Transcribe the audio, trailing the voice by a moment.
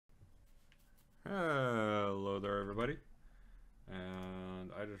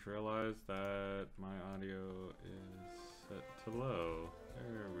just realized that my audio is set to low.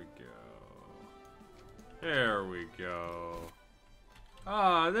 There we go. There we go.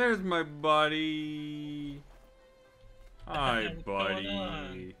 Ah, there's my buddy. Hi,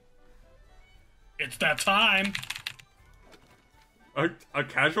 buddy. It's that time. A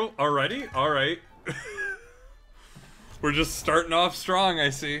casual already? All right. We're just starting off strong,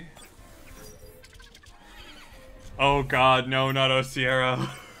 I see. Oh God, no, not Osierra.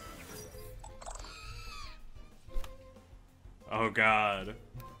 Oh God.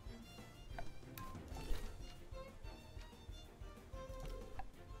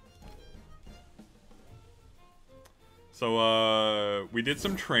 So, we did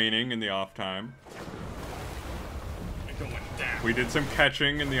some training in the off time. We're going down. We did some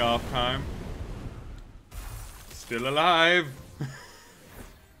catching in the off time. Still alive.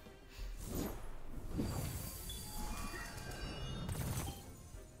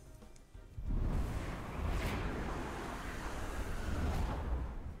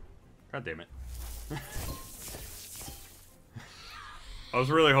 God damn it. I was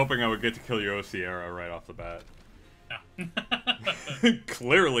really hoping I would get to kill your Osierra right off the bat. No.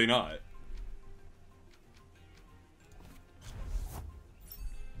 Clearly not.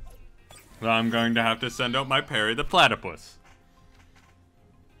 I'm going to have to send out my parry, the platypus.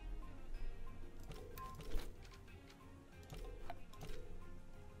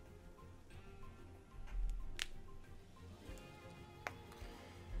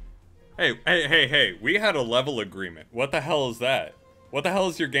 Hey, we had a level agreement. What the hell is that? What the hell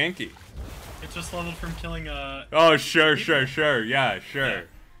is your Genki? It just leveled from killing Oh, sure. Yeah, sure. Yeah.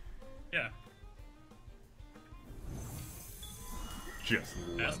 Just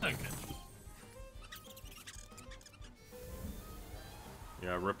That's not good.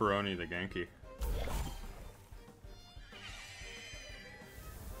 Yeah, Ripperoni the Genki.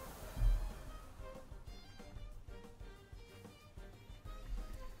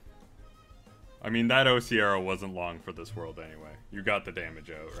 I mean, that Osierra wasn't long for this world anyway. You got the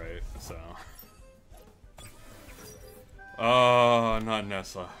damage out, right? So. Oh, not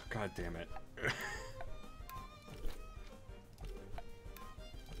Nessa. God damn it.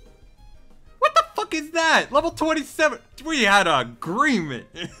 What the fuck is that? Level 27. We had an agreement.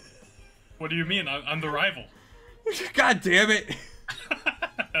 What do you mean? I'm the rival. God damn it.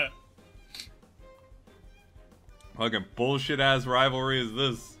 Fucking bullshit ass rivalry is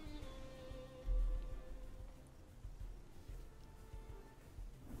this?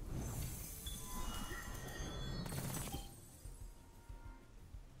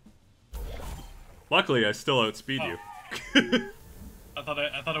 Luckily, I still outspeed you. I thought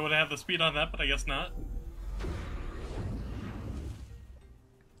I would have had the speed on that, but I guess not.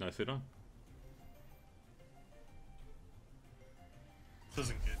 Nicely done. This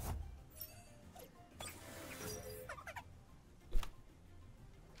isn't good.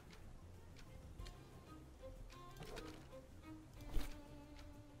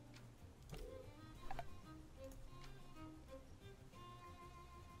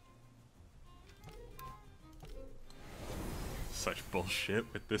 Such bullshit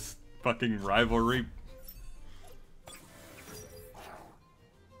with this fucking rivalry.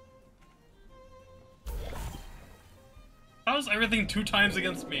 How's everything 2 times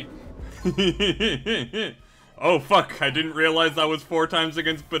against me? Oh fuck, I didn't realize that was 4 times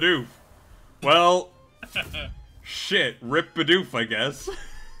against Bidoof. Well, shit, rip Bidoof, I guess.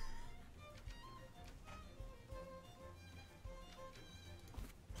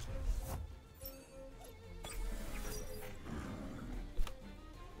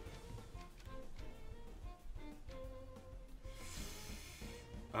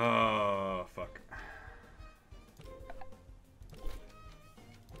 Oh, fuck.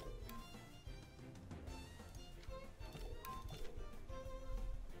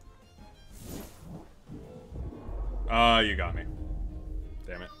 You got me.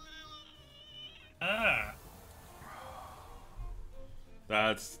 Damn it. Ah.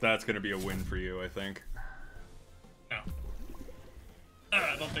 That's gonna be a win for you, I think. No.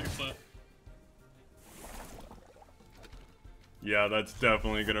 I don't think so. Yeah, that's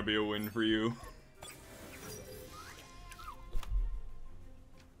definitely gonna be a win for you.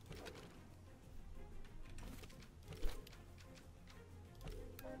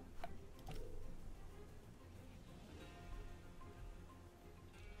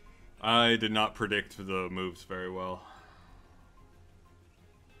 I did not predict the moves very well.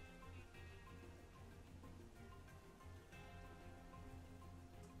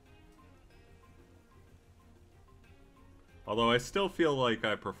 Although I still feel like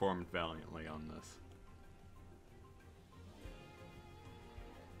I performed valiantly on this.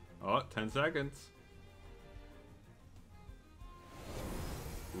 Oh, 10 seconds.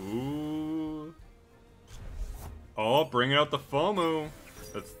 Ooh. Oh, bringing out the FOMO.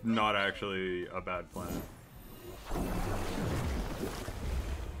 That's not actually a bad plan.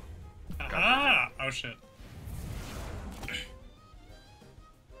 Aha! Oh shit.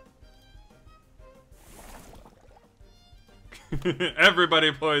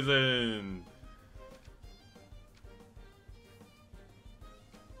 Everybody poisoned!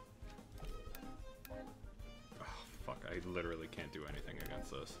 Oh, fuck, I literally can't do anything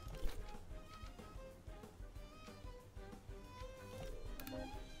against this.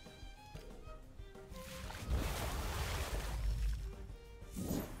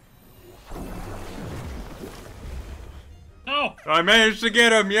 No! I managed to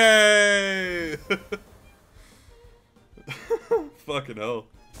get him! Yay! Fucking hell.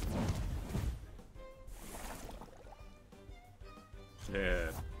 Yeah.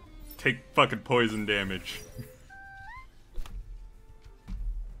 Take fucking poison damage.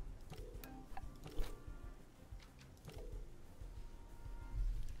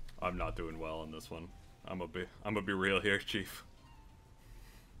 I'm not doing well on this one. I'm gonna be real here, Chief.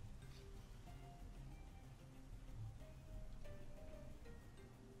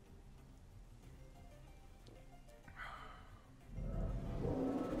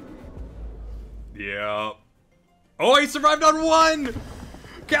 Yeah. Oh, he survived on one!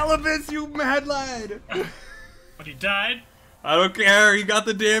 Calibus, you mad lad! But he died? I don't care, he got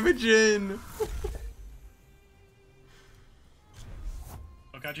the damage in!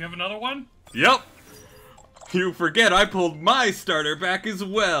 Oh god, you have another one? Yep! You forget I pulled my starter back as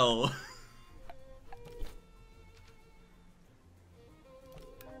well!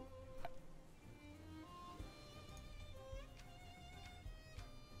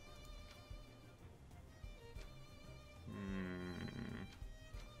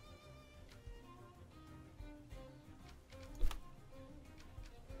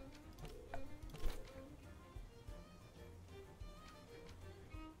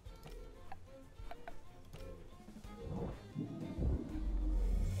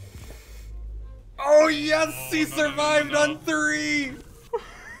 Oh yes, Oh, he survived on 3!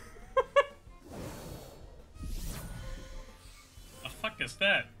 The fuck is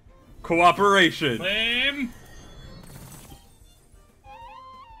that? Cooperation! Lame!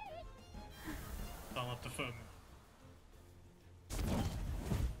 I'll up the phone.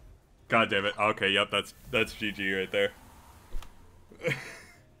 God damn it. Okay, yep, that's GG right there.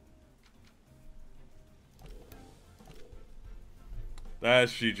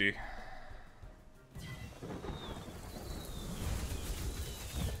 That's GG.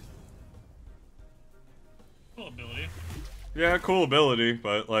 Cool ability. Yeah, cool ability,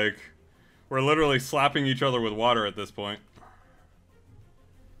 but like, we're literally slapping each other with water at this point.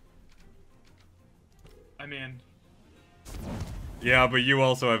 I mean, Yeah, but you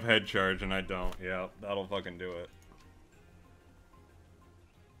also have head charge and I don't. Yeah, that'll fucking do it.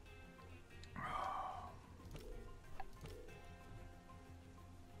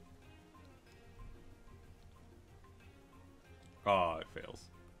 Oh, it fails.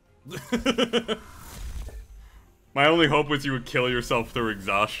 My only hope was you would kill yourself through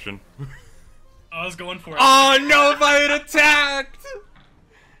exhaustion. I was going for it. Oh no, if I had attacked!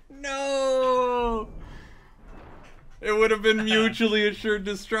 No! It would have been mutually assured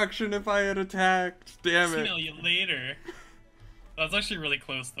destruction if I had attacked. Damn it. Smell you later. That was actually really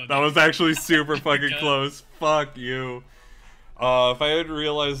close though. That was actually super fucking close. Fuck you. If I had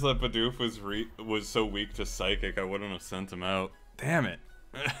realized that Bidoof was so weak to Psychic, I wouldn't have sent him out. Damn it.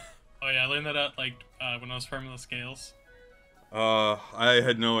 Oh yeah, I learned that out like when I was farming the scales. I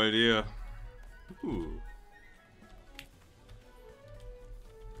had no idea. Ooh.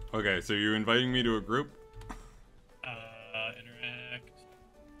 Okay, so you're inviting me to a group? Interact.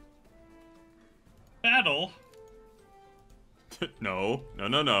 Battle? No. No,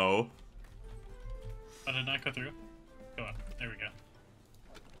 no, no. Oh, did not go through? Go on. There we go.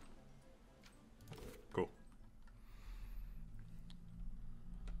 Cool.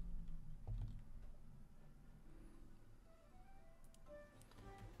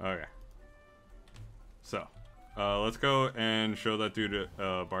 Okay. So, let's go and show that dude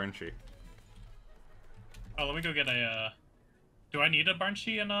Barnshee. Oh, let me go get a, do I need a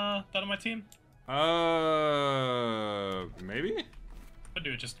Barnshee in, that on my team? Maybe? I'll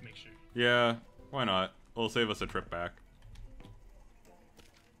do it just to make sure. Yeah, why not? It'll save us a trip back.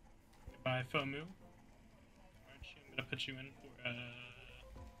 By FOMU. Barnshee, I'm gonna put you in for,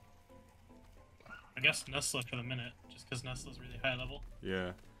 I guess Nestla for the minute, just because Nestla's really high level.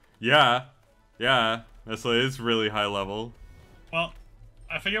 Yeah. Yeah. Yeah. Nestle is really high level. Well,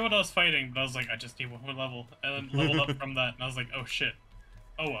 I forget what I was fighting, but I was like, I just need one more level, and then leveled up from that, and I was like, oh shit.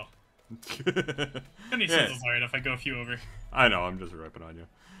 Oh well. Any Yeah. sense is alright if I go a few over. I know, I'm just ripping on you.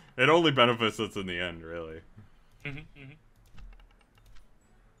 It only benefits us in the end, really.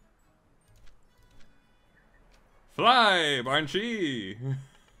 Fly, Banshee!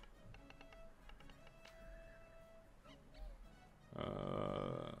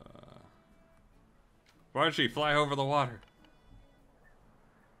 Banshee, fly over the water.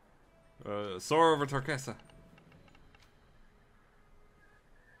 Soar over Turquesa.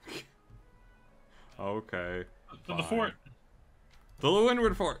 Okay. To the fort. To the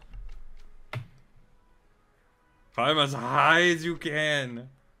windward fort. Climb as high as you can.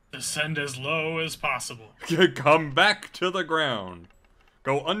 Descend as low as possible. Come back to the ground.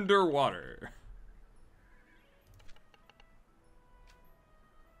 Go underwater.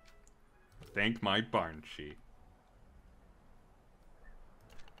 Thank my Banshee.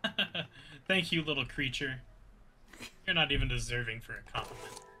 Thank you, little creature. You're not even deserving for a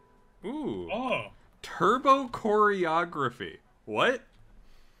compliment. Ooh. Oh. Turbo choreography. What?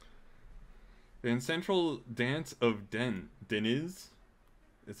 The ancestral dance of Deniz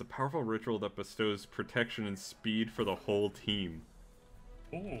is a powerful ritual that bestows protection and speed for the whole team.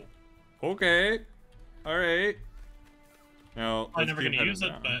 Ooh. Okay. Alright. Now, I'm never gonna use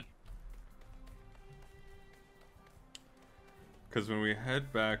it, but... Because when we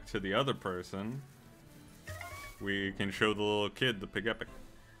head back to the other person, we can show the little kid the Pig Epic.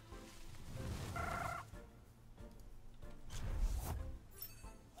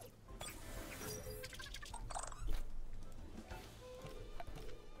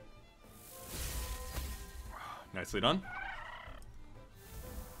 Nicely done.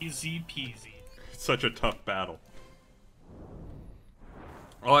 Easy peasy. It's such a tough battle.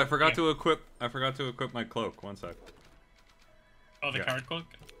 Oh, I forgot to equip. I forgot to equip my cloak. One sec. Oh, the card cloak?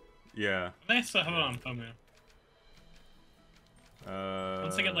 Yeah. They still have it on Pomu.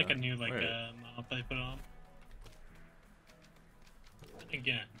 Once I get like a new mount, they put it on.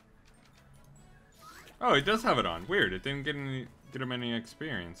 Again. Oh, it does have it on. Weird. It didn't get him any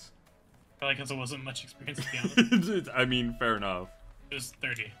experience. Probably because it wasn't much experience, to be honest. I mean, fair enough. It was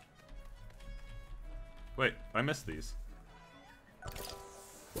 30. Wait, I missed these.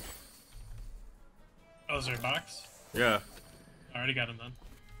 Oh, is there a box? Yeah. I already got them done.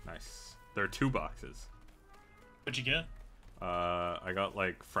 Nice. There are 2 boxes. What'd you get? I got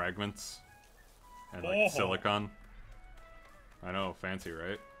like fragments and like silicon. I know, fancy,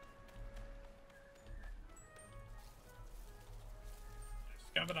 right?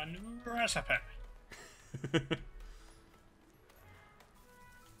 Discovered a new recipe.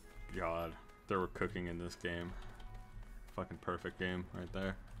 God, there were cooking in this game. Fucking perfect game right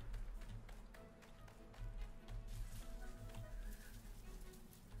there.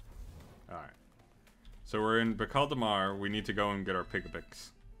 Alright. So we're in Bacal de Mar. We need to go and get our Pigapics.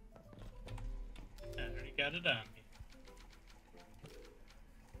 I already got it on me.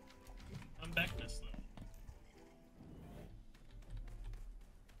 I'm back this level.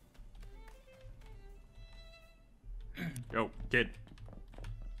 Yo, kid.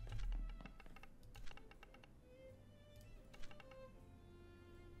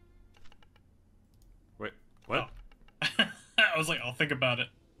 Wait, what? Oh. I was like, I'll think about it.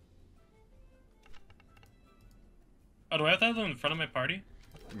 Oh, do I have to have them in front of my party?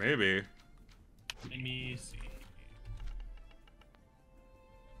 Maybe. Let me see.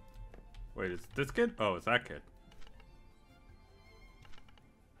 Wait, is this kid? Oh, it's that kid.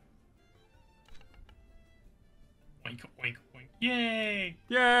 Oink, oink, oink. Yay!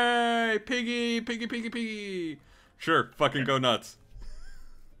 Yay! Piggy! Piggy, piggy, piggy! Sure, fucking go nuts.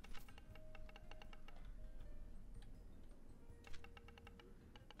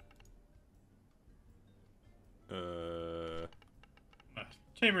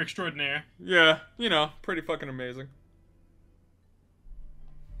 Chamber extraordinaire. Yeah, you know, pretty fucking amazing.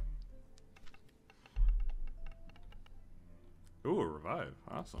 Ooh, a revive.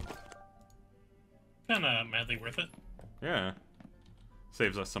 Awesome. Kinda madly worth it. Yeah.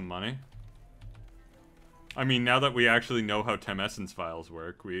 Saves us some money. I mean, now that we actually know how Temessence files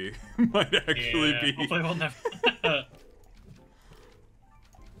work, we might actually be... Hopefully we'll never... I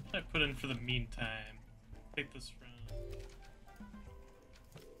put in for the meantime. Take this from...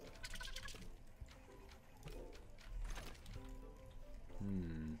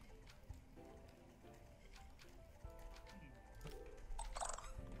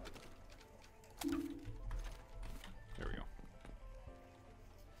 There we go.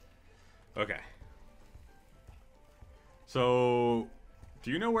 Okay. So, do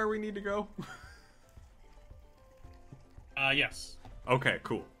you know where we need to go? Yes. Okay,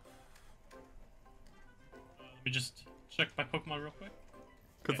 cool. Let me just check my Pokemon real quick.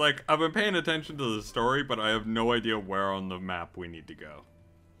 Because, like, I've been paying attention to the story, but I have no idea where on the map we need to go.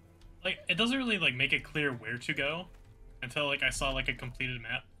 Like, it doesn't really, like, make it clear where to go until, like, I saw, like, a completed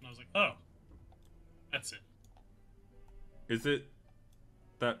map, and I was like, oh, that's it. Is it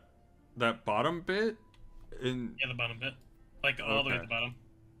that bottom bit? Yeah, the bottom bit. Like, all the way at the bottom.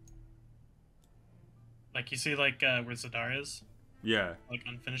 Like, you see, like, where Zadar is? Yeah. Like,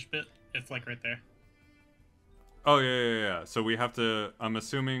 unfinished bit? It's, like, right there. Oh, yeah. So we have to... I'm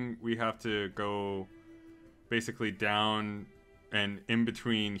assuming we have to go basically down and in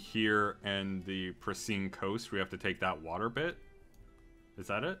between here and the pristine coast. We have to take that water bit. Is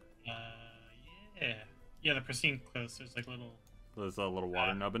that it? Yeah. Yeah, the pristine coast. There's, like, little... There's a little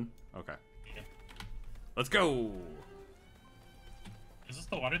water nubbin? Okay. Yeah. Let's go! Is this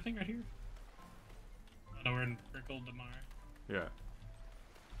the water thing right here? I know we're in Prickle Damar. Yeah.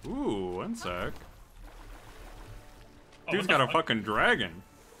 Ooh, one sec. Oh, Dude's got a fucking dragon.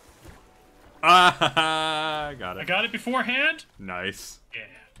 Ah, I got it. I got it beforehand? Nice. Yeah.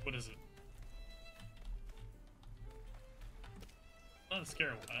 What is it? Not a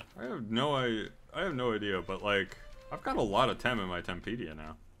scare what? I have no idea, but like I've got a lot of Tem in my Tempedia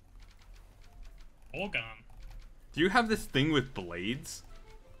now. All gone. Do you have this thing with blades?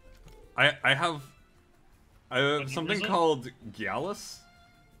 I have something called Gallus,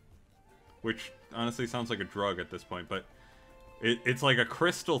 which honestly sounds like a drug at this point, but it's like a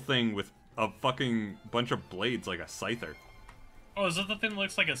crystal thing with a fucking bunch of blades, like a scyther. Oh, is that the thing that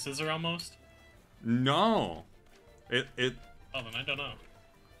looks like a scissor almost? No. Oh, then I don't know.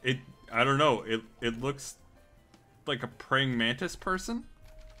 I don't know. It looks like a praying mantis person,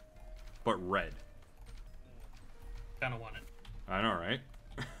 but red. Kinda want it. I know, right?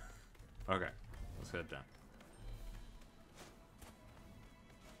 Okay, let's head down.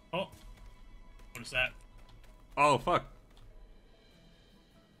 Oh. What is that? Oh, fuck.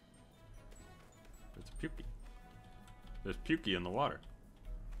 It's Pukey. There's Pukey in the water.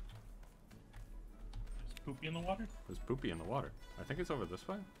 There's poopy in the water? There's Poopy in the water. I think it's over this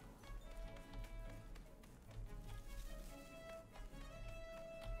way.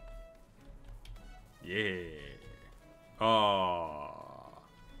 Yeah. Oh.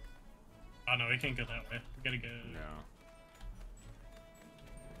 Oh no, we can't go that way. We gotta go... No.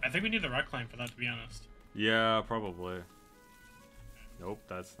 I think we need the rock climb for that, to be honest. Yeah, probably. Nope,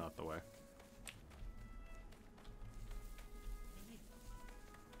 that's not the way.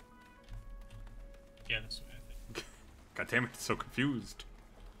 Yeah, this way, I think. God damn it, so confused.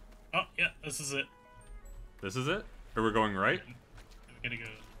 Oh, yeah, this is it. This is it? Or we're going right? We gotta go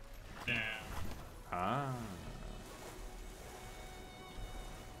down. Ah.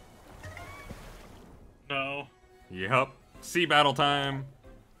 No. Yep. Sea battle time.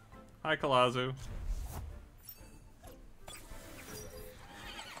 Hi, Kalazu.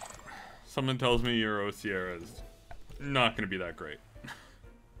 Someone tells me your Sierra is not going to be that great.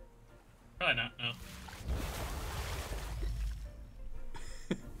 Probably not, no.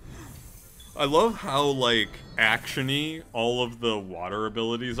 I love how, like, action-y all of the water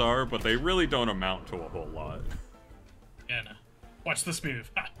abilities are, but they really don't amount to a whole lot. Yeah, no. Watch this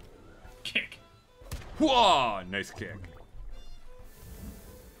move. Ha! Kick. Whoa! Nice kick.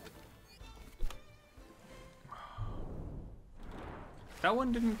 That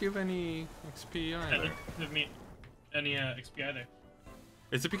one didn't give any XP That either. didn't give me any XP either.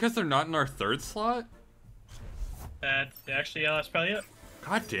 Is it because they're not in our third slot? Actually, yeah, that's probably it.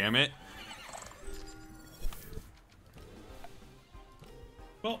 God damn it.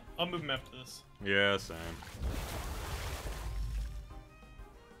 Well, I'll move him after this. Yeah, same.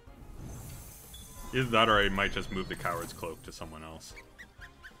 Either that or I might just move the Coward's Cloak to someone else.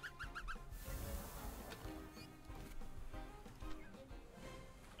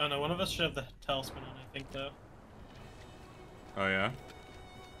 Oh no, one of us should have the talisman on, I think, though. Oh, yeah?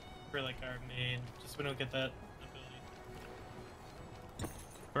 For, like, our main, just so we don't get that ability.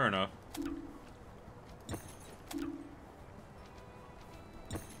 Fair enough.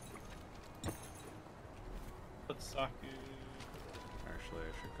 Put Saku... Actually,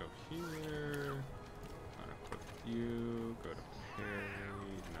 I should go here. Unequip you. Go to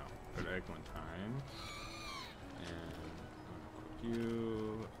Perry. No, go to Eglantine. And unequip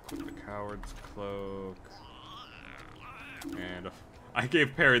you. Equip the Coward's Cloak. And I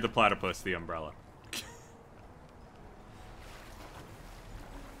gave Perry the Platypus the umbrella.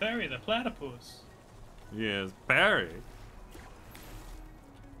 Barry the platypus! Yes, Perry.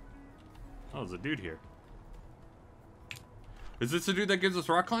 Oh, there's a dude here. Is this the dude that gives us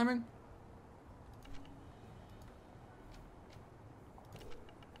rock climbing?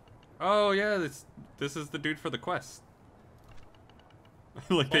 Oh yeah, this is the dude for the quest.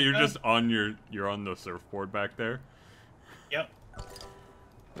 Like that you're Okay. just on you're on the surfboard back there. Yep.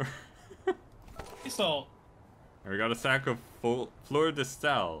 So. We got a sack of fleur de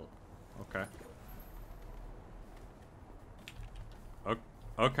sel. Okay.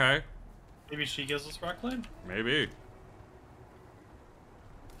 Okay. Maybe she gives us rock climb? Maybe.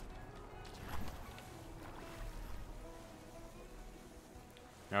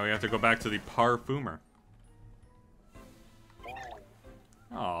 Now we have to go back to the parfumer.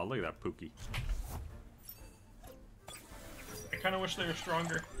 Oh, look at that Pookie. I kind of wish they were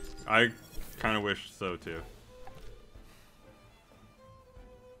stronger. I kind of wish so too.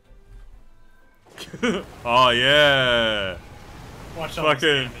 Oh yeah. Watch out.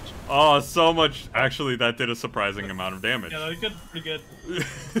 Fucking. Oh, so much. Actually, that did a surprising amount of damage. Yeah, that was good. Pretty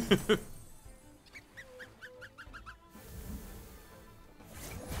good.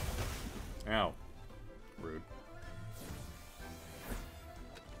 Ow. Rude.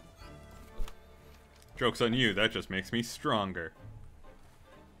 Joke's on you, that just makes me stronger.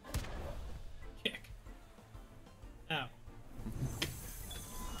 Kick. Ow.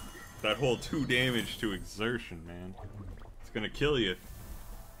 That whole 2 damage to exertion, man. It's gonna kill you.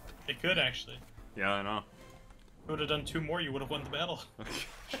 It could, actually. Yeah, I know. If you would have done 2 more, you would have won the battle.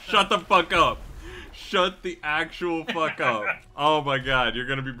 Shut the fuck up! Shut the actual fuck up. Oh my god, you're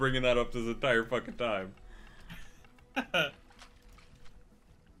gonna be bringing that up this entire fucking time.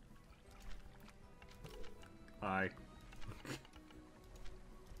 Hi.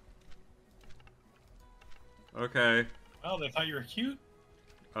 Okay. Oh, they thought you were cute?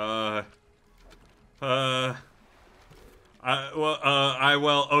 well,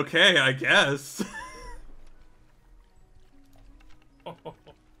 okay, I guess.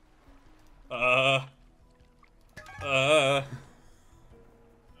 Oh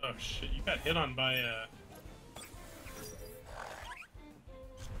shit, you got hit on by a...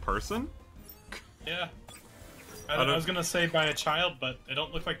 Person? Yeah. I was gonna say by a child, but they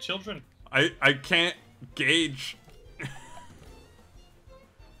don't look like children. I can't gauge.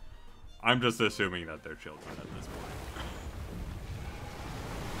 I'm just assuming that they're children at this point.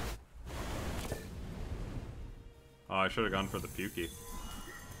 Oh, I should have gone for the Pukey.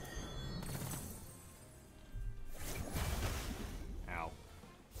 Ow.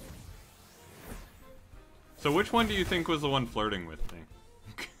 So which one do you think was the one flirting with me?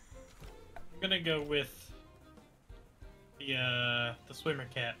 I'm gonna go with the swimmer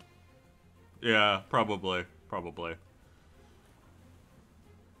cat. Yeah, probably. Probably.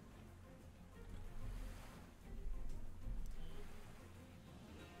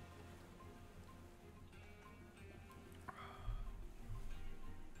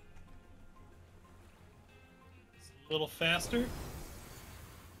 A little faster.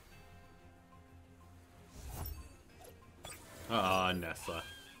 Ah, Nessa.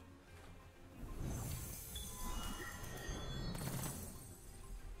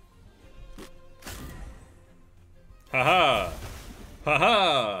 Haha!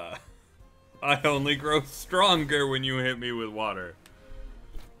 Haha! I only grow stronger when you hit me with water.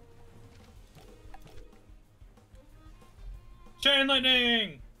 Chain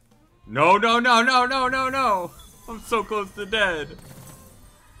lightning! No, no, no, no, no, no, no! I'm so close to dead.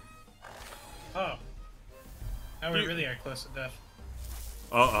 Oh. Now we really are close to death.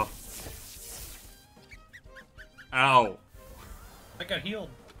 Uh-oh. Ow. I got healed.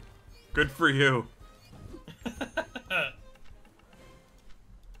 Good for you.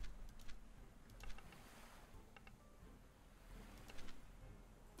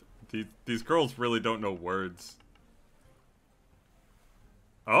 These girls really don't know words.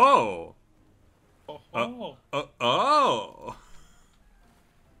 Oh! Oh. Oh!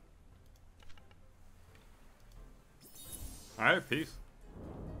 Alright, peace.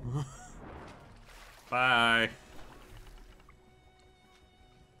 Bye.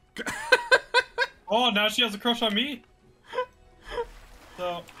 Oh, now she has a crush on me?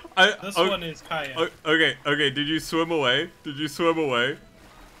 So, this one is Kaya. Okay, okay, did you swim away? Did you swim away?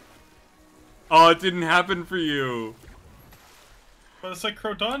 Oh, it didn't happen for you. But it's like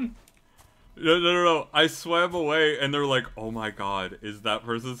Croton. No, no, no, no. I swam away and they're like, oh my god, is that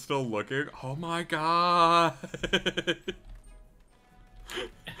person still looking? Oh my god.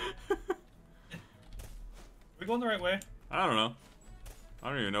 We going the right way? I don't know. I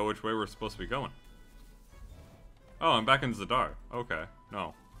don't even know which way we're supposed to be going. Oh, I'm back in Zadar. Okay.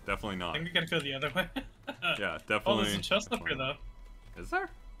 No, definitely I not. think we gotta go the other way. Yeah, definitely. Oh, there's a chest up here, though. Is there?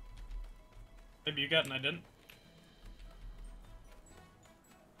 Maybe you got it and I didn't.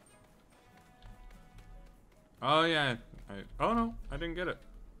 Oh, yeah. Oh, no. I didn't get it.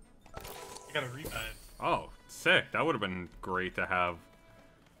 I got a revive. Oh, sick. That would have been great to have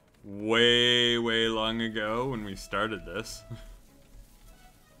way, way long ago when we started this.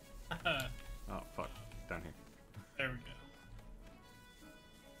 Oh, fuck. Down here. There we go.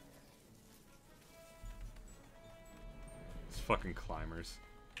 It's fucking climbers.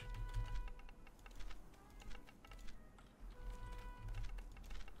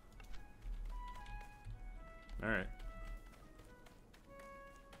 Alright.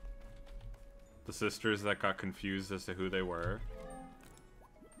 The sisters that got confused as to who they were.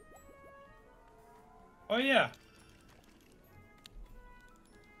 Oh yeah.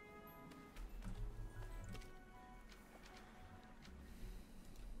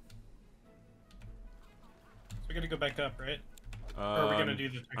 So we're gonna go back up, right? Or are we gonna do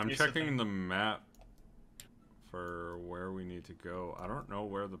the I'm Turquesa checking thing? the map for where we need to go. I don't know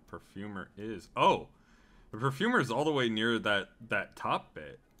where the perfumer is. Oh! The perfumer is all the way near that top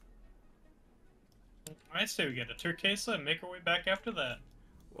bit. I say we get a Turquesa and make our way back after that.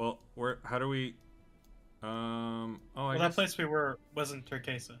 Well, how do we... I Well, guess... that place we were wasn't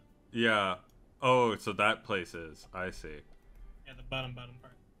Turquesa. Yeah. Oh, so that place is. I see. Yeah, the bottom part.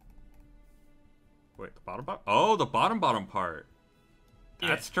 Wait, the bottom part? Oh, the bottom part.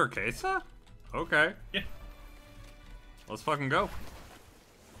 That's Turquesa? Okay. Yeah. Let's fucking go.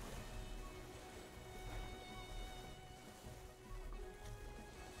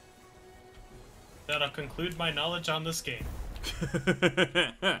 That'll conclude my knowledge on this game.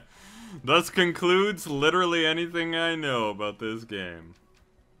 Thus concludes literally anything I know about this game.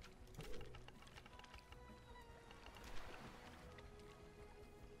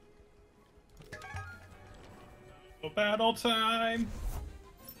 Oh, battle time!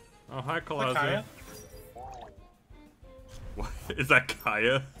 Oh, hi, Is that Colossus. Kaya? What? Is that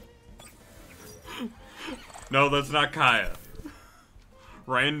Kaya? No, that's not Kaya.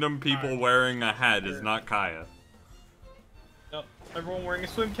 Random people wearing a hat is not Kaya. Nope. Everyone wearing a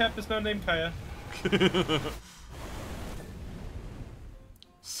swim cap is now named Kaya.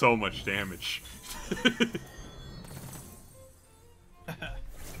 So much damage.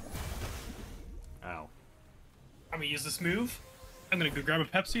 Ow. I'm gonna use this move. I'm gonna go grab a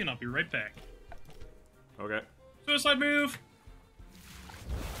Pepsi and I'll be right back. Okay. Suicide move!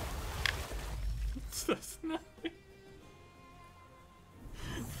 That's nothing.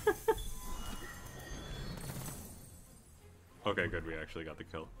 Okay, good. We actually got the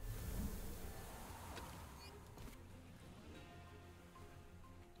kill.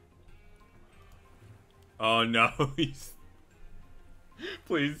 Oh no, he's...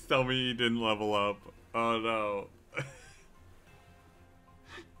 Please tell me he didn't level up. Oh no.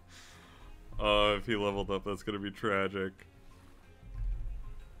 Oh, if he leveled up, that's gonna be tragic.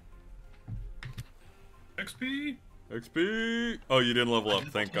 XP! XP! Oh, you didn't level up,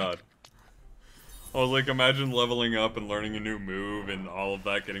 thank God. I was like, imagine leveling up and learning a new move and all of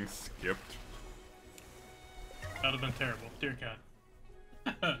that getting skipped. That would have been terrible. Dear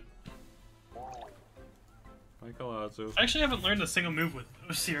God. Michael Azu. I actually haven't learned a single move with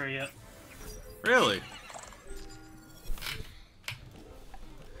Osira yet. Really?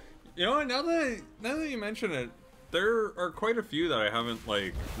 You know what, now that you mention it, there are quite a few that I haven't,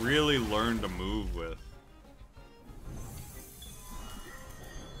 like, really learned a move with.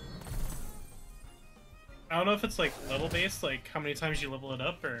 I don't know if it's like level based, like how many times you level it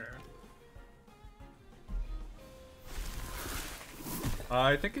up, or...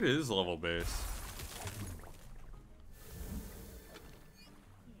 I think it is level based.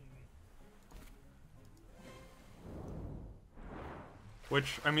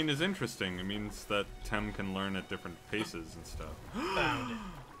 Which, I mean, is interesting. It means that Tem can learn at different paces and stuff. Found it.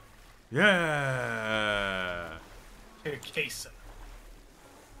 Yeah! Turquesa.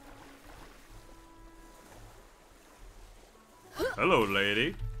 Hello,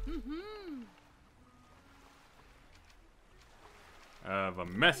 lady. I have a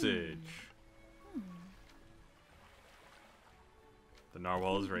message. The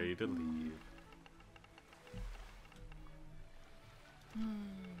narwhal is ready to leave.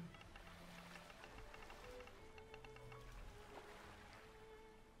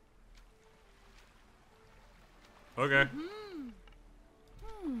 Okay.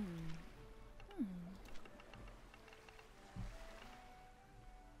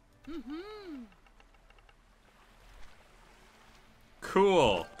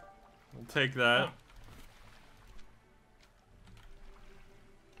 Cool. We'll take that. Oh.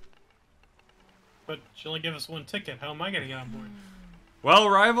 But she only gave us one ticket. How am I gonna get on board? Well,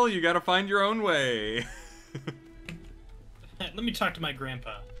 rival, you gotta find your own way. Let me talk to my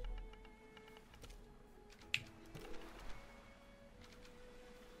grandpa.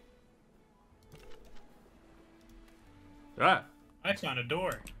 Ah! I found a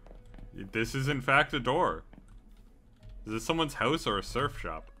door. This is in fact a door. Is this someone's house or a surf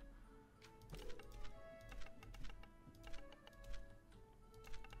shop?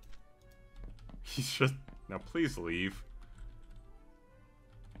 He's just... Now please leave.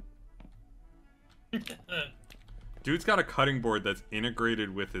 Dude's got a cutting board that's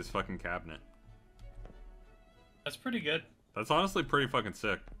integrated with his fucking cabinet. That's pretty good. That's honestly pretty fucking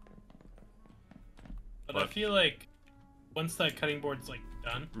sick. But I feel like once that cutting board's like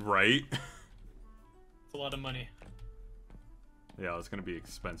done, right? it's a lot of money. Yeah, it's gonna be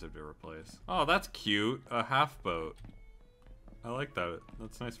expensive to replace. Oh, that's cute. A half boat. I like that.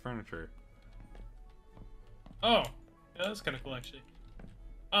 That's nice furniture. Oh, yeah, that's kind of cool actually.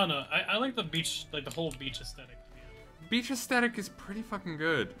 I don't know. I like the beach, like the whole beach aesthetic. Yeah. Beach aesthetic is pretty fucking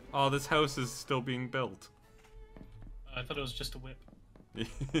good. Oh, this house is still being built. I thought it was just a whip.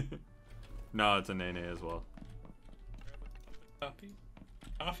 No, it's a nene as well. Coffee?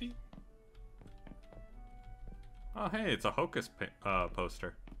 Coffee? Oh, hey, it's a Hocus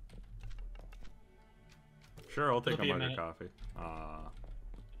poster. Sure, I'll take a mug of coffee. It'll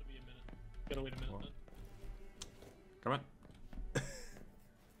be a minute. Gotta wait a minute then. Come on.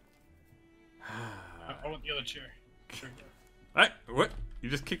 I want the other chair. Sure. Hey, what? You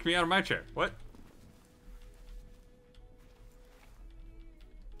just kicked me out of my chair. What?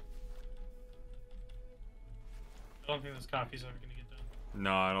 I don't think this coffee's ever gonna get done.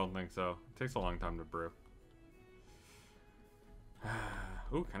 No, I don't think so. It takes a long time to brew.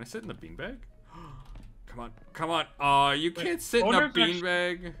 Ooh, can I sit in the beanbag? Come on, come on. Aw, you can't sit in a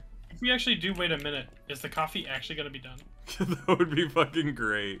beanbag. If we actually do wait a minute, is the coffee actually gonna be done? That would be fucking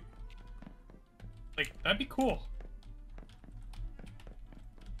great. Like, that'd be cool.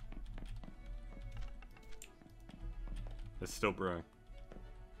 It's still brewing.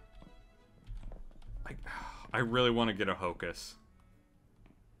 I really want to get a Hocus.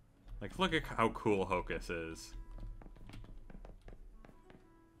 Like, look at how cool Hocus is.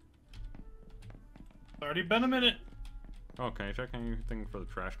 It's already been a minute. Oh, can you check anything for the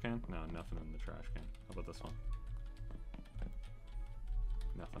trash can? No, nothing in the trash can. How about this one?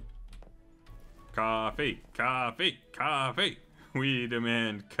 Nothing. Coffee! Coffee! Coffee! We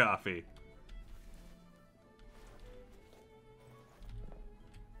demand coffee.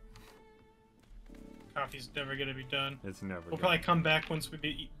 Coffee's never gonna be done. It's never. We'll probably come back once we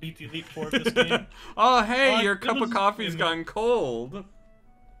beat the Elite Four of this game. Oh, hey, your cup of coffee's gone cold.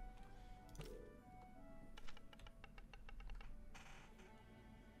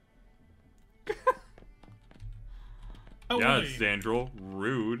 Oh, yeah, wait. Zandrill.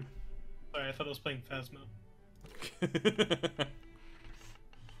 Rude. Sorry, I thought I was playing Phasmo.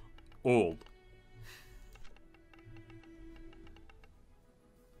 Old.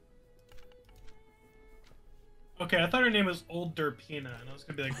 Okay, I thought her name was Old Derpina, and I was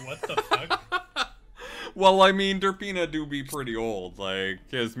gonna be like, what the fuck? Well, I mean, Derpina do be pretty old. Like,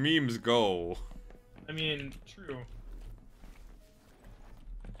 as memes go. I mean, true.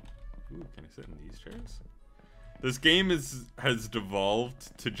 Ooh, can I sit in these chairs? This game has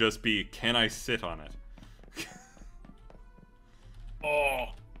devolved to just be, can I sit on it? Oh,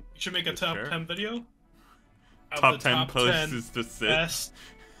 you should make a top 10 video. Top 10 places to sit. Best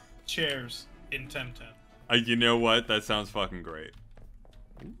chairs in Temtem. You know what? That sounds fucking great.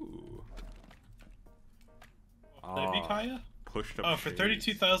 Ooh. Can I be Kaya? Pushed up. Oh, for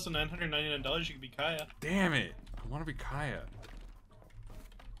 $32,999, you can be Kaya. Damn it! I want to be Kaya.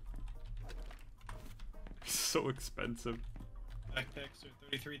 It's so expensive. Backpacks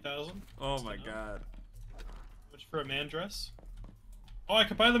are $33,000. Oh my god. Which for a man dress? Oh, I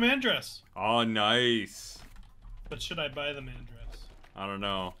could buy the man dress. Oh, nice. But should I buy the man dress? I don't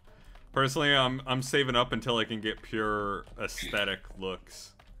know. Personally, I'm saving up until I can get pure aesthetic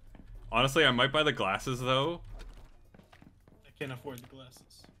looks. Honestly, I might buy the glasses though. I can't afford the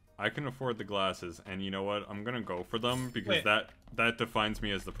glasses. I can afford the glasses, and you know what? I'm gonna go for them because that defines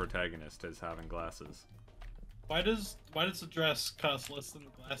me as the protagonist, is having glasses. Why does the dress cost less than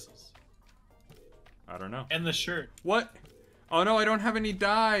the glasses? I don't know. And the shirt. What? Oh no, I don't have any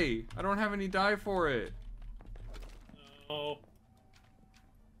dye. I don't have any dye for it. Oh.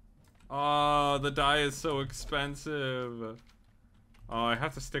 Oh, the dye is so expensive. Oh, I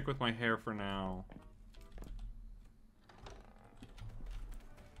have to stick with my hair for now.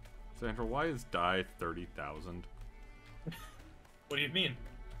 Sandra, why is dye 30,000? What do you mean?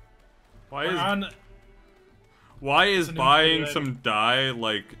 Why is buying some dye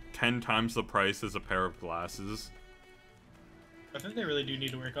like 10 times the price as a pair of glasses? I think they really do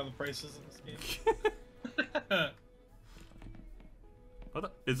need to work on the prices in this game. What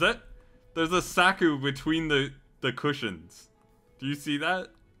the, is that? There's a Saku between the the cushions. Do you see that?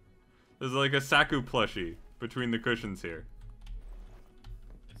 There's like a Saku plushie between the cushions here.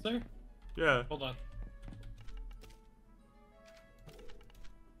 Is there? Yeah. Hold on.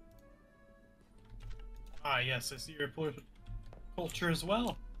 Ah, yes, I see your culture as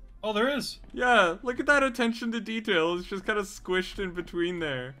well. Oh, there is. Yeah, look at that attention to detail. It's just kind of squished in between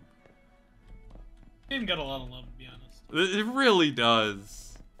there. Game got a lot of love, to be honest. It really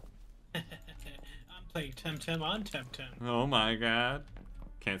does. I'm playing Temtem on Temtem. Oh my god.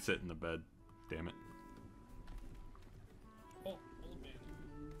 Can't sit in the bed. Damn it. Oh, old man.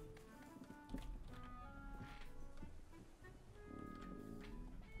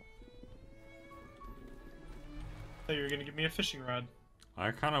 I thought you were gonna give me a fishing rod.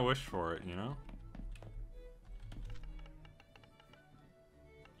 I kind of wished for it, you know?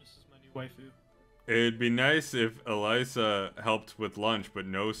 This is my new waifu. It'd be nice if Elisa helped with lunch, but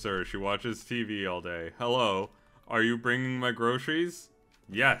no sir, she watches TV all day. Hello, are you bringing my groceries?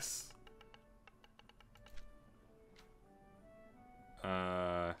 Yes.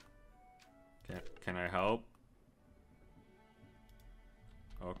 Can I help?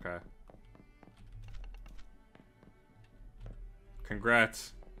 Okay.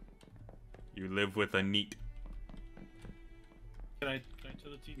 Congrats. You live with a neat. Can I turn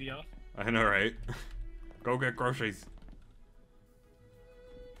the TV off? I know, right? Go get groceries.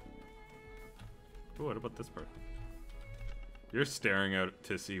 Ooh, what about this part? You're staring out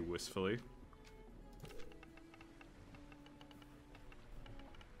to sea wistfully.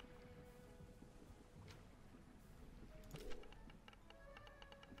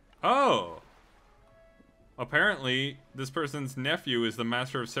 Oh! Apparently, this person's nephew is the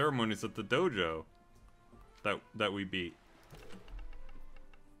master of ceremonies at the dojo that we beat.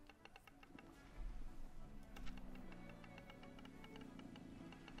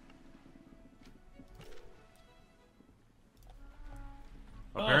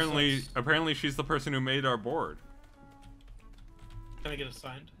 Apparently she's the person who made our board. Can I get it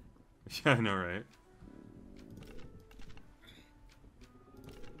signed? Yeah, I know, right?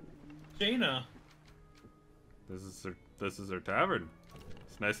 Jaina. This is her tavern.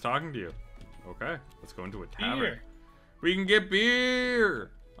 It's nice talking to you. Okay, let's go into a tavern. Beer. We can get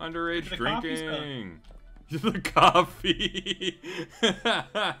beer. Underage The drinking. The coffee.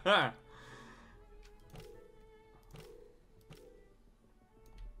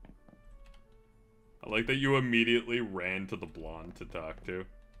 I like that you immediately ran to the blonde to talk to.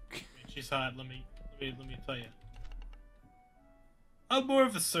 She's hot. Let me tell you. I'm more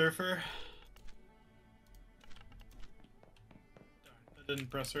of a surfer. Darn, that didn't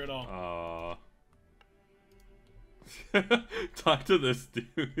impress her at all. Talk to this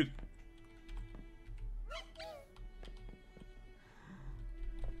dude.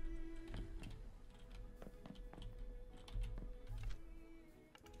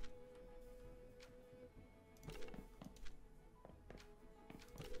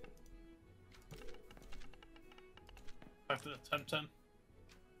 Talk to the Temtem.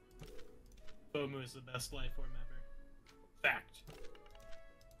 Bomu is the best life form ever. Fact.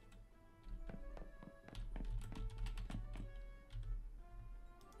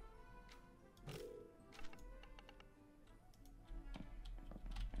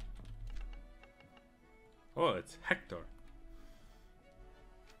 Oh, it's Hector.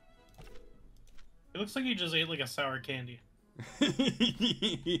 It looks like he just ate like a sour candy.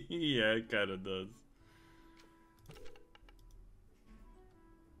 Yeah, it kind of does.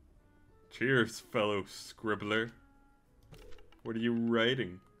 Cheers, fellow scribbler. What are you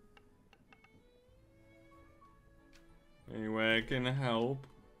writing? Any way I can help?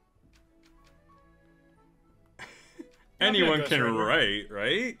 Anyone can write,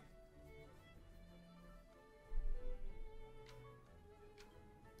 right?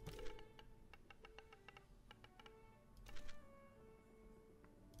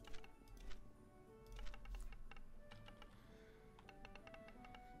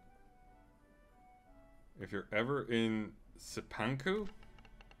 If you're ever in Sipanku?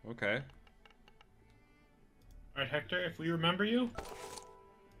 Okay. Alright, Hector, if we remember you?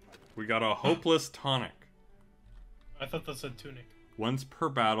 We got a hopeless tonic. I thought that said tunic. Once per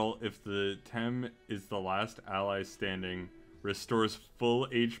battle, if the Tem is the last ally standing, restores full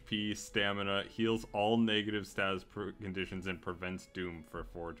HP, stamina, heals all negative status conditions, and prevents doom for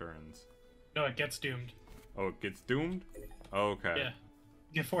 4 turns. No, it gets doomed. Oh, it gets doomed? Okay. Yeah.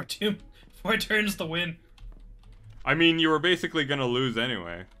 You get 4 doom. 4 turns to win. I mean, you were basically gonna lose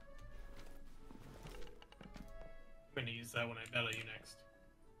anyway. I'm gonna use that when I battle you next.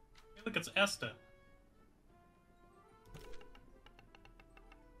 Hey, look, it's Esta.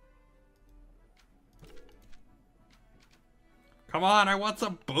 Come on, I want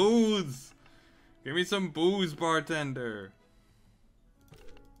some booze. Give me some booze, bartender.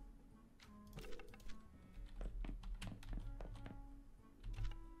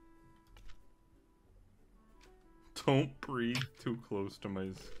 Don't breathe too close to my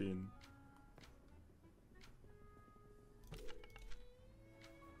skin.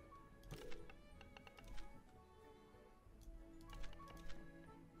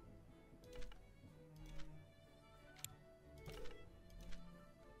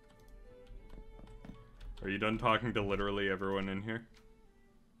 Are you done talking to literally everyone in here?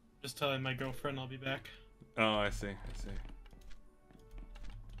 Just telling my girlfriend I'll be back. Oh, I see, I see.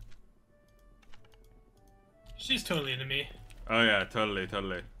 She's totally into me. Oh yeah, totally,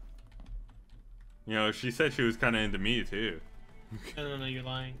 totally. You know, she said she was kind of into me too. I don't know, you're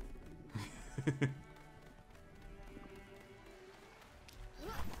lying.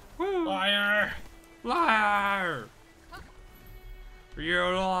 Woo. Liar! Liar! You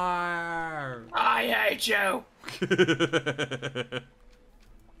liar! I hate you!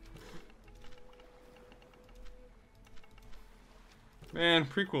 Man,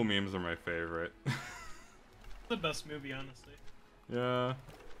 prequel memes are my favorite. The best movie, honestly. Yeah.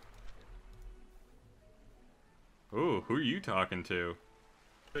 Ooh, who are you talking to?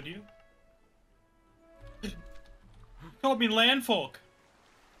 Could you? Called me landfolk.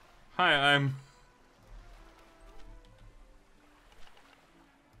 Hi, I'm...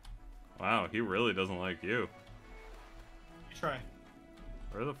 Wow, he really doesn't like you. You try.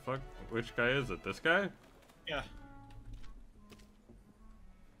 Where the fuck? Which guy is it? This guy? Yeah.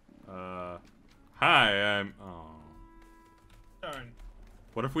 Hi, I'm... Oh. Darn.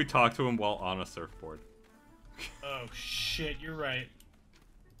 What if we talk to him while on a surfboard? Oh shit, you're right.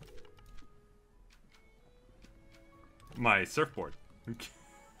 My surfboard.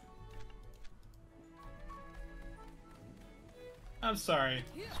 I'm sorry.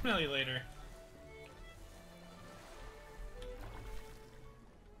 Smell you later.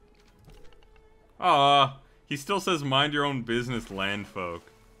 He still says mind your own business, landfolk.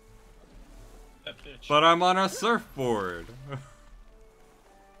 That bitch. But I'm on a surfboard.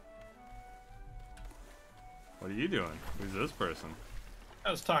 What are you doing? Who's this person?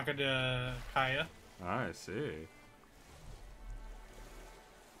 I was talking to Kaya. I see.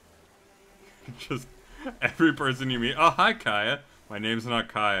 Just every person you meet. Oh, hi, Kaya. My name's not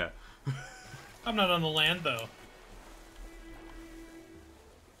Kaya. I'm not on the land though.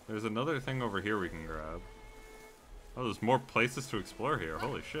 There's another thing over here we can grab. Oh, there's more places to explore here.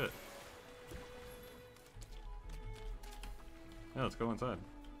 Holy shit. Yeah, let's go inside.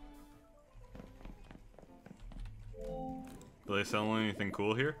 Do they sell anything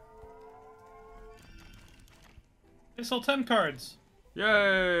cool here? They sell 10 cards.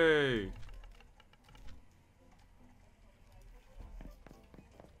 Yay!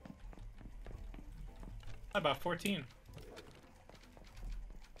 How about 14?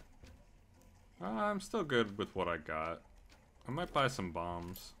 I'm still good with what I got. I might buy some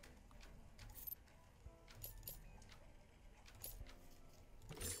bombs.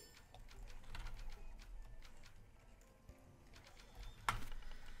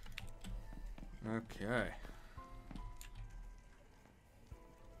 Okay.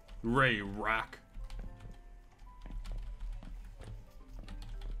 Ray Rock.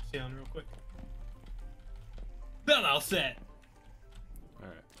 Stay on real quick. Then I'll set.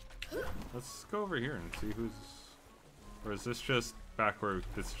 Alright. Let's go over here and see who's... Or is this just back where...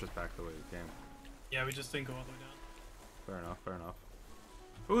 This is just back the way we came. Yeah, we just didn't go all the way down. Fair enough, fair enough.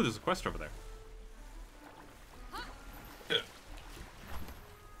 Ooh, there's a quest over there.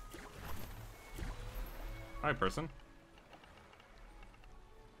 Hi, person.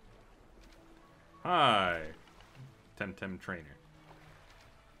 Hi. Temtem trainer.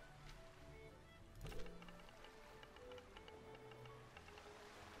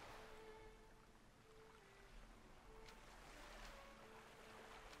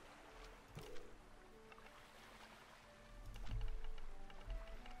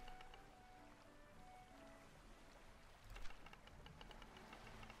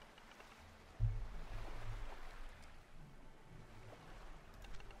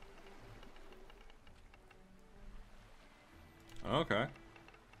 Okay.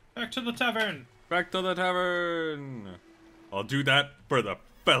 Back to the tavern. Back to the tavern. I'll do that for the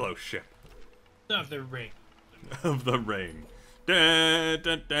fellowship Of the ring. of the ring. Da,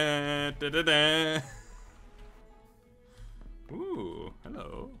 da, da, da, da, da. Ooh,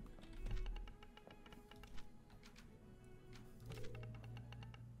 hello.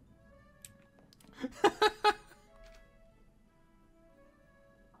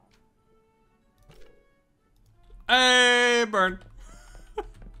 Hey, burn.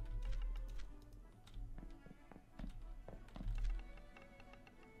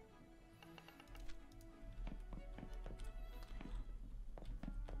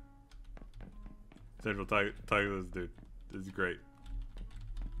 Central, talk to this dude. This is great.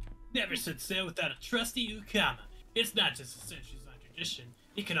 Never set sail without a trusty Ukama. It's not just a centuries-long tradition,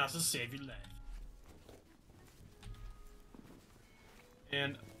 it can also save your life.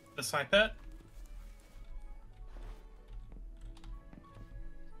 And the side pet?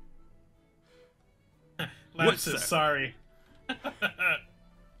 What's Lapsus, that? sorry.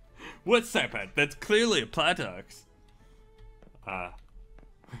 What's that, Pat? That's clearly a Platox.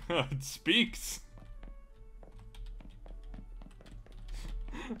 It speaks.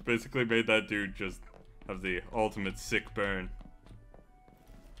 Basically made that dude just have the ultimate sick burn.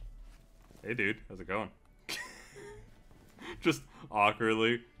 Hey dude, how's it going? Just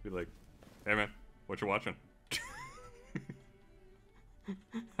awkwardly be like, hey man, what you watching?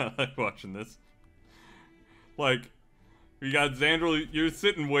 I like watching this. Like, we got Zandrill, you're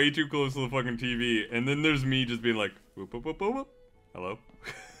sitting way too close to the fucking TV, and then there's me just being like, whoop, whoop, whoop, whoop, whoop. Hello?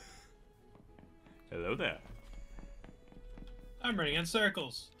 Hello there. I'm running in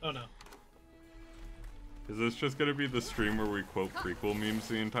circles. Oh no. Is this just gonna be the stream where we quote prequel memes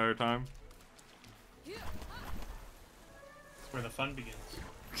the entire time? That's where the fun begins.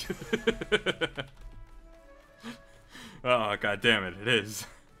 Oh, god damn it, it is.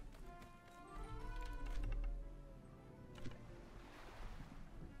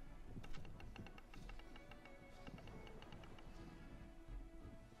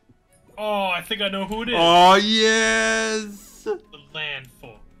 Oh, I think I know who it is. Oh, yes! The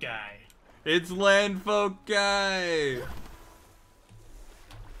landfolk guy. It's Landfolk Guy!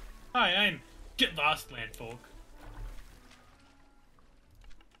 Hi, I'm Get Lost Landfolk.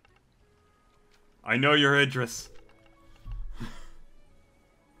 I know you're Idris.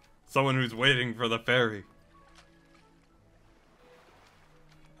 Someone who's waiting for the ferry.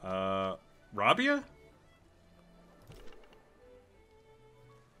 Rabia?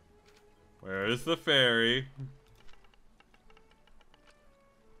 Where's the ferry?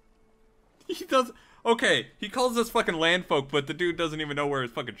 He does. Okay, he calls us fucking landfolk, but the dude doesn't even know where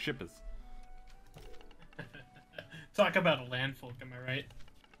his fucking ship is. Talk about a landfolk, am I right?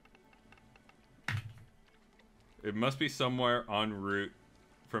 It must be somewhere en route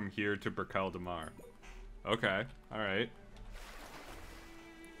from here to Berkal Damar. Okay, alright.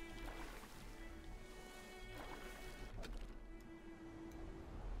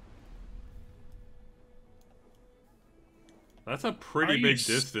 That's a pretty big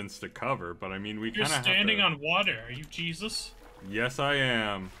distance to cover, but I mean, we kind of have to... You're standing on water. Are you Jesus? Yes, I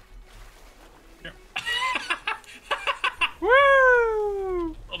am. Here.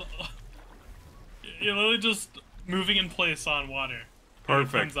 Woo! You're literally just moving in place on water.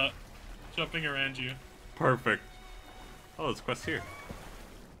 Perfect. It comes up, jumping around you. Perfect. Oh, there's a quest here.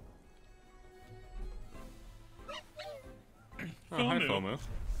 Oh, hi, Fomu. Fomu.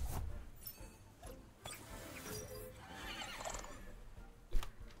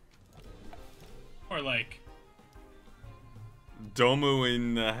 Or like... Domu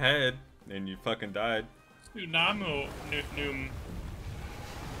in the head, and you fucking died. Tsunamo...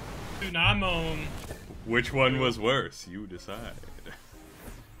 Tsunamo... Which one was worse? You decide.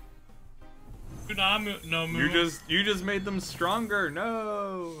 Tsunamo... No moo. You just made them stronger.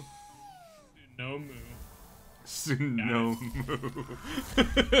 No. Tsunomu. Tsunomu.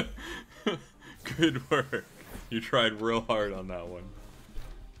 Good work. You tried real hard on that one.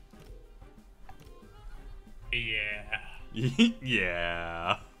 Yeah.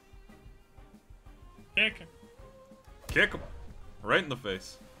 Yeah. Kick. Kick him. Right in the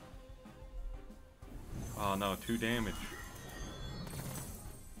face. Oh no, 2 damage.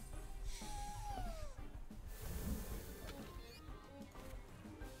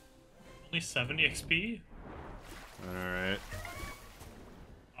 Only 70 XP? Alright.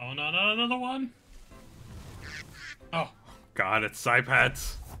 Oh, no, not another one? Oh. God, it's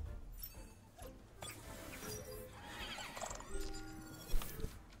Psypats.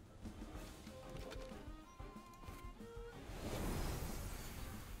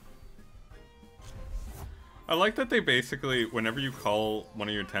 I like that they basically, whenever you call one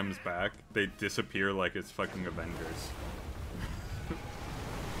of your Tems back, they disappear like it's fucking Avengers.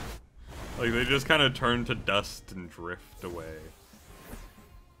 Like, they just kind of turn to dust and drift away.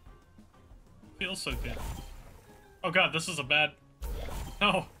 Feels so good. Oh god, this is a bad...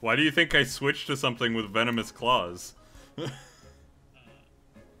 No. Why do you think I switched to something with venomous claws?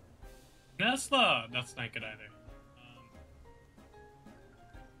 Nesla! That's not good either.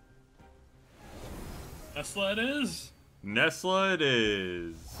 Nesla it is! Nesla it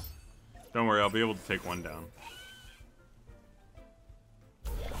is. Don't worry, I'll be able to take one down.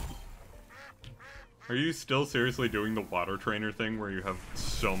 Are you still seriously doing the water trainer thing where you have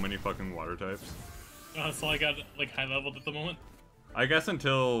so many fucking water types? That's all I got, like, high leveled at the moment. I guess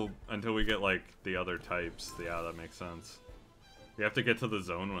until we get like the other types. Yeah, that makes sense. We have to get to the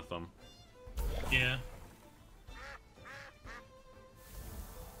zone with them. Yeah.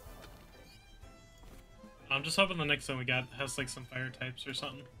 I'm just hoping the next one we got has like some fire types or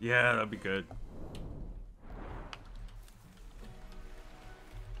something. Yeah, that'd be good.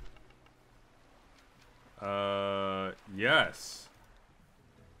 Yes.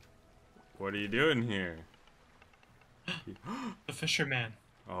 What are you doing here? The fisherman.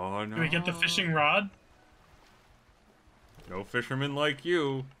 Oh no. Do we get the fishing rod? No fisherman like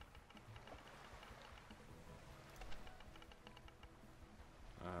you.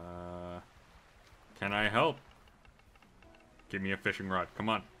 Can I help? Give me a fishing rod. Come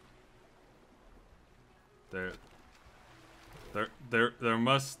on. There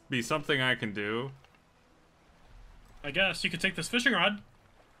must be something I can do. I guess you could take this fishing rod.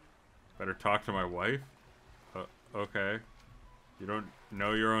 Better talk to my wife. Okay. You don't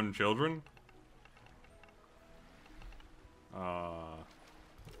know your own children? I'll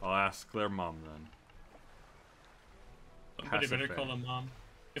ask their mom then. Somebody better call them mom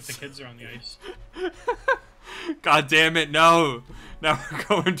if the kids are on the ice. God damn it, no! Now we're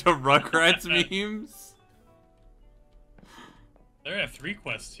going to Rugrats memes? There are 3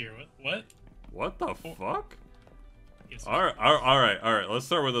 quests here. What? What the fuck? Yes, Alright, let's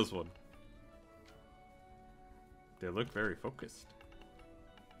start with this one. They look very focused.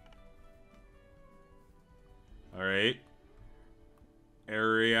 Alright.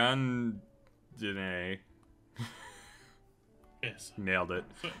 Ariane. Yes. Nailed it.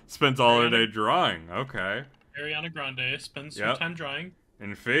 Spends all her day drawing. Okay. Ariana Grande spends some time drawing.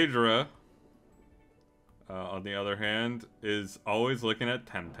 And Phaedra, on the other hand, is always looking at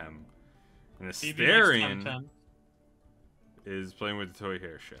Temtem. And Asterion is playing with the toy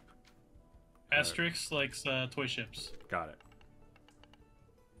airship. Asterix likes toy ships. Got it.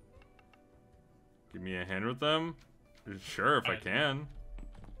 Give me a hand with them? Sure, if I can.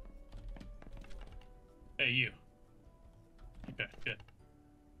 Hey, you. Okay, good.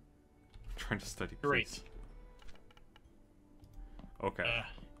 I'm trying to study. Great. Please. Okay.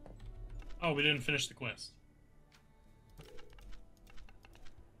 Oh, we didn't finish the quest.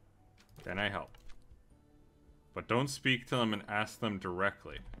 Can I help? But don't speak to them and ask them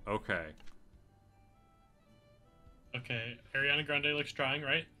directly. Okay. Okay, Ariana Grande looks drawing,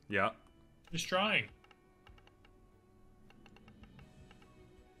 right? Yeah. She's drawing.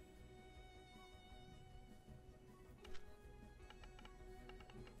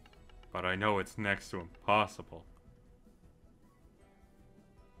 But I know it's next to impossible.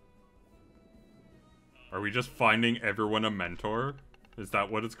 Are we just finding everyone a mentor? Is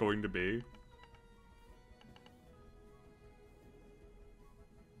that what it's going to be?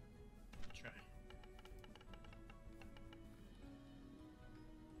 Try.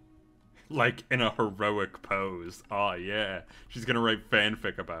 Like in a heroic pose. Oh yeah. She's gonna write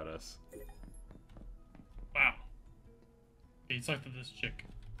fanfic about us. Wow. Okay, you talked to this chick.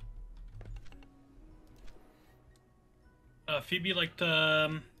 Phoebe liked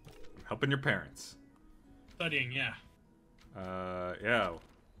helping your parents. Studying, yeah. Yeah.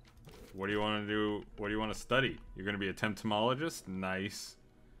 What do you want to do? What do you want to study? You're gonna be a temptomologist? Nice.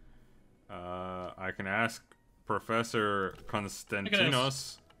 I can ask Professor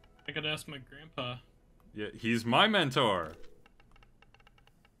Konstantinos. I could ask my grandpa. Yeah, he's my mentor.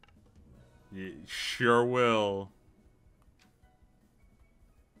 You sure will.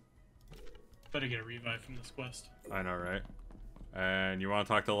 Better get a revive from this quest. I know, right? And you want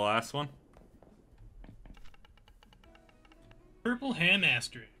to talk to the last one? Purple ham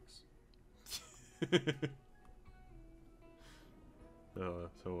Asterix.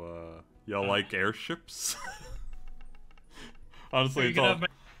 Y'all like airships? Honestly, you it's can all... have my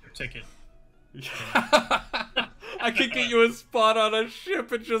ticket. I could get you a spot on a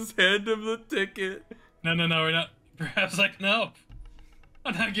ship and just hand him the ticket. No, we're not. Perhaps like, no.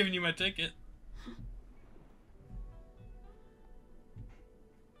 I'm not giving you my ticket.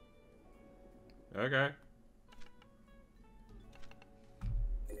 Okay.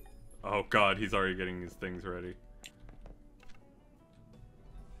 Oh god, he's already getting his things ready.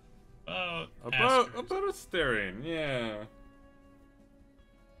 About Asterion, yeah.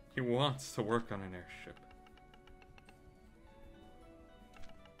 He wants to work on an airship.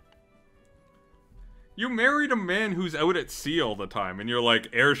 You married a man who's out at sea all the time, and you're like,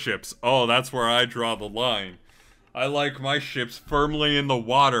 airships, oh, that's where I draw the line. I like my ships firmly in the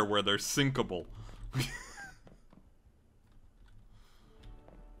water where they're sinkable.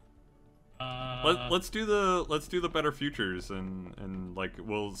 Let's do the better futures and like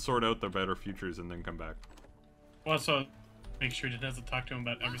we'll sort out the better futures and then come back. Well, so make sure he doesn't talk to him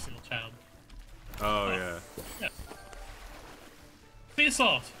about every single child. Oh yeah. Yeah. Sea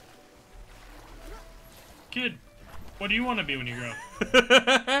salt. Kid, what do you want to be when you grow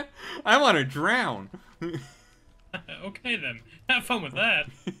up? I want to drown. Okay then, have fun with that.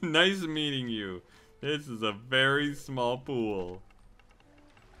 Nice meeting you. This is a very small pool.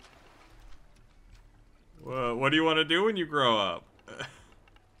 Well, what do you want to do when you grow up?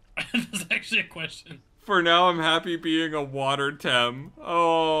 That's actually a question. For now, I'm happy being a water tem.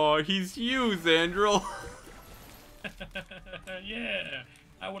 Oh, he's you, Zandrill. Yeah,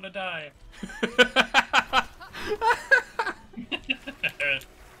 I want to die.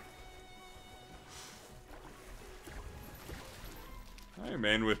 Hi,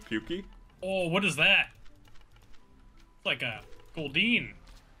 man with Pukey. Oh, what is that? It's like a Goldeen.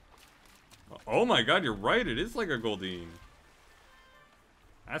 Oh my god, you're right. It is like a Goldeen.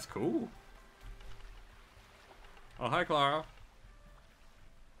 That's cool. Oh, hi, Clara.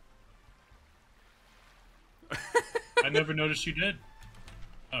 I never noticed you did.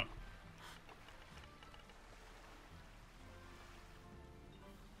 Oh.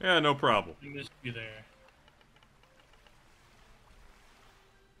 Yeah, no problem. I missed you there.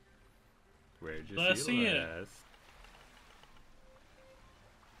 Where'd you Let's see it. last?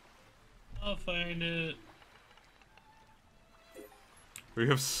 I'll find it. We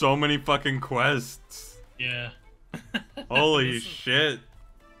have so many fucking quests. Yeah. Holy shit.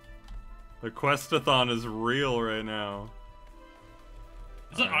 The questathon is real right now.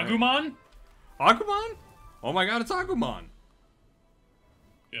 Is it Agumon? Agumon? Oh my god, it's Agumon.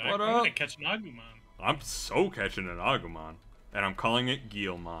 Yeah, What I'm up? gonna catch an Agumon. I'm so catching an Agumon. And I'm calling it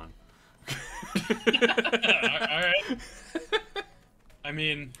Guilmon. Alright. I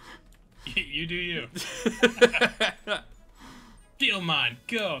mean, you do you. Guilmon,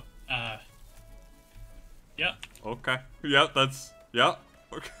 go. Yep. Okay. Yep, that's... Yep.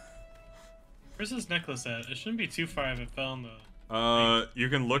 Okay. Where's this necklace at? It shouldn't be too far if it fell in the... You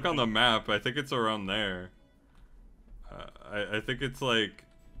can look on the map. I think it's around there. I think it's like...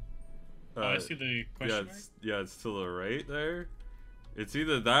 oh, I see the question mark. Yeah, it's to the right there. It's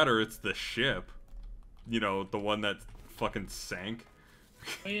either that or it's the ship. You know, the one that fucking sank.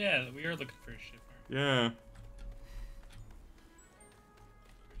 Oh yeah, we are looking for a ship. Yeah.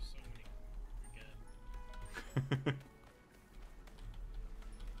 There's so many. Again.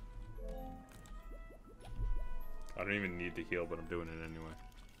 I don't even need to heal, but I'm doing it anyway.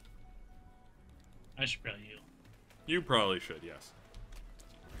 I should probably heal. You probably should, yes.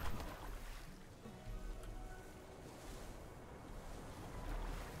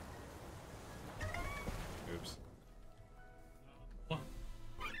 Oops.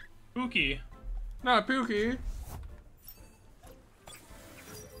 Pookie. Not Pookie.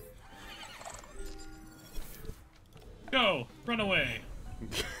 Go! Run away!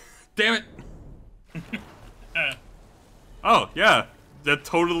 Damn it! Oh, yeah. That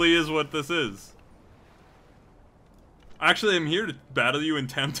totally is what this is. Actually, I'm here to battle you in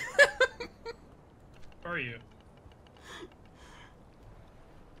Temtem. Where are you?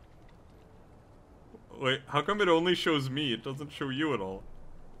 Wait, how come it only shows me? It doesn't show you at all.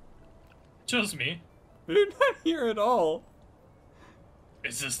 Shows me. You're not here at all.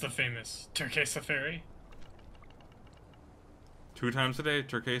 Is this the famous Turquesa Ferry? 2 times a day,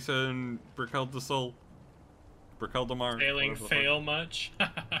 Turquesa and Brickell de Sol. Brickell de Mar. Failing fail much?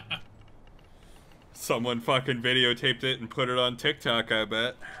 Someone fucking videotaped it and put it on TikTok, I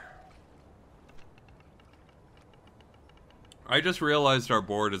bet. I just realized our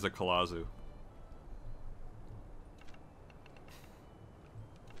board is a Kalazu.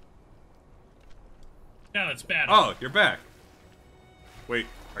 Now it's bad. Oh, you're back. Wait,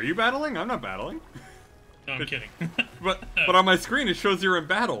 are you battling? I'm not battling. No, I'm kidding. But on my screen it shows you're in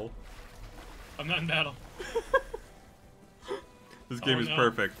battle. I'm not in battle. This game is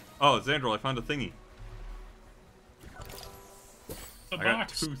perfect. Oh, Zandrill, I found a thingy. The I got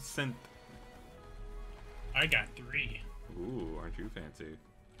box. 2 cent. I got 3. Ooh, aren't you fancy?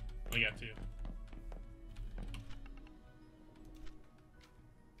 We got 2.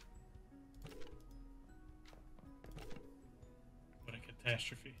 What a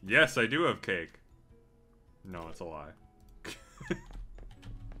catastrophe. Yes, I do have cake. No, it's a lie.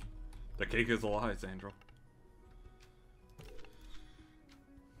 The cake is a lie, Zandrill.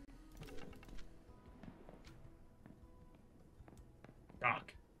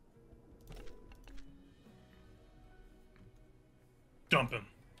 Rock. Dump him.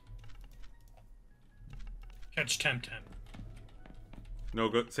 Catch Temtem.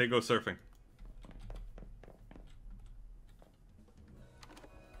 No, say go surfing.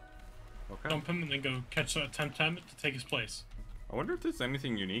 Okay. Dump him and then go catch Temtem to take his place. I wonder if there's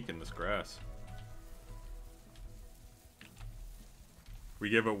anything unique in this grass. We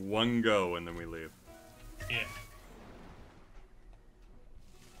give it one go and then we leave. Yeah.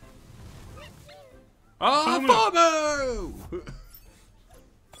 Oh, FOMO!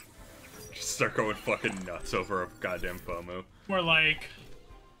 Just start going fucking nuts over a goddamn FOMO. We're like...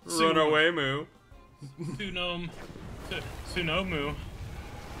 Run away, Moo. Sunomu.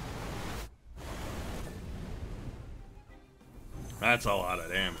 That's a lot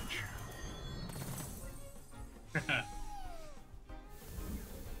of damage.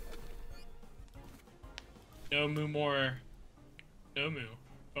 No moo more. No moo.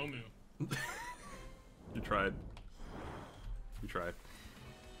 FOMO. You tried. You tried.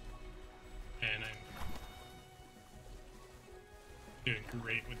 And I'm doing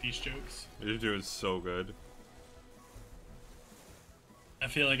great with these jokes. You're doing so good. I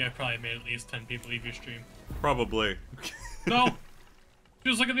feel like I probably made at least 10 people leave your stream. Probably. No! She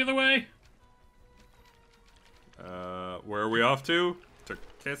was looking the other way! Where are we off to? To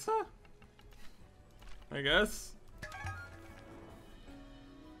Kissa? I guess?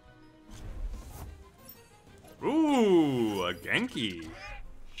 Ooh, a Genki. Ooh,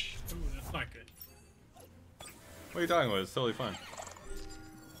 that's not good. What are you talking about? It's totally fine.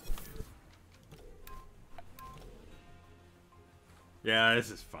 Yeah,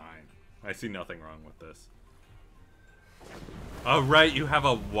 this is fine. I see nothing wrong with this. Oh, right, you have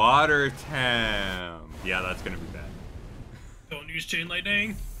a water Tem. Yeah, that's gonna be bad. Don't use chain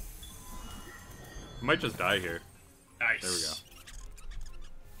lightning. I might just die here. Nice. There we go.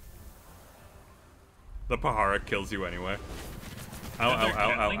 The Pahara kills you anyway. Ow, ow,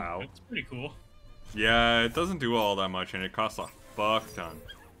 ow, ow, ow. That's pretty cool. Yeah, it doesn't do all that much, and it costs a fuck ton.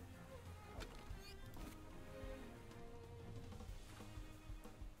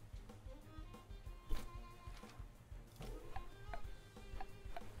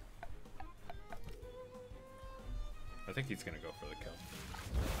 I think he's gonna go for the kill.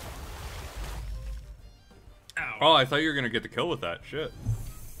 Ow. Oh, I thought you were gonna get the kill with that. Shit.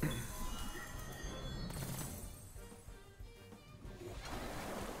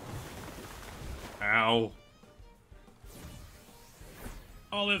 Ow.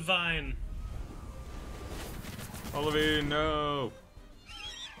 Olive vine. Olivine, no.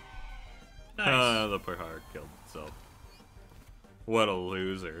 Nice. The Pahara killed itself. What a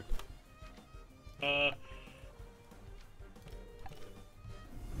loser.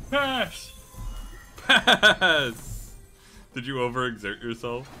 Pass! Pass! Did you overexert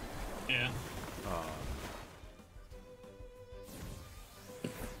yourself? Yeah.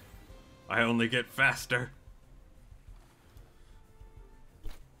 I only get faster.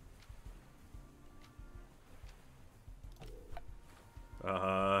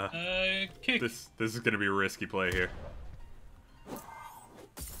 Kick. This is gonna be a risky play here.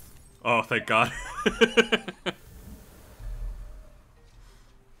 Oh, thank God.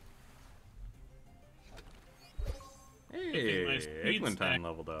 Hey, my speed Eglantine stack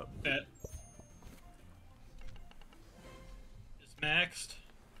leveled up. That is maxed.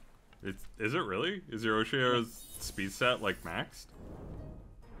 Is it really? Is your Oshiera's speed stat like maxed?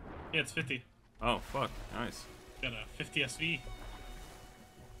 Yeah, it's 50. Oh, fuck. Nice. Got a 50 SV.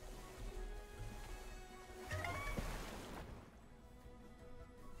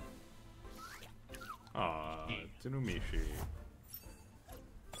 Aw, Tsunumishi.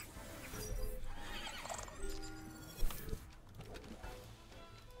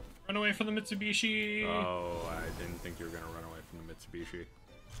 Run away from the Mitsubishi! Oh, I didn't think you were gonna run away from the Mitsubishi.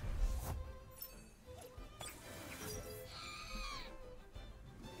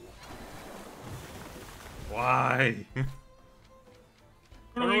 Why?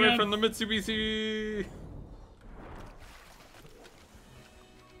 Run away from the Mitsubishi!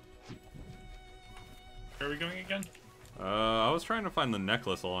 Where are we going again? I was trying to find the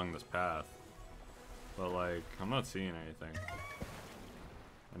necklace along this path. But, like, I'm not seeing anything.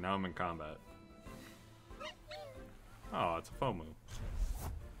 And now I'm in combat. Oh, it's a FOMO.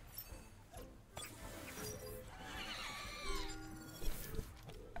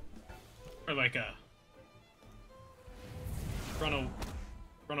 Or like a... Run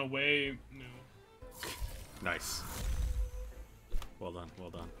away move. Nice. Well done,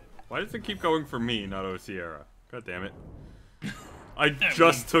 well done. Why does it keep going for me, not Oshiera? God damn it. I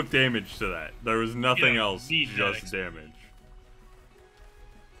just took damage to that. There was nothing else, just damage.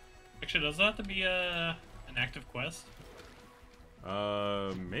 Actually, does that have to be an active quest?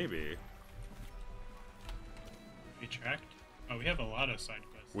 Maybe. Be tracked? Oh, we have a lot of side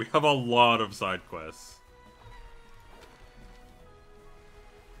quests. We have a lot of side quests.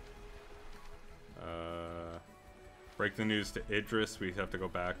 Break the news to Idris. We have to go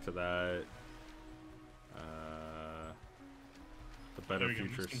back to that. The better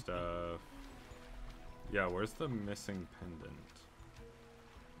future stuff. Yeah, where's the missing pendant?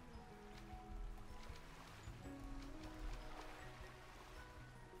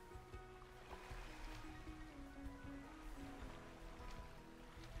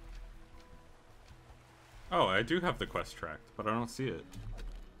 Oh, I do have the quest tracked, but I don't see it.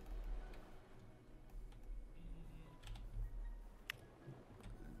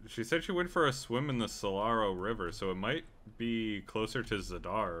 She said she went for a swim in the Solaro River, so it might be closer to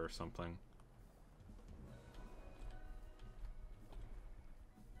Zadar or something.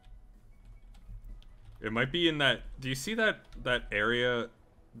 It might be in that... Do you see that area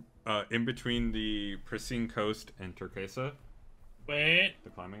in between the Pristine Coast and Turquesa? Wait. The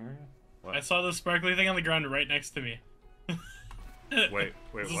climbing area? What? I saw the sparkly thing on the ground right next to me. Wait,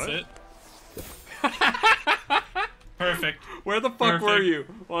 Is what? this it? Perfect. Where the fuck were you?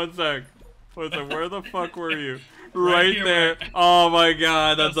 One sec. Where the fuck were you? Right here, there. right. Oh my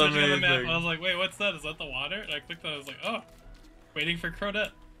god, that's I was looking at the map, amazing. I was like, wait, what's that? Is that the water? And I clicked on it, I was like, oh, waiting for Crodette.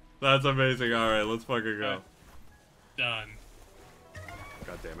 That's amazing. Alright, let's fucking go. Done.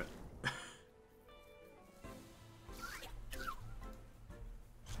 God damn it.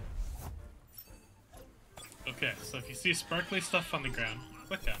 Okay, so if you see sparkly stuff on the ground,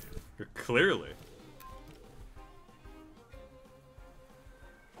 click on it. Clearly.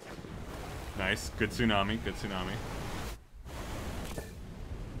 Nice. Good tsunami. Good tsunami.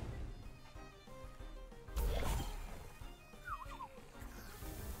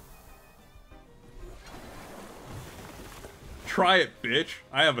 Try it, bitch.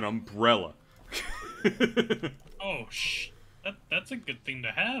 I have an umbrella. Oh, that's a good thing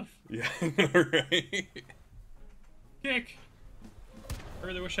to have. Yeah, right? Kick. I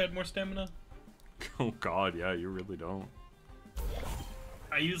really wish I had more stamina. Oh god, yeah, you really don't.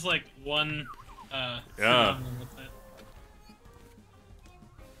 I use like one, Yeah. tsunami with it.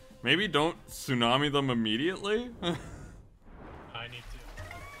 Maybe don't tsunami them immediately? I need to.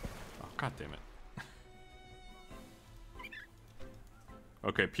 Oh, god damn it.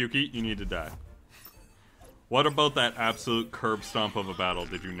 Okay, Pukey, you need to die. What about that absolute curb stomp of a battle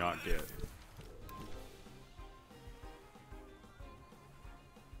did you not get?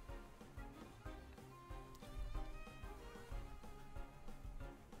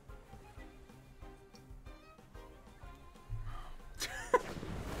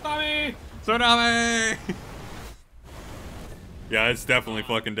 Tsunami! Tsunami! Yeah, it's definitely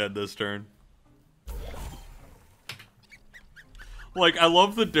fucking dead this turn. Like, I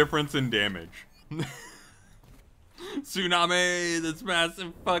love the difference in damage. Tsunami! This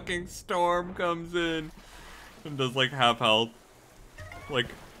massive fucking storm comes in and does like half health. Like,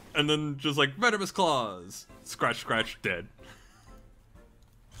 and then just like venomous claws. Scratch, scratch, dead.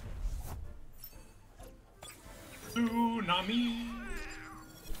 Tsunami!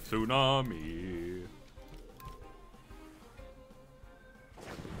 Tsunami.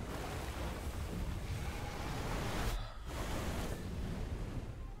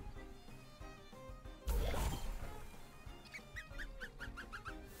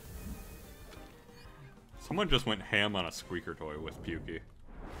 Someone just went ham on a squeaker toy with Pukey.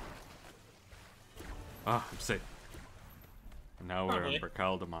 Ah, I'm safe. And now we're in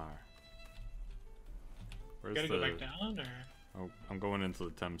Bercal de Mar. Where's Gotta go back down, or? Oh, I'm going into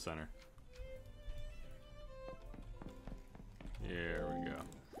the Tem Center. There we go.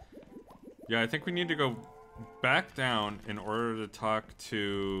 Yeah, I think we need to go back down in order to talk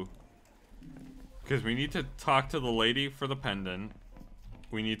to... Because we need to talk to the lady for the pendant.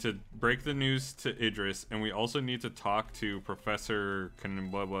 We need to break the news to Idris, and we also need to talk to Professor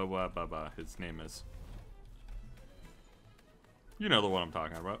blah blah blah blah blah. His name is. You know the one I'm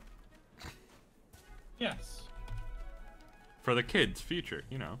talking about. Yes. For the kids' future,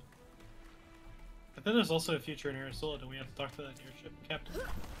 you know. But then there's also a future in Aristotle, and we have to talk to that airship captain.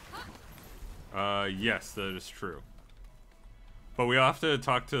 Yes, that is true. But we have to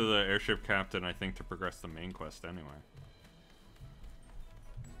talk to the airship captain, I think, to progress the main quest anyway.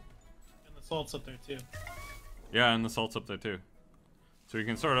 And the salt's up there too. Yeah, and the salt's up there too. So we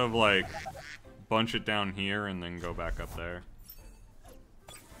can sort of like bunch it down here and then go back up there.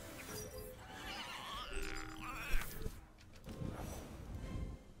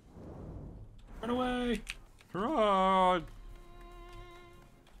 Run away! Run!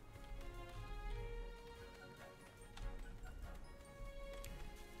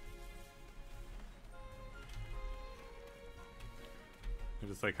 I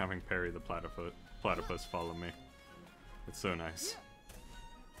just like having Perry the platypus follow me. It's so nice.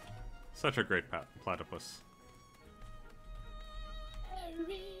 Such a great platypus.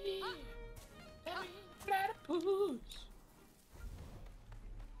 Platypus.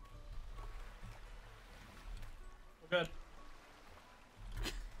 Oh god.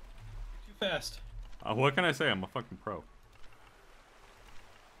 Too fast. What can I say? I'm a fucking pro.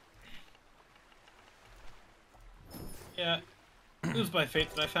 Yeah. It was by fate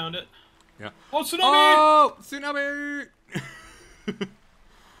that I found it. Yeah. Oh, tsunami! Oh, tsunami!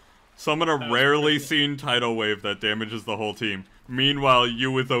 Summon a rarely seen tidal wave that damages the whole team. Meanwhile,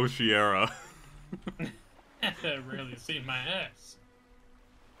 you with Oshiera. Rarely seen my ass.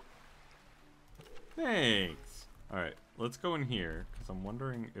 Thanks. Alright, let's go in here, because I'm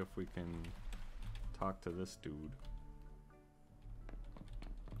wondering if we can talk to this dude.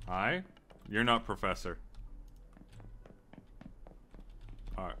 Hi? You're not Professor.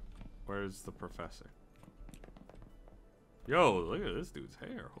 Alright, where's the Professor? Yo, look at this dude's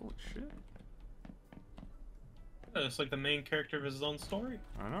hair. Holy shit. It's like the main character of his own story.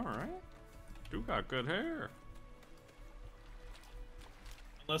 I know, right? Dude got good hair.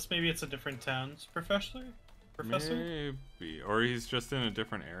 Unless maybe it's a different town's professor? Maybe. Or he's just in a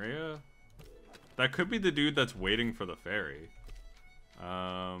different area? That could be the dude that's waiting for the ferry.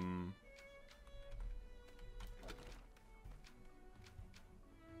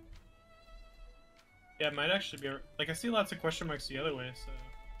 Yeah, it might actually be... Like, I see lots of question marks the other way, so...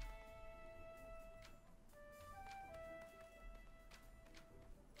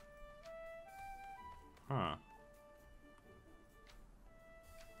 Huh.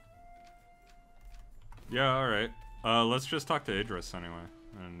 Yeah, alright. Let's just talk to Idris anyway,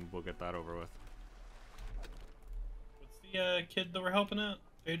 and we'll get that over with. What's the, kid that we're helping out?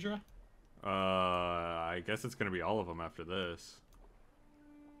 Phaedra? I guess it's gonna be all of them after this.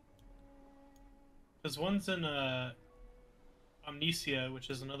 Because one's in, Amnesia, which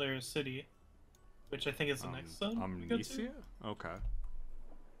is another city, which I think is the next zone. Amnesia? Okay.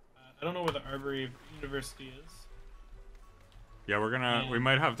 I don't know where the Arbory University is. Yeah, we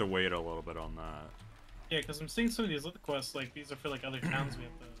might have to wait a little bit on that. Yeah, because I'm seeing some of these other quests, like, these are for, like, other towns we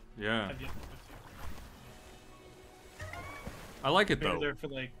have to... Yeah. Have yet to go to. I like it, Maybe though. they're for,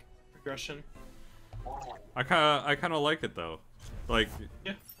 like, progression. I kinda like it, though. Like,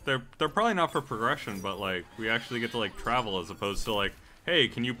 yeah. They're probably not for progression, but, like, we actually get to, like, travel as opposed to, like, hey,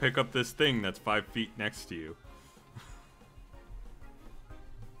 can you pick up this thing that's 5 feet next to you?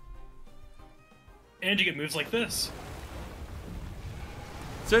 And you get moves like this.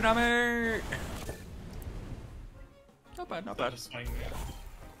 Tsunami! Not bad, not bad.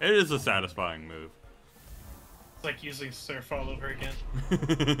 It is a satisfying move. It's like using Surf all over again.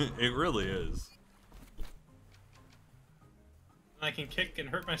 It really is. And I can kick and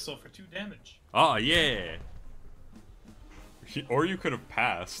hurt myself for 2 damage. Oh, yeah! Or you could have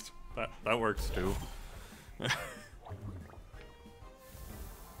passed. That works too.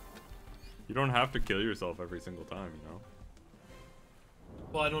 You don't have to kill yourself every single time, you know?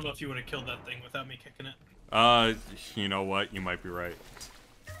 Well, I don't know if you would have killed that thing without me kicking it. You know what? You might be right.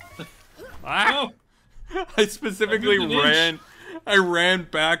 Ah! No! I specifically I ran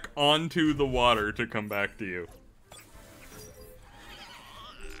back onto the water to come back to you.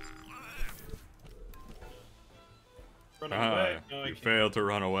 Run away. No, you failed to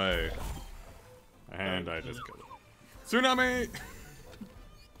run away. And I just killed it. Tsunami!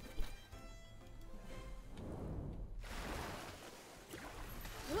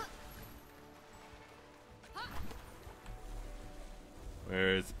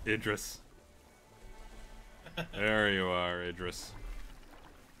 Where's Idris? There you are, Idris.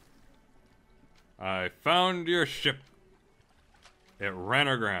 I found your ship. It ran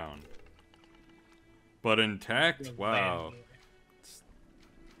aground. But intact? Wow.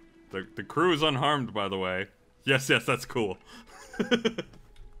 The crew's unharmed, by the way. Yes, that's cool.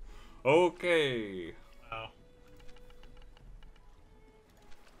 Okay. Wow.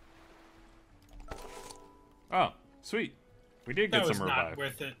 Oh, sweet. We did get some revive. That was not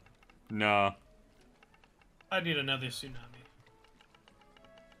worth it. No. I need another tsunami.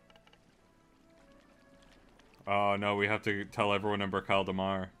 Oh no, we have to tell everyone in Berkal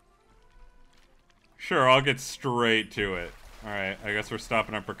Damar. Sure, I'll get straight to it. Alright, I guess we're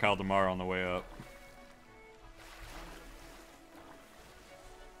stopping at Berkal Damar on the way up.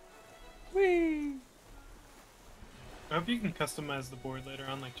 Whee! I hope you can customize the board later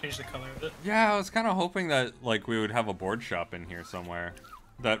on, like change the color of it. Yeah, I was kind of hoping that like we would have a board shop in here somewhere.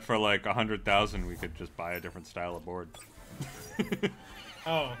 That for like 100,000 we could just buy a different style of board.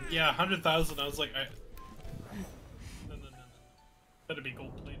 Oh, yeah, 100,000. I was like, no. That'd be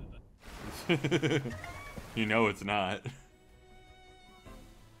gold plated. You know it's not.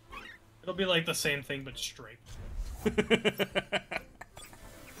 It'll be like the same thing but straight.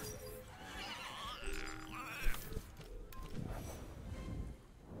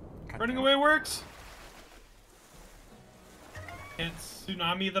 Running away works. Can't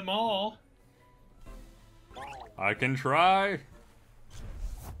tsunami them all. I can try.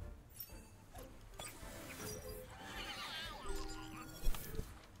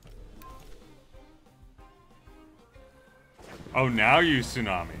 Oh, now you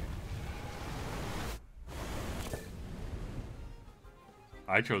tsunami.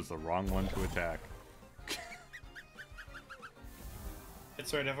 I chose the wrong one to attack.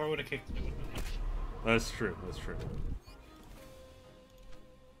 It's right, if I would have kicked it, it would have been. That's true, that's true.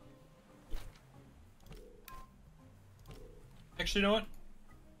 Actually, you know what?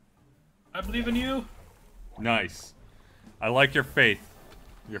 I believe in you. Nice. I like your faith.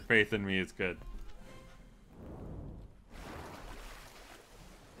 Your faith in me is good.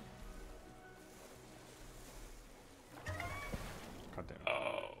 God damn it.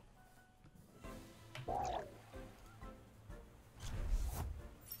 Oh.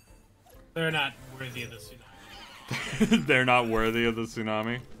 They're not worthy of the tsunami. They're not worthy of the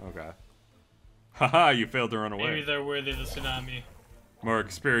tsunami? Okay. Haha, you failed to run away. Maybe they're worthy of the tsunami. More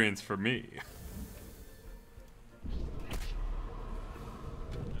experience for me.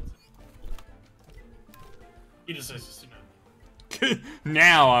 He just says the tsunami.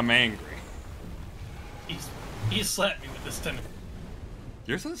 Now I'm angry. He slapped me with this tentacle.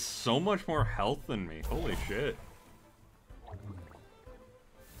 Yours has so much more health than me. Holy shit.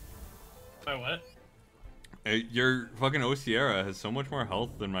 By what? Your fucking Osiera has so much more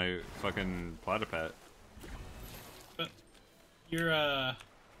health than my fucking Platypet. But you're God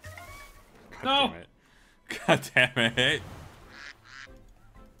no. damn it. God damn it.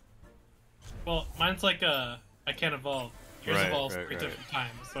 Well, mine's like I can't evolve. Yours Right, evolves right, 3 right. different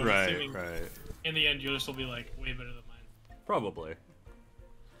times. So I'm Right, assuming right. in the end yours will be like way better than mine. Probably.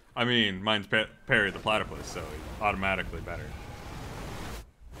 I mean, mine's Perry the Platypus, so he's automatically better.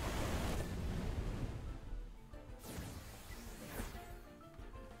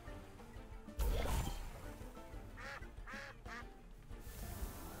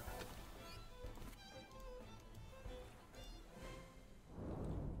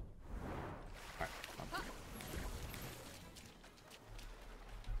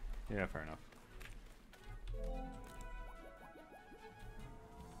 Yeah, fair enough.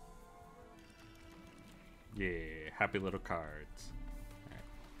 Yeah, happy little cards. Alright.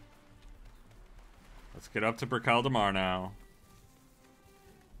 Let's get up to Bracaldamar now.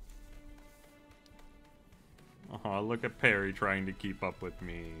 Oh, look at Perry trying to keep up with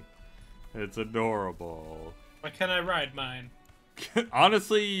me. It's adorable. Why can't I ride mine?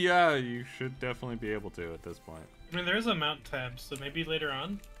 Honestly, yeah, you should definitely be able to at this point. I mean, there is a mount tab, so maybe later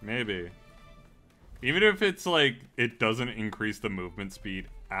on. Maybe. Even if it's like, it doesn't increase the movement speed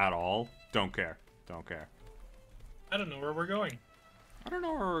at all, don't care. Don't care. I don't know where we're going. I don't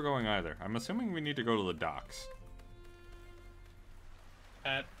know where we're going either. I'm assuming we need to go to the docks.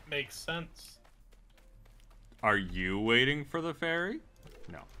 That makes sense. Are you waiting for the ferry?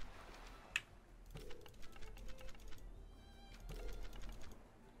 No.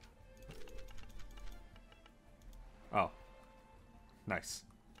 Oh. Nice.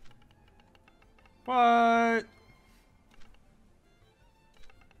 What?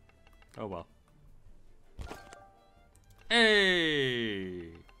 Oh well.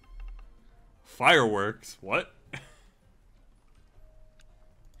 Hey! Fireworks? What?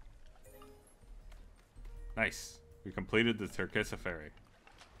 Nice. We completed the Turquesa ferry.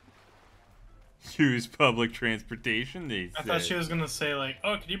 Use public transportation, they I say. thought she was gonna say like,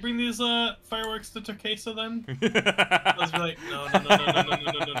 "Oh, can you bring these fireworks to Turquesa then?" I was like, "No, no, no, no, no,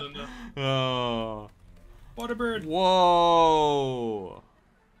 no, no, no, no, no." Oh. Waterbird. Whoa.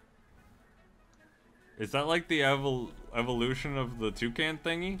 Is that like the evolution of the toucan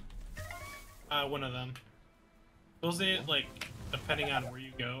thingy? One of them. Those like depending on where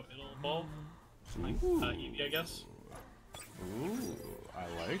you go, it'll evolve. Like Eevee, I guess. Ooh, I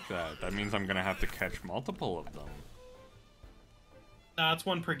like that. That means I'm gonna have to catch multiple of them. Nah, it's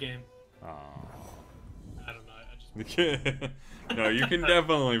one per game. Oh. I don't know. I just. No, you can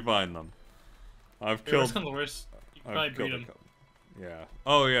definitely find them. I've killed. Worst comes to worst, you can probably I've breed killed a them. couple. Yeah.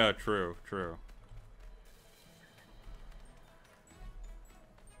 Oh yeah, true, true.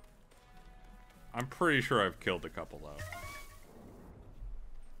 I'm pretty sure I've killed a couple though.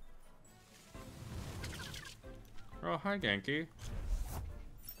 Oh, hi Genki.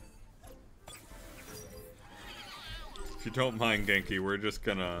 If you don't mind Genki, we're just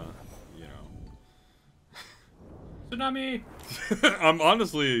gonna, you know. Tsunami! I'm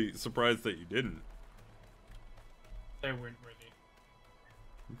honestly surprised that you didn't. They weren't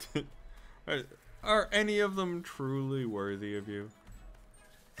worthy. Are any of them truly worthy of you?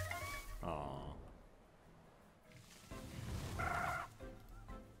 Aww.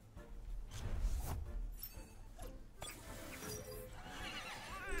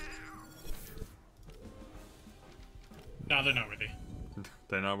 No, they're not worthy.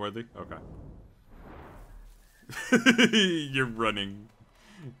 They're not worthy? Okay. You're running.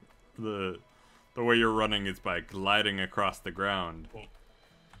 The way you're running is by gliding across the ground. Cool.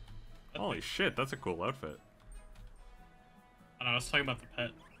 Holy shit, that's a cool outfit. I don't know, I was talking about the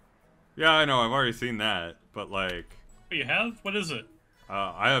pet. Yeah, I know, I've already seen that, but like... Oh, you have? What is it?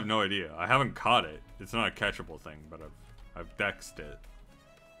 I have no idea. I haven't caught it. It's not a catchable thing, but I've dexed it.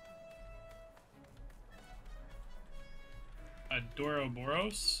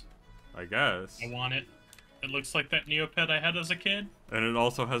 Adoroboros? I guess. I want it. It looks like that Neopet I had as a kid. And it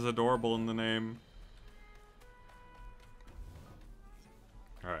also has adorable in the name.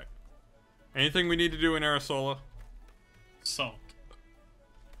 Alright. Anything we need to do in Arisola? Salt.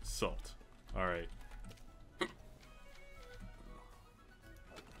 Salt. Alright.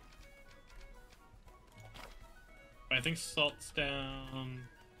 I think salt's down...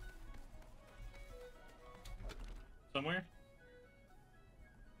 somewhere?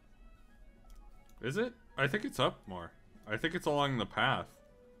 Is it? I think it's up more. I think it's along the path.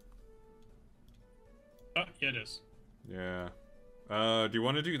 Oh, yeah, it is. Yeah. Do you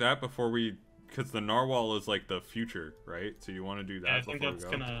want to do that before we... Because the narwhal is like the future, right? So you want to do that Yeah, I before think that's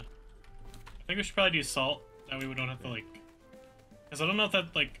we go? gonna... I think we should probably do salt. That way we don't have to, like... Because I don't know if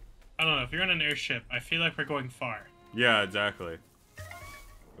that, like... I don't know, if you're in an airship, I feel like we're going far. Yeah, exactly.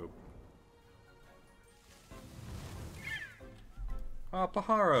 Oh. Oh,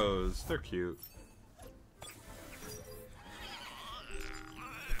 pajaros. They're cute.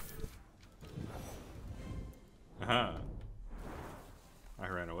 Aha. I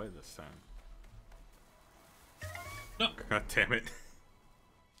ran away this time. No. God damn it.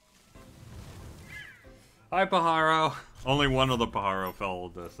 Hi, Pajaro. Only one of the Pajaro fell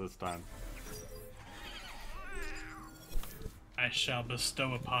with this time. I shall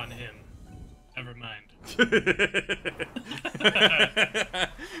bestow upon him. Never mind.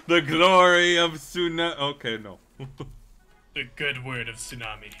 The glory of Suna. Okay, no. The good word of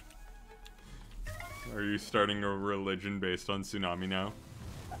tsunami. Are you starting a religion based on tsunami now?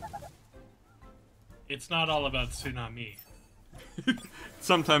 It's not all about tsunami.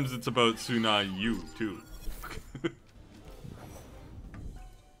 Sometimes it's about Suna you too.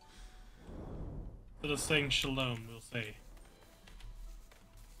 Instead of saying shalom, we'll say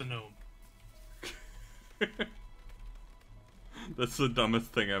the gnome. That's the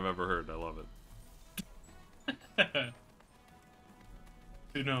dumbest thing I've ever heard. I love it.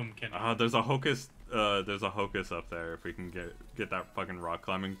 Gnome can. There's a hocus. There's a hocus up there. If we can get that fucking rock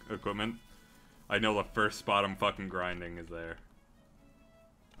climbing equipment, I know the first spot I'm fucking grinding is there.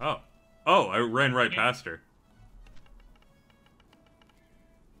 Oh, I ran right past her.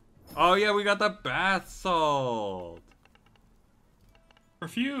 Oh yeah, we got the bath salt.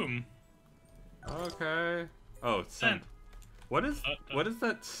 Perfume. Okay. Oh, scent. What is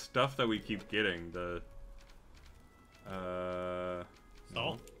that stuff that we keep getting? The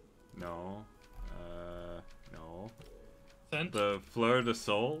Salt? No. No. Scent? The fleur de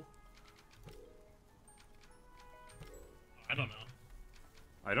sol? I don't know.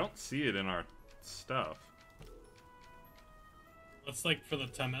 I don't see it in our stuff. That's like for the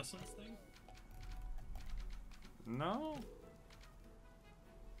Tem Essence thing? No.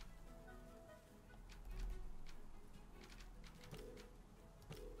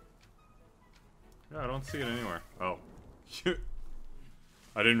 Yeah, I don't see it anywhere. Oh.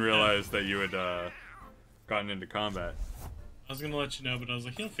 I didn't realize that you had gotten into combat. I was gonna let you know, but I was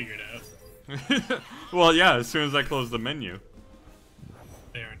like, he'll figure it out. Well, yeah, as soon as I close the menu.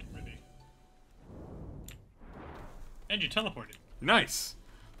 They aren't ready. And you teleported. Nice!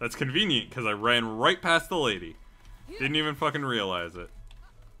 That's convenient, because I ran right past the lady. Didn't even fucking realize it.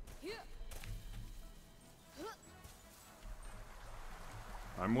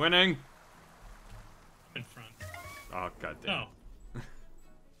 I'm winning! In front. Oh, goddamn. No.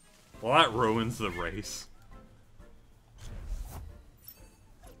 Well, that ruins the race.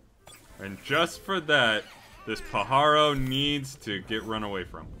 And just for that, this Pajaro needs to get run away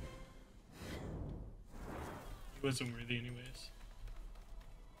from. He wasn't worthy anyways.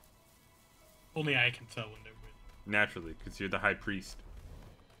 Only I can tell when they're worthy. Naturally, because you're the high priest.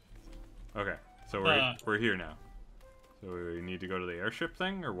 Okay, so we're here now. So we need to go to the airship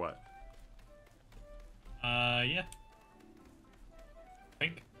thing, or what? Yeah. I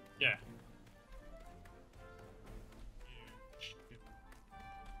think. Yeah.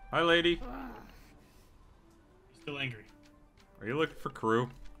 Hi, lady. He's still angry. Are you looking for crew?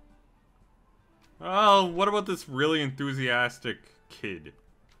 Oh, what about this really enthusiastic kid?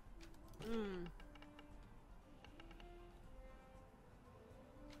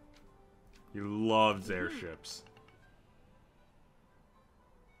 He loves airships.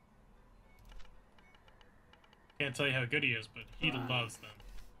 Can't tell you how good he is, but he loves them.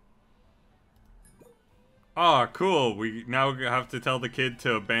 Ah, cool. We now have to tell the kid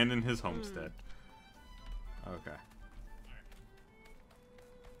to abandon his homestead. Okay.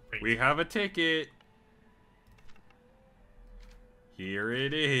 Great. We have a ticket. Here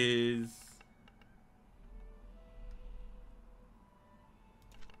it is.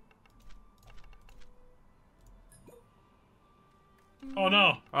 Oh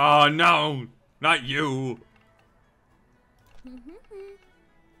no! Oh no! Not you!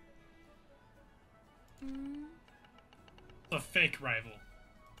 The fake rival.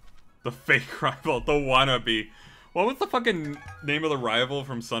 The fake rival, the wannabe. What was the fucking name of the rival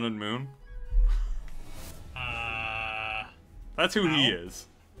from Sun and Moon? That's who he is.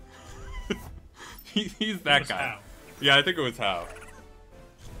 He's that guy. How. Yeah, I think it was How.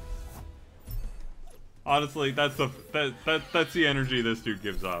 Honestly, that's the energy this dude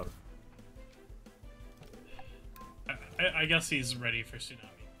gives off. I guess he's ready for tsunami.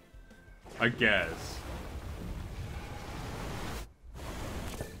 I guess.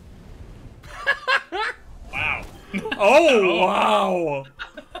 Wow. Oh, wow!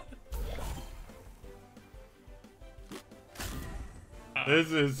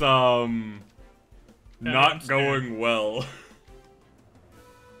 This is, not going well.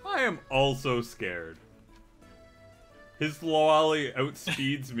 I am also scared. His Loali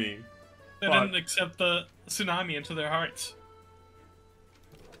outspeeds me. They didn't accept the tsunami into their hearts.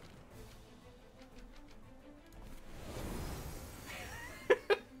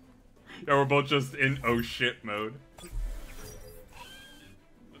 Yeah, we're both just in oh shit mode.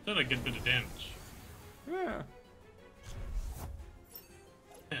 That did a good bit of damage. Yeah.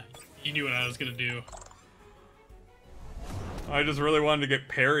 Yeah, you knew what I was gonna do. I just really wanted to get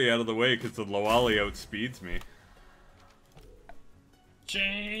Parry out of the way because the Loali outspeeds me.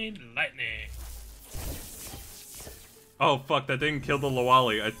 Chain lightning. Oh fuck, that didn't kill the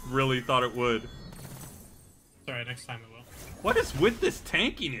Loali. I really thought it would. Sorry, next time it will. What is with this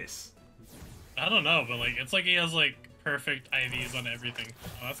tankiness? I don't know, but like it's like he has like perfect IVs on everything.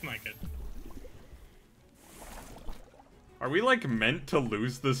 Oh, that's not good. Are we like meant to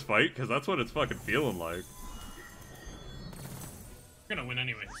lose this fight? Because that's what it's fucking feeling like. We're gonna win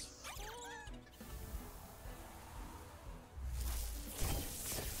anyways.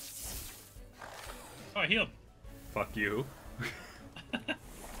 Oh, I healed. Fuck you.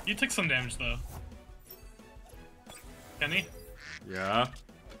 You took some damage though. Kenny? Yeah?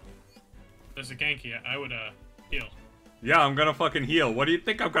 There's a Genki. I would heal. Yeah, I'm gonna fucking heal. What do you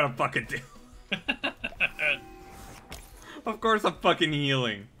think I'm gonna fucking do? Of course I'm fucking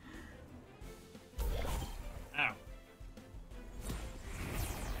healing. Ow.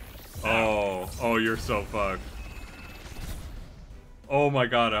 Oh, oh, you're so fucked. Oh my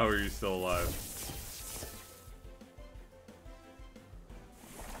god, how are you still alive?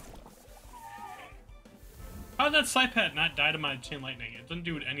 How did that Psypat not die to my chain lightning? It didn't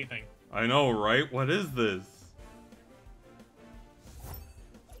do anything. I know, right? What is this?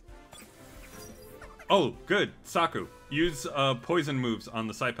 Oh, good. Saku, use poison moves on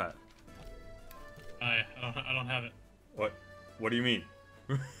the Psypat. I don't have it. What? What do you mean?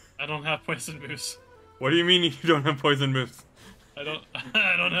 I don't have poison moves. What do you mean you don't have poison moves? I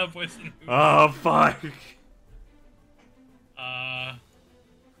don't have poison moves. Oh, fuck. I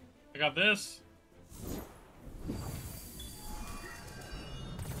got this.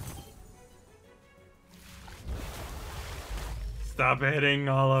 Stop hitting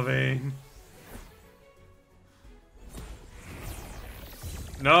Olivine.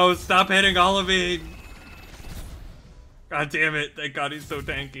 No, stop hitting Olivine. God damn it. Thank God he's so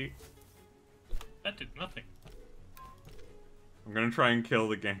tanky. That did nothing. I'm gonna try and kill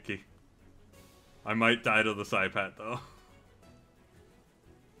the Genki. I might die to the Psypat though.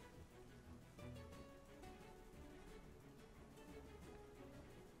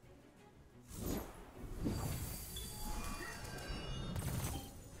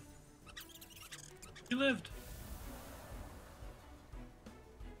 He lived.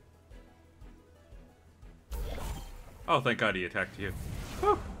 Oh, thank God he attacked you.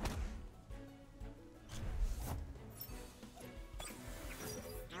 Whew.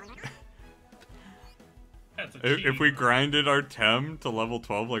 That's a If we grinded our Tem to level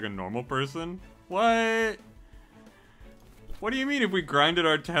 12 like a normal person? What? What do you mean if we grinded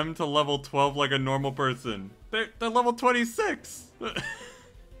our Tem to level 12 like a normal person? They're level 26!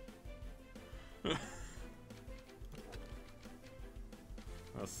 I'll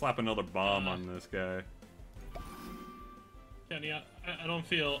slap another bomb on this guy. Kenny, I don't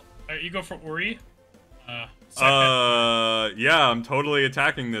feel. Alright, you go for Ori. Yeah, I'm totally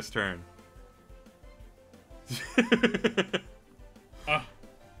attacking this turn. Oh.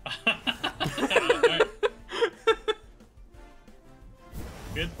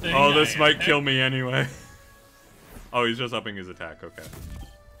 Good thing. Oh, this might kill me anyway. Oh, he's just upping his attack. Okay.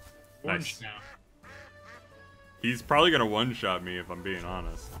 Orange Nice. now. He's probably gonna one-shot me if I'm being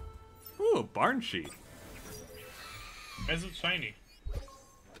honest. Ooh, a barn sheet. Why is it shiny?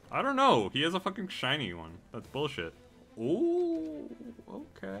 I don't know. He has a fucking shiny one. That's bullshit. Ooh,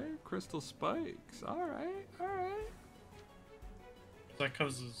 okay. Crystal spikes. Alright, alright. That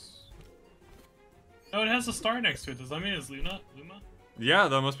causes. Oh, it has a star next to it. Does that mean it's Luna? Yeah,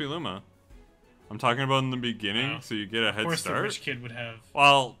 that must be Luma. I'm talking about in the beginning, so you get a head Of course, start. the rich kid would have.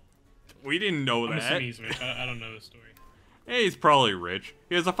 Well, we didn't know I'm that. assuming he's rich. I don't know the story. Hey, he's probably rich.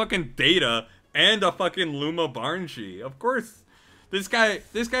 He has a fucking data and a fucking Luma Barnshee. Of course. This guy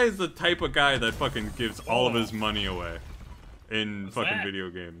is the type of guy that fucking gives all of his money away in fucking video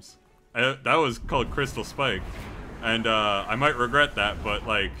games. That was called Crystal Spike. And I might regret that, but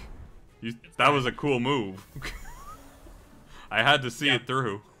like that was a cool move. I had to see it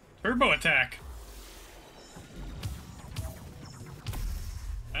through. Turbo attack.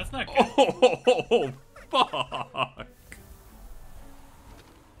 That's not good. Oh, fuck.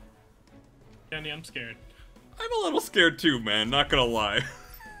 Kenny, I'm scared. I'm a little scared too, man, not gonna lie.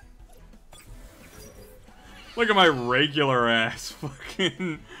 Look at my regular ass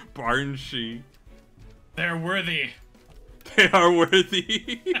fucking Barnshee. They're worthy. They are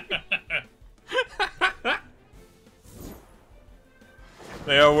worthy.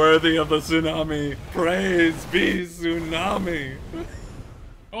 They are worthy of the tsunami. Praise be tsunami.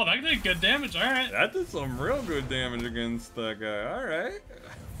 Oh, that did good damage. All right. That did some real good damage against that guy. All right.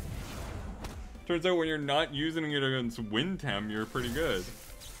 Turns out when you're not using it against Windtem, you're pretty good.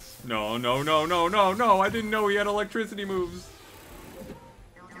 No, no, no, no, no, no. I didn't know he had electricity moves.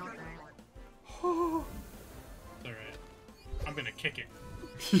 It's all right. I'm gonna kick it.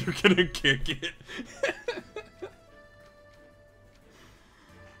 You're gonna kick it.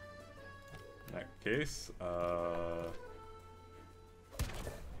 In that case, oh,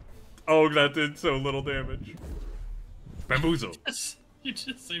 that did so little damage. Bamboozle. You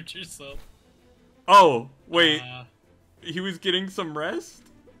just saved yourself. Oh, wait. He was getting some rest?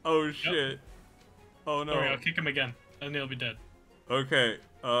 Oh, shit. Yep. Oh, no. Sorry, I'll kick him again, and he'll be dead. Okay,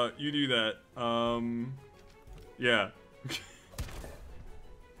 you do that. Yeah.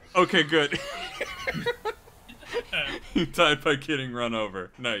 Okay, good. You died by getting run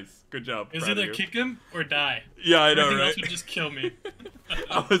over. Nice. Good job. Is Proud of either you. kick him or die. Yeah, I know, Everything right? else would just kill me.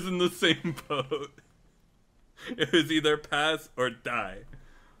 I was in the same boat. It was either pass or die.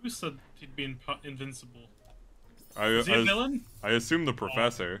 Who said he'd be invincible? Is he a villain? I assume the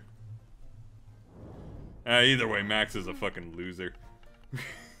professor. Either way, Max is a fucking loser.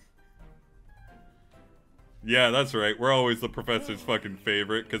 Yeah, that's right. We're always the professor's fucking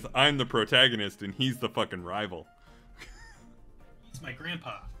favorite, because I'm the protagonist and he's the fucking rival. He's my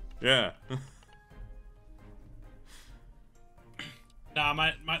grandpa. Yeah.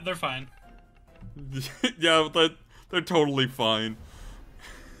 Nah, they're fine. Yeah, they're totally fine.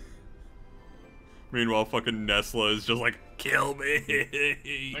 Meanwhile, fucking Nestle is just like, kill me.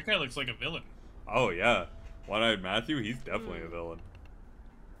 That guy looks like a villain. Oh, yeah. One-Eyed Matthew, he's definitely a villain.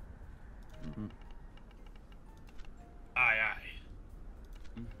 Mm-hmm. Aye,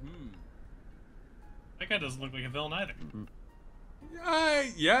 aye. Mm-hmm. That guy doesn't look like a villain either.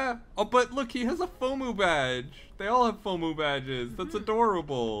 Yeah. Oh, but look, he has a FOMU badge. They all have FOMU badges. That's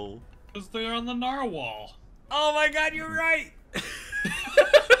adorable. Because they're on the narwhal. Oh my god, you're right!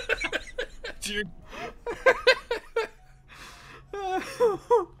 Dude.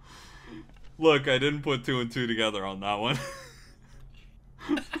 Look, I didn't put 2 and 2 together on that one.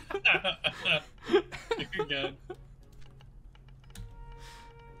 You're good.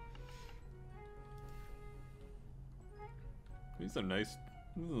 These are nice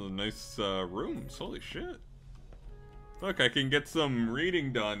rooms. Holy shit. Look, I can get some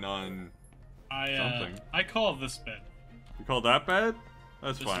reading done on something. I call this bed. You call that bed?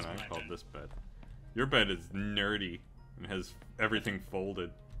 That's This fine, is I my call bed. this bed. Your bed is nerdy and has everything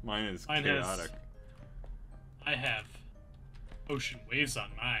folded. Mine is chaotic. I have ocean waves on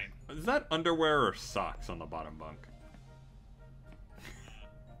mine. Is that underwear or socks on the bottom bunk?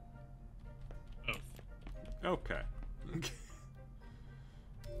 Both. Okay.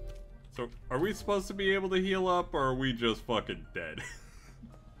 So, are we supposed to be able to heal up, or are we just fucking dead?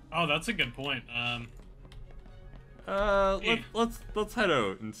 Oh, that's a good point. Let's head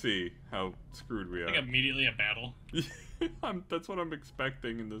out and see how screwed we Like are. immediately a battle. That's what I'm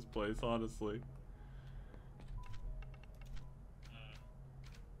expecting in this place, honestly.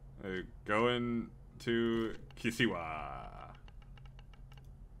 Going to Kisiwa.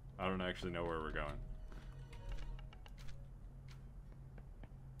 I don't actually know where we're going.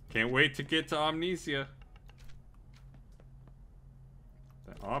 Can't wait to get to Amnesia.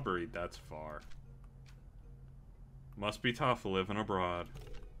 The Aubrey, that's far. Must be tough living abroad.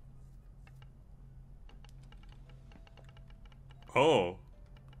 Oh.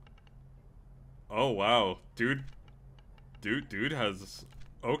 Oh, wow. Dude has...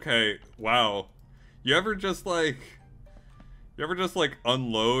 Okay, wow. You ever just like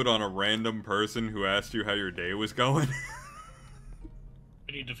unload on a random person who asked you how your day was going?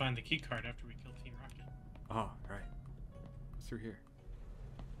 We need to find the key card after we kill Team Rocket. Oh, right. What's through here?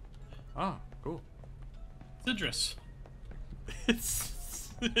 Ah, cool. It's Idris. It's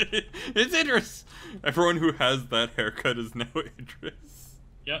Idris! Everyone who has that haircut is now Idris.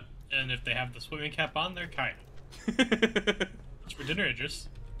 Yep, and if they have the swimming cap on, they're Kaya. What's for dinner, Idris?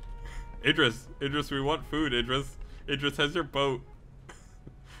 Idris, we want food, Idris. Idris has your boat.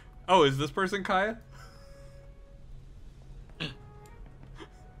 Oh, is this person Kaya?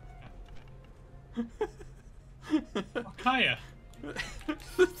 Oh, Kaya.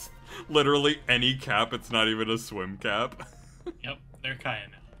 Literally any cap, it's not even a swim cap. Yep, they're Kaya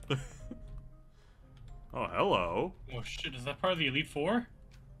now. Oh, hello. Oh shit, is that part of the Elite Four?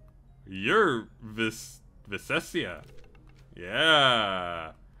 You're Visesia.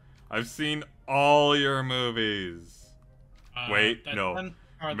 Yeah. I've seen all your movies. Wait, that no.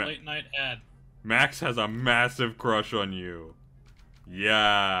 10-card late night ad. Max has a massive crush on you.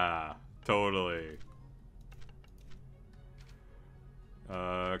 Yeah, totally.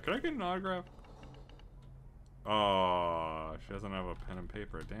 Could I get an autograph? Oh, she doesn't have a pen and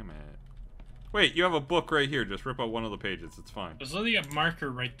paper, damn it. Wait, you have a book right here. Just rip out one of the pages, it's fine. There's literally a marker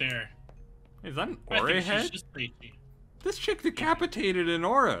right there. Hey, is that an I Aura think head? she's just lazy. This chick decapitated an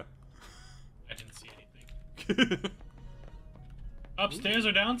Aura. I didn't see anything. Upstairs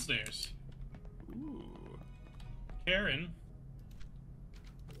or downstairs? Ooh. Karen.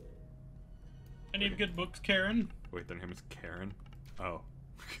 Any good books, Karen? Wait, their name is Karen? Oh.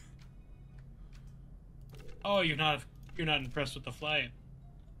 Oh, you're not impressed with the flight.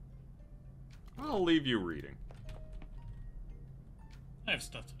 I'll leave you reading. I have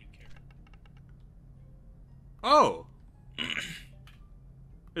stuff to do, Karen. Oh!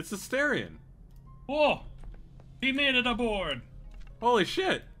 It's Asterion. Whoa! He made it aboard! Holy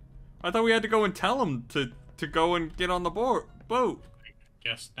shit! I thought we had to go and tell him to go and get on the boat.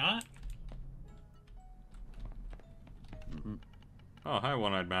 Guess not. Oh, hi,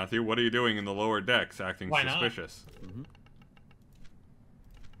 One-Eyed Matthew. What are you doing in the lower decks, acting Why not? suspicious?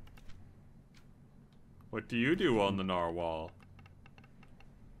 What do you do on the narwhal?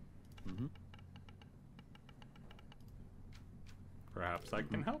 Perhaps I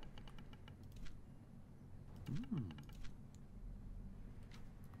can help.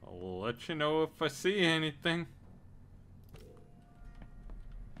 I'll let you know if I see anything.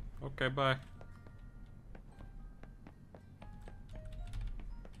 Okay, bye.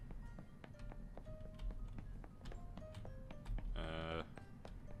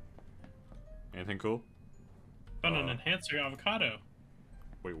 Anything cool? Found an enhancer avocado.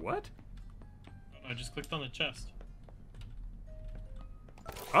 Wait, what? I just clicked on the chest.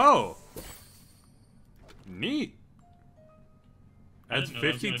 Oh! Neat. I Adds didn't know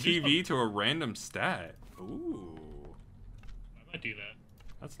that was 50 gonna do TV to a random stat. Ooh. I might do that.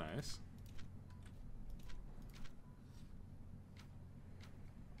 That's nice.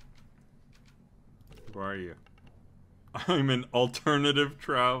 Who are you? I'm an alternative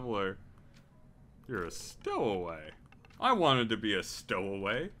traveler. You're a stowaway. I wanted to be a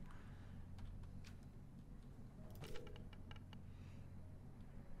stowaway.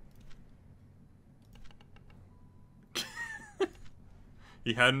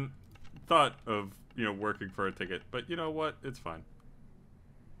 He hadn't thought of, working for a ticket, but you know what? It's fine.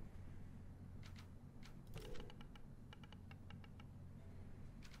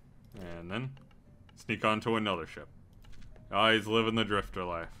 And then sneak onto another ship. Ah, he's living the drifter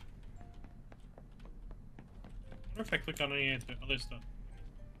life. I wonder if I click on any of the other stuff.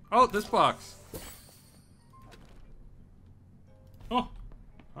 Oh, this box. Oh,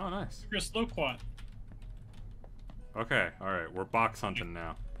 Oh, nice. you're a slow quad. Okay, alright, we're box hunting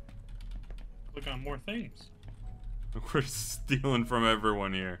now. Click on more things. We're stealing from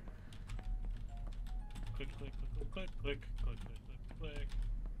everyone here. Click, click, click, click, click, click, click, click, click.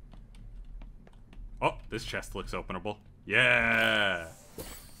 Oh, this chest looks openable. Yeah!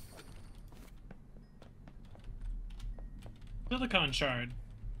 Silicon shard.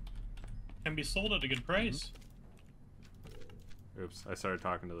 Can be sold at a good price. Oops, I started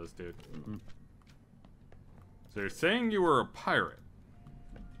talking to this dude. So you're saying you were a pirate?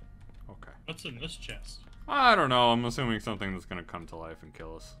 Okay. What's in this chest? I don't know, I'm assuming something that's gonna come to life and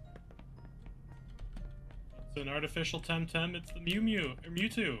kill us. It's an artificial Temtem. It's the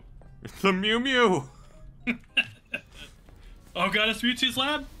Mewtwo. It's the Mew Mew! Oh god, it's Mewtwo's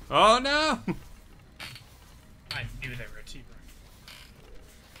lab? Oh no! I knew they were a T-Rex.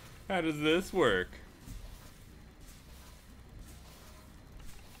 How does this work?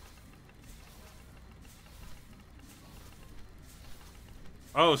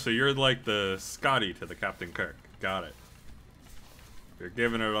 Oh, so you're like the Scotty to the Captain Kirk. Got it. You're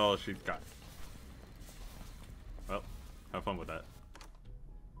giving it all she's got. Well, have fun with that.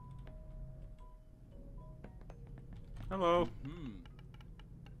 Hello.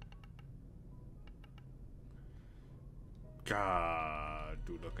 God,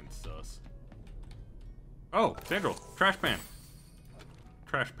 dude looking sus. Oh, Zandrill, trash pan.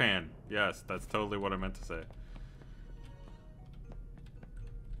 Trash pan. Yes, that's totally what I meant to say.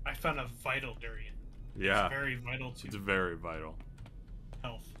 I found a vital durian. Yeah. It's very vital to It's very vital.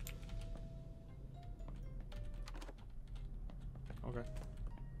 health. Okay.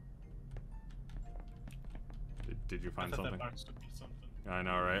 Did you I find thought something? that box would be something. I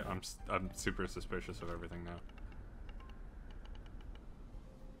know, right? I'm super suspicious of everything now.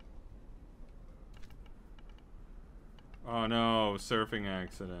 Oh no, surfing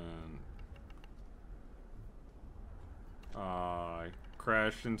accident. I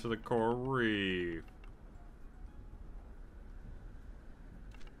crashed into the coral reef.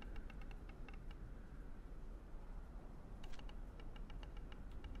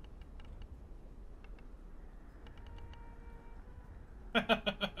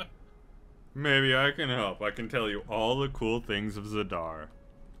 Maybe I can help. I can tell you all the cool things of Zadar.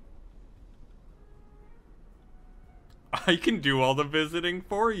 I can do all the visiting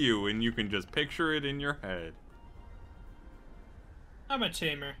for you, and you can just picture it in your head. I'm a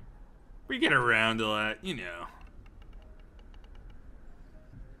tamer. We get around a lot, you know.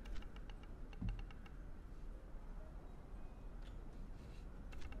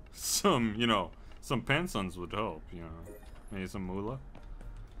 Some, you know, some pansons would help, you know. Maybe some moolah.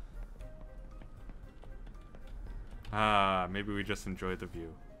 Ah, maybe we just enjoy the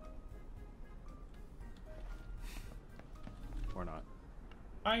view. Or not.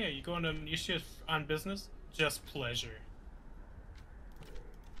 Oh yeah, you going to Nisha on business? Just pleasure.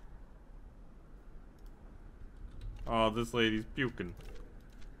 Oh, this lady's puking.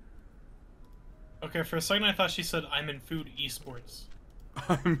 Okay, for a second I thought she said, I'm in food esports.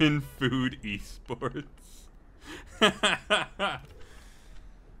 I'm in food esports.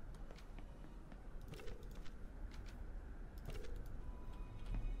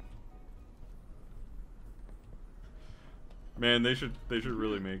 Man, they should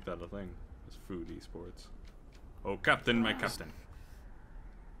really make that a thing. It's food esports. Oh, Captain, my Captain.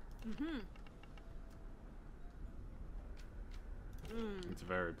 It's a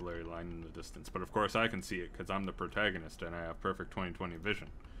very blurry line in the distance, but of course I can see it because I'm the protagonist and I have perfect 20/20 vision.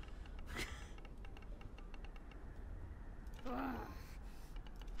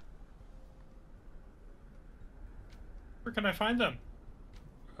 Where can I find them?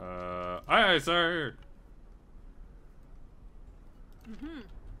 Aye, sir.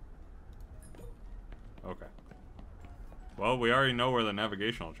 Okay. Well, we already know where the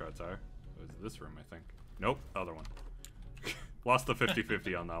navigational charts are. It was this room, I think. Nope, other one. Lost the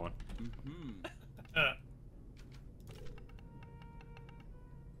 50-50 on that one.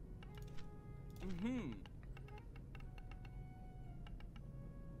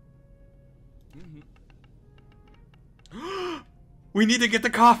 We need to get the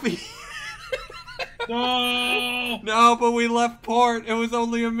coffee! No! No, but we left port. It was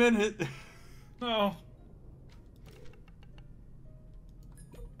only a minute. No.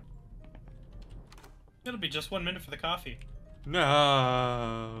 It'll be just 1 minute for the coffee.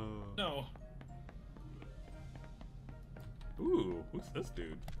 No. No. Ooh, who's this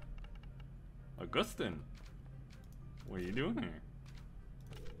dude? Augustin. What are you doing here?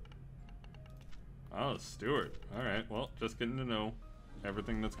 Oh, Stuart. Alright, well, just getting to know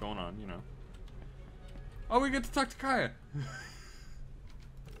everything that's going on, you know. Oh, we get to talk to Kaya.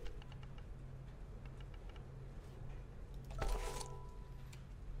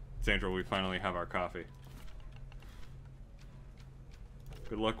 Sandra, we finally have our coffee.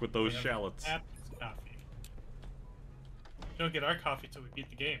 Good luck with those shallots. Coffee. We don't get our coffee till we beat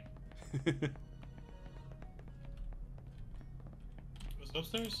the game. Is it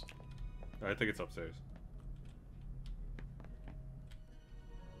upstairs? I think it's upstairs.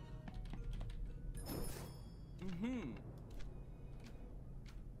 Mm-hmm.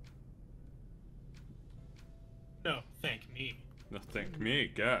 No, thank me. No, thank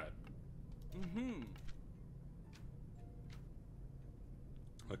me, God. Mm-hmm.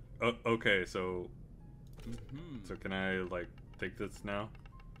 Okay, so Mm-hmm. so can I like take this now?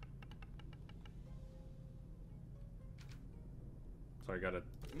 So I gotta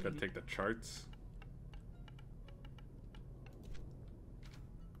take the charts.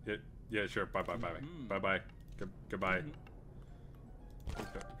 Yeah, sure. Bye bye. Bye bye. Goodbye.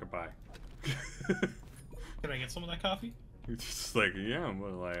 Goodbye. Can I get some of that coffee? It's just like, yeah,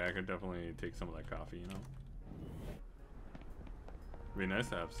 well, like I could definitely take some of that coffee, you know. It'd be nice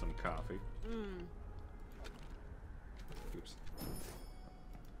to have some coffee. Oops.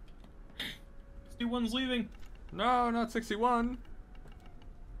 61's leaving. No, not 61.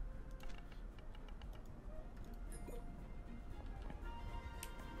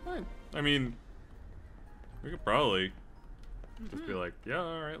 Fine. I mean, we could probably just be like, yeah,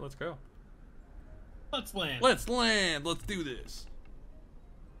 all right, let's go. Let's land. Let's land. Let's do this.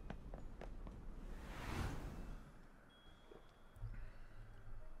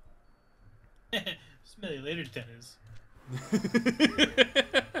 Smell you later, Dennis.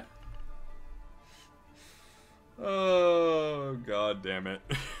 Oh, god damn it.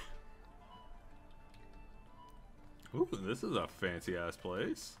 Ooh, this is a fancy ass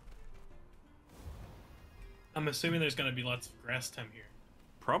place. I'm assuming there's gonna be lots of grass time here.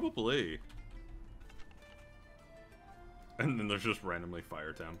 Probably. And then there's just randomly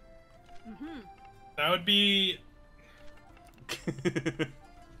fire Tem. That would be.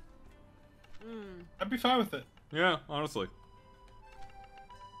 I'd be fine with it. Yeah, honestly.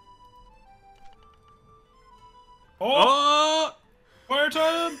 Oh! Fire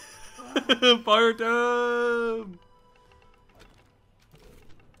time! Fire Tem!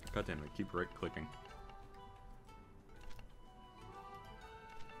 God damn it, keep right clicking.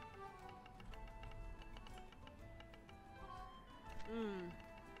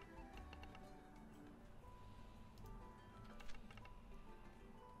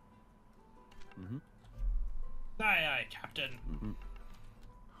 Aye, aye, Captain.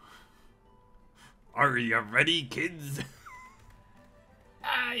 Are you ready, kids?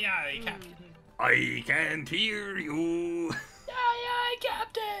 Aye, aye, Captain. I can't hear you. Aye, aye,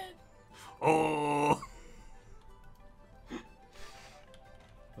 Captain. Oh.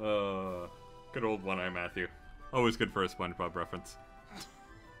 Good old One Eye Matthew. Always good for a SpongeBob reference.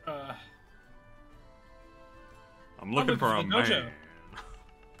 I'm looking for a man. dojo.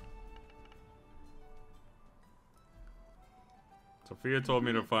 Sophia told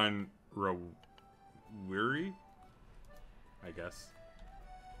me to find Rawiri, I guess.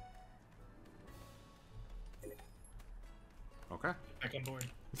 Okay. Back on board.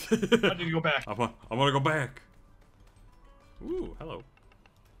 I need to go back. I want to go back. Ooh, hello.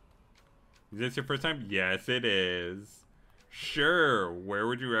 Is this your first time? Yes, it is. Sure. Where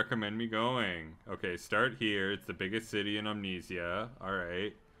would you recommend me going? Okay, start here. It's the biggest city in Amnesia. All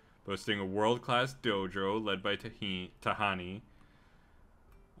right. Boasting a world-class dojo led by Tahani.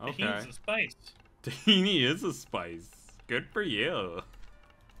 Okay. Tahini's a spice. Tahini is a spice. Good for you.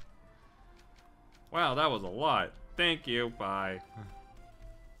 Wow, that was a lot. Thank you. Bye.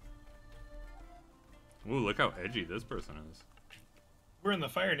 Ooh, look how edgy this person is. We're in the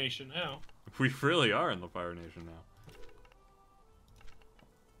Fire Nation now. We really are in the Fire Nation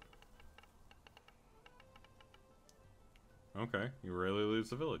now. Okay, you rarely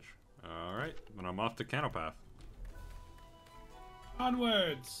leaves the village. Alright, then I'm off to Canopath.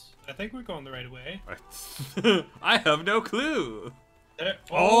 Onwards! I think we're going the right way. I have no clue! There.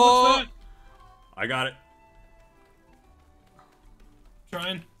 Oh! What's that? I got it.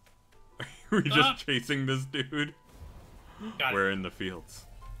 Trying. We're just chasing this dude. Got We're it. in the fields.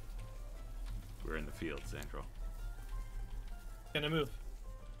 We're in the fields, Zandrill. Can I move?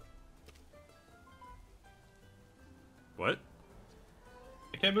 What?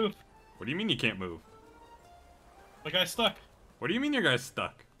 I can't move. What do you mean you can't move? The guy's stuck. What do you mean your guy's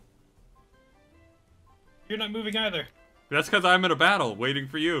stuck? You're not moving either. That's because I'm in a battle waiting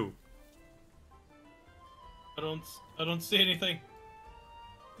for you. I don't see anything.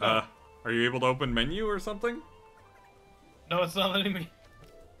 Are you able to open menu or something? No, it's not letting me.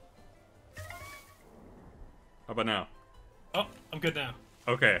 How about now? Oh, I'm good now.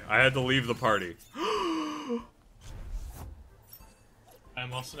 Okay, I had to leave the party.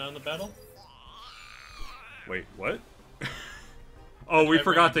 I'm also now in the battle. Wait, what? Oh, we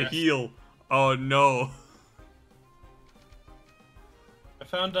forgot to heal. Oh no.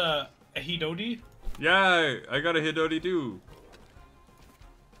 found a Hidodi. Yeah, I got a Hidodi too.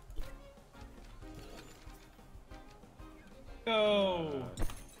 Go.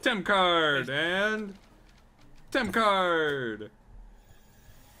 Tem card and Tem card.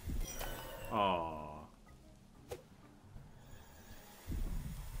 Aww.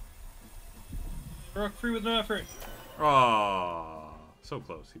 Broke free with no effort. Aww. So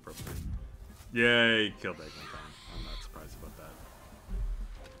close, he broke through. Yay, killed that one time. I'm not surprised about that.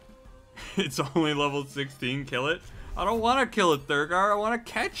 It's only level 16, kill it? I don't want to kill it, Thurgar, I want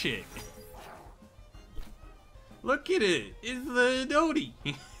to catch it. Look at it, it's the Dodie.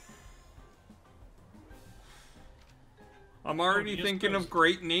 I'm already thinking of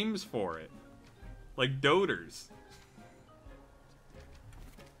great names for it. Like Doders.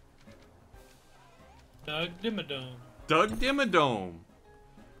 Doug Dimmadome. Doug Dimmadome.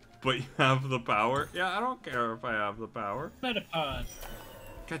 But you have the power? Yeah, I don't care if I have the power. Metapod.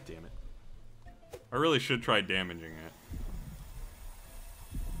 God damn it. I really should try damaging it.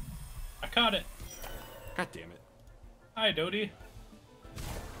 I caught it. God damn it. Hi, Dodie.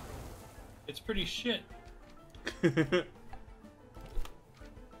 It's pretty shit. I'll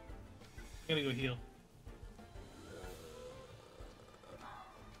Gotta go heal.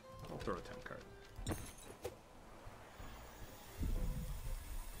 throw a temp card.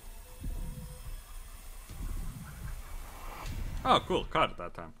 Oh, cool. Caught it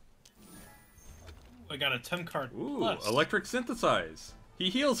that time. I got a Tem card. Ooh, plus. electric synthesize. He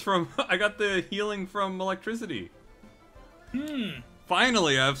heals from... I got the healing from electricity.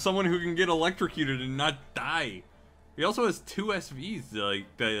 Finally, I have someone who can get electrocuted and not die. He also has 2 SVs like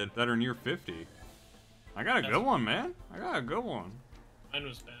that are near 50. I got a good one, man. I got a good one. Mine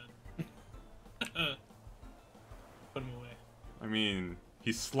was bad. Put him away. I mean,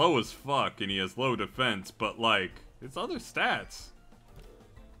 he's slow as fuck and he has low defense, but like, his other stats,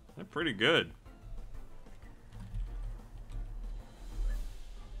 they're pretty good.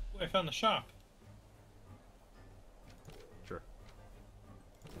 Ooh, I found the shop. Sure.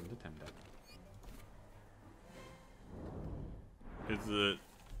 Time to Temtem. Is it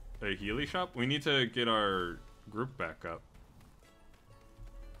a Healy shop? We need to get our group back up.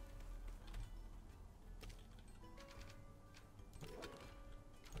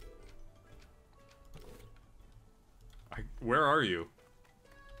 Where are you?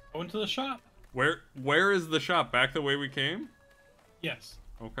 I went to the shop. Where is the shop? Back the way we came? Yes.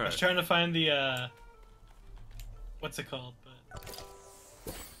 Okay. I was trying to find the, what's it called? But...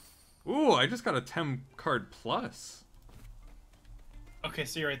 Ooh, I just got a Tem card plus. Okay,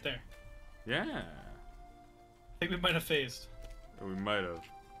 see you right there. Yeah. I think we might have phased. We might have.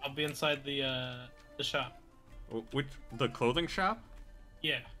 I'll be inside the shop. Which, the clothing shop?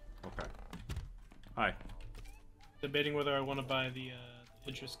 Yeah. Okay. Hi. Debating whether I want to buy the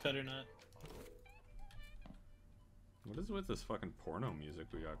interest cut or not. What is with this fucking porno music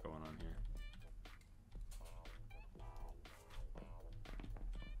we got going on here?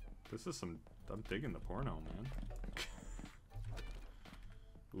 This is some... I'm digging the porno, man.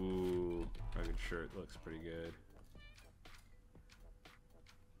 Ooh, ragged shirt looks pretty good.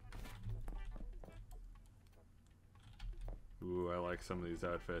 Ooh, I like some of these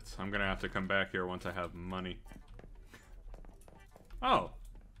outfits. I'm gonna have to come back here once I have money. Oh.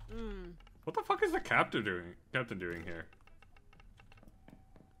 What the fuck is the captain doing here?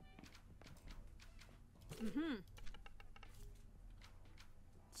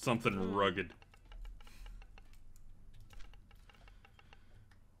 Something rugged.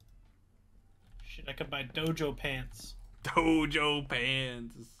 Shit, I could buy dojo pants. Dojo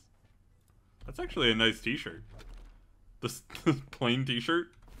pants. That's actually a nice t-shirt. This plain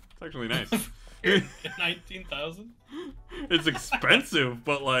t-shirt? It's actually nice. 19,000? It's expensive,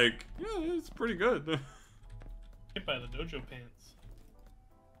 but like, yeah, it's pretty good. Can't buy the dojo pants.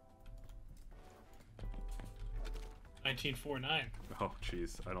 1949. Oh,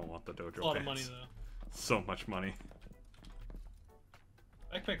 jeez, I don't want the dojo pants. A lot of money though. So much money.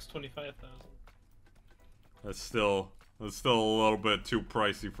 Backpack's 25,000. That's still a little bit too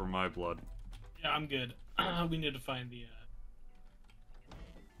pricey for my blood. Yeah, I'm good. We need to find the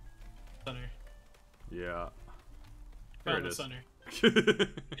center. Yeah. Here Found it the is. center.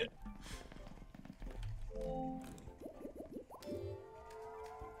 Yep.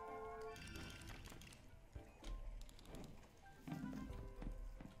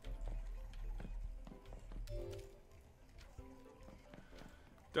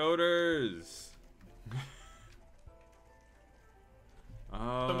 Doters. So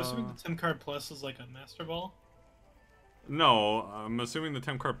I'm assuming the Tem card plus is like a Master Ball? No, I'm assuming the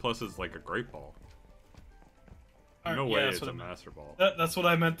Tem card plus is like a Great Ball. No yeah, way that's it's what a I meant. Master Ball. That's what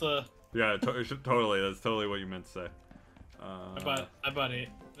I meant to. Yeah, totally. That's totally what you meant to say. I bought 8.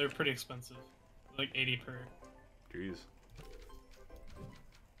 They're pretty expensive, like 80 per. Jeez.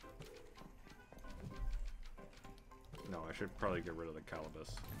 No, I should probably get rid of the Calibus.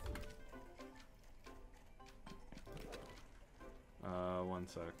 One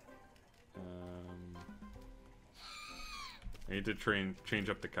sec. I need to change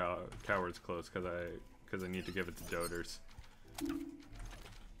up the Coward's Close because I need to give it to Doders.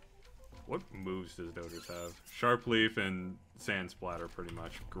 What moves does Doders have? Sharp Leaf and Sand Splatter, pretty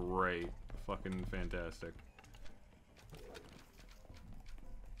much. Great. Fucking fantastic.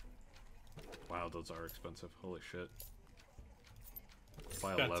 Wow, those are expensive. Holy shit.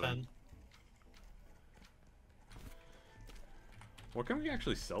 Buy Got 11. 10. What can we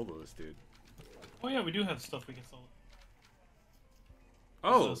actually sell to this dude? Oh yeah, we do have stuff we can sell.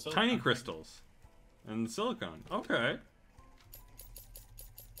 Oh, So tiny silicone crystals. And silicone. Okay.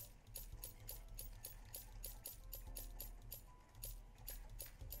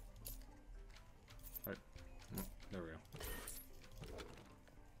 Right. Oh, there we go.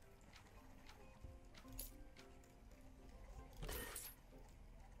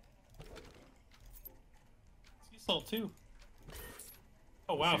 Sea salt too.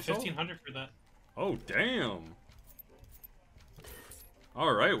 Oh wow, Sea salt? 1500 for that. Oh, damn.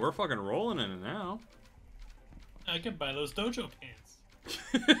 Alright, we're fucking rolling in it now. I could buy those dojo pants.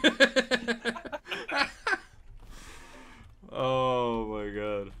 Oh my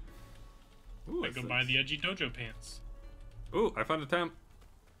god. Ooh, I that's could buy the edgy dojo pants. Ooh, I found a temp.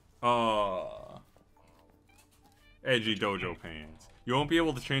 Oh. Edgy dojo pants. You won't be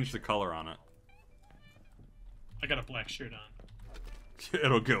able to change the color on it. I got a black shirt on.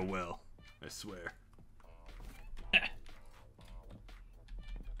 It'll go well. I swear.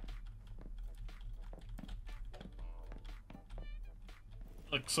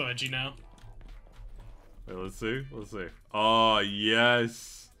 Looks so edgy now. Wait, let's see. Let's see. Oh,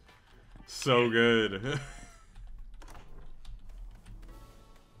 yes. So good.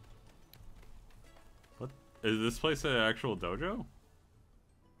 What? Is this place an actual dojo?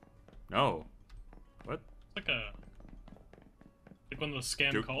 No. What? It's like one of those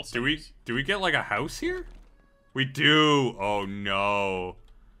scam call Do we centers. get like a house here? We do. Oh no.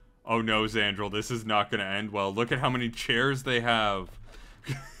 Oh no, Zandrill, this is not gonna end well. Look at how many chairs they have.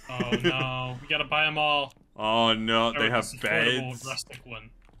 Oh no, we gotta buy them all. Oh no, they have This affordable beds. rustic one.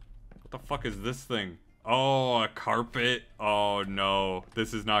 What the fuck is this thing? Oh, a carpet. Oh no,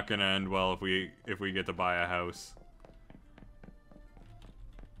 this is not gonna end well if we get to buy a house.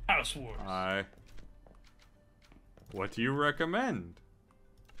 House Wars. What do you recommend?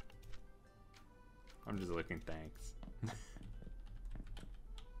 I'm just looking, thanks.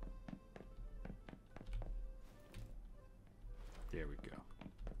 There we go.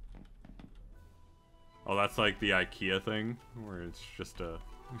 Oh, that's like the IKEA thing, where it's just a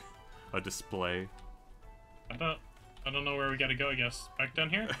display. I don't know where we gotta go, I guess. Back down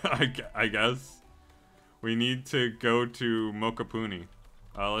here? I guess. We need to go to Mokapuni.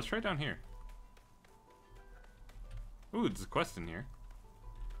 Let's try down here. Ooh, there's a quest in here.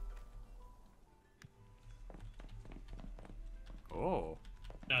 Oh.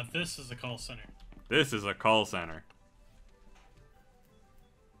 Now this is a call center. This is a call center.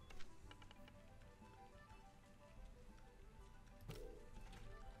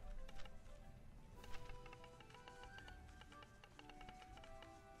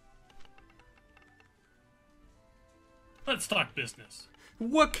 Let's talk business.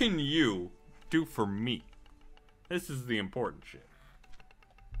 What can you do for me? This is the important shit.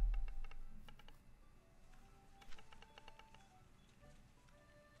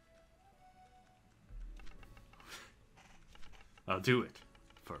 I'll do it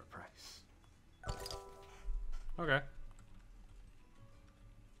for a price. Okay.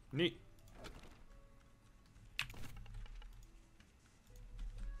 Neat.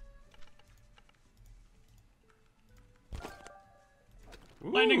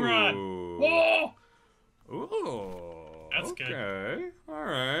 Lightning rod! Ooh. Whoa! Ooh. That's good. Okay.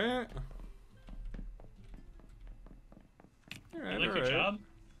 Alright. You like your job?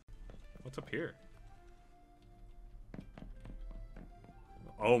 What's up here?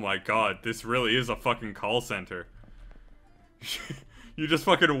 Oh my god, this really is a fucking call center. You just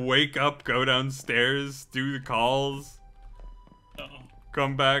fucking wake up, go downstairs, do the calls, Uh-oh.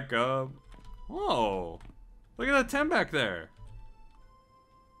 come back up. Oh, look at that 10 back there.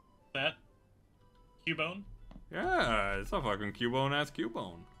 That? Cubone? Yeah, it's a fucking Cubone ass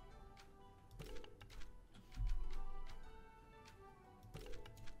Cubone.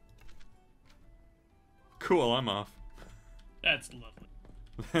 cool, I'm off. That's lovely.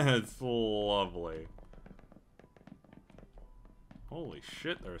 That's lovely. Holy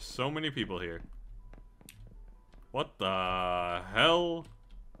shit, there are so many people here. What the hell?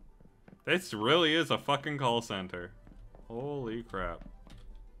 This really is a fucking call center. Holy crap.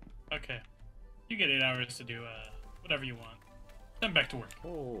 Okay. You get 8 hours to do whatever you want. Then back to work.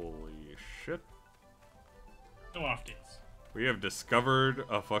 Holy shit. No off days. We have discovered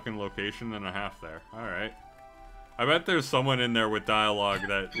a fucking location and a half there. Alright. I bet there's someone in there with dialogue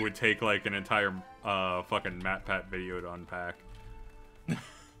that would take like an entire fucking MatPat video to unpack.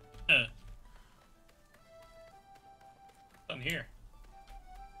 On here.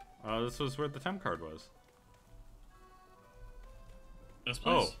 This was where the temp card was. This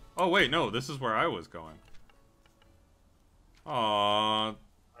place? Oh wait, no, this is where I was going. Aww,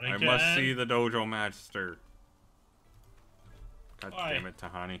 I must see the dojo master. God Why? damn it,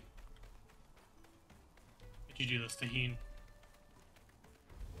 Tahani. Did you do this, Taheen?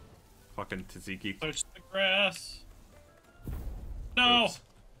 Fucking Taziki. Search the grass. No! Oops.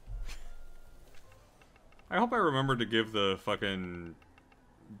 I hope I remember to give the fucking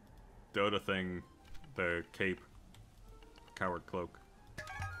Dota thing the cape. Coward cloak.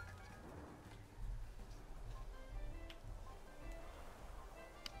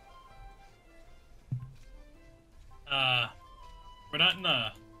 We're not in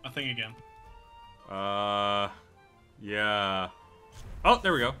a thing again. Yeah. Oh,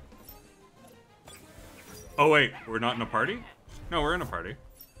 there we go. Oh wait, we're not in a party? No, we're in a party.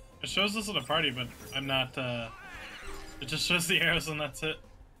 It shows us in a party, but I'm not, it just shows the arrows and that's it.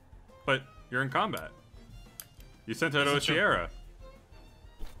 But you're in combat. You sent out Doesn't show- Oshiera.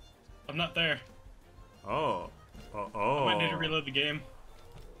 I'm not there. Oh. Oh. I might need to reload the game.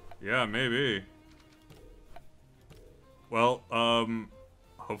 Yeah, maybe. Well,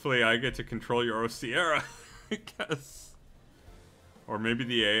 hopefully I get to control your Oshiera, I guess. Or maybe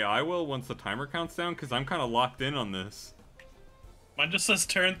the AI will once the timer counts down, because I'm kind of locked in on this. Mine just says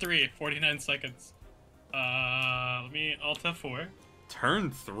turn 3, 49 seconds. Let me Alt F4.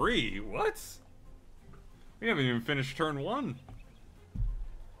 Turn 3? What? We haven't even finished turn 1.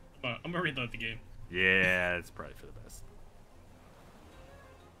 I'm gonna reload the game. Yeah, it's probably for the best.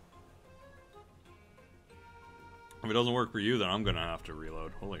 If it doesn't work for you, then I'm gonna have to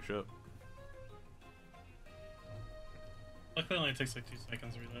reload. Holy shit. Luckily, it only takes like 2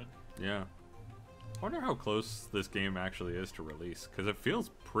 seconds to reload. Yeah. I wonder how close this game actually is to release, because it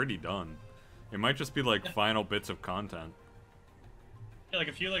feels pretty done. It might just be like final bits of content. Yeah, like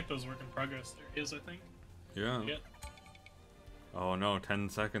if you like those work in progress, there is, I think. Yeah. Yeah. Oh no, 10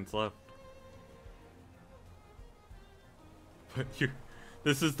 seconds left. But you...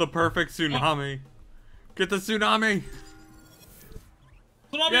 This is the perfect tsunami! Get the tsunami!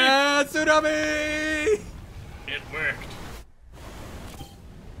 Tsunami! Yeah, tsunami! It worked.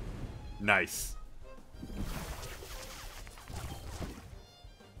 Nice.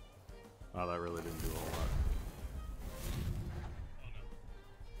 Wow, that really didn't do a whole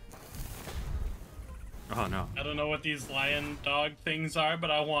lot. Oh no. I don't know what these lion dog things are,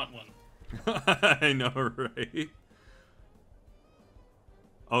 but I want one. I know, right?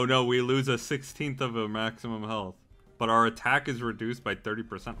 Oh no, we lose a 16th of a maximum health. But our attack is reduced by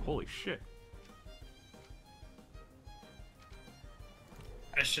 30%. Holy shit.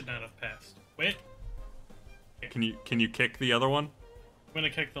 I should not have passed. Wait. Can you kick the other one? I'm gonna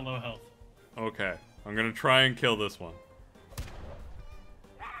kick the low health. Okay. I'm gonna try and kill this one.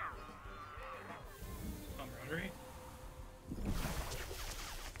 Camaraderie.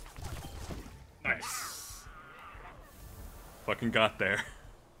 Nice. Fucking got there.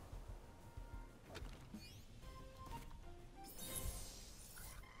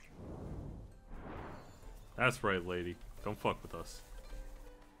 That's right, lady. Don't fuck with us.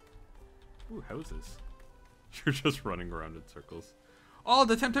 Ooh, houses. You're just running around in circles. Oh,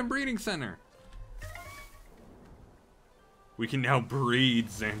 the Temtem Breeding Center! We can now breed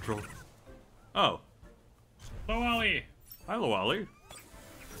Zandrill. Oh. Hello, Ollie. Hi, Loali.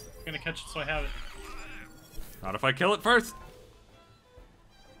 I'm gonna catch it so I have it. Not if I kill it first!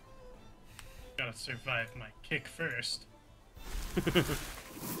 Gotta survive my kick first.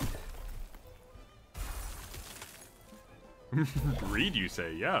 Breed, you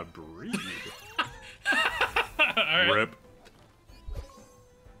say? Yeah, breed. Alright. Rip.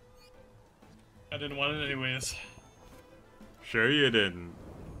 I didn't want it anyways. Sure you didn't.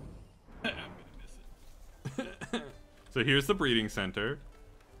 I'm gonna miss it. So here's the breeding center.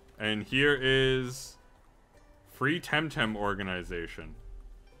 And here is free Temtem organization.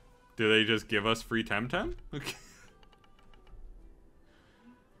 Do they just give us free Temtem? Okay.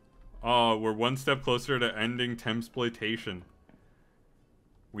 Oh, we're one step closer to ending Tempsploitation.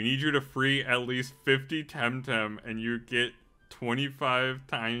 We need you to free at least 50 Temtem and you get 25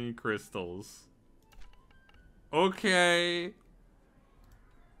 tiny crystals. Okay.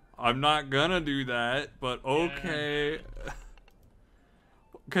 I'm not gonna do that, but okay.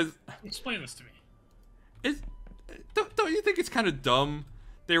 Because... Explain this to me. Don't you think it's kind of dumb?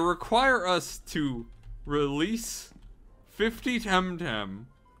 They require us to release 50 Temtem,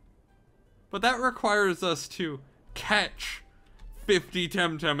 but that requires us to catch 50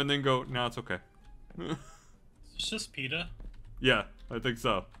 Temtem and then go, nah, it's okay. It's just PETA. Yeah, I think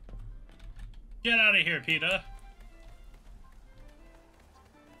so. Get out of here, PETA.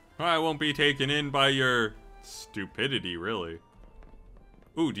 I won't be taken in by your stupidity, really.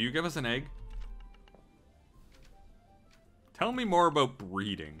 Ooh, do you give us an egg? Tell me more about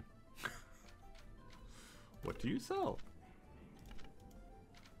breeding. What do you sell?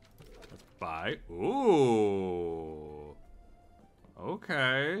 Let's buy. Ooh.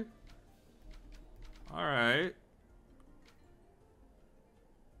 Okay. Alright.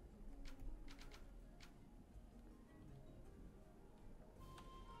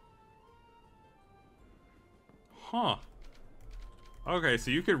 Huh. Okay, so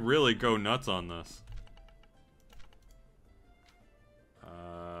you could really go nuts on this.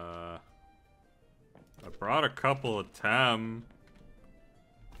 I brought a couple of Tem.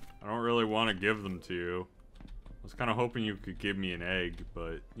 I don't really want to give them to you. I was kind of hoping you could give me an egg,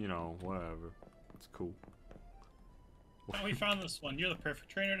 but, you know, whatever. It's cool. Oh, we found this one. You're the perfect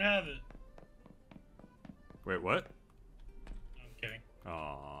trainer to have it. Wait, what? I'm kidding.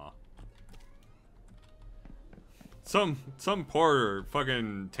 Aww. Some poor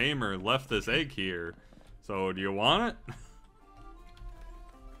fucking tamer left this egg here. So, do you want it?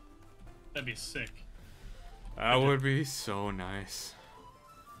 That'd be sick. That would be so nice.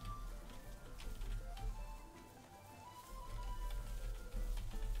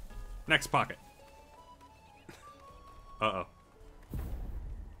 Next pocket. Uh-oh.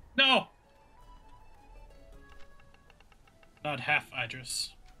 No! Not half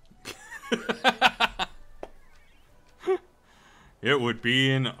Idris. It would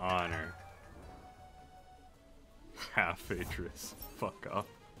be an honor. Half Idris. Fuck off.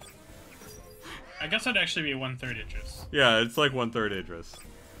 I guess that'd actually be 1/3 Idris. Yeah, it's like 1/3 Idris.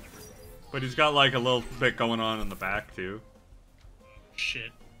 But he's got like a little bit going on in the back too.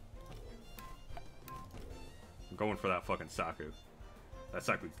 Shit. I'm going for that fucking Saku. That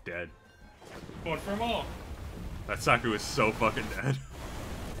Saku's dead. Going for them all. That Saku is so fucking dead.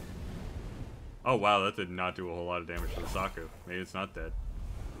 Oh wow, that did not do a whole lot of damage to the Saku. Maybe it's not dead.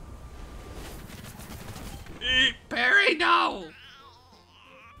 Parry, no!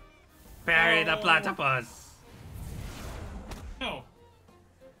 Parry the platypus! No.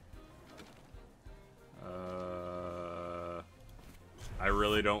 I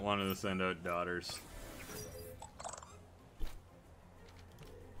really don't want to send out daughters.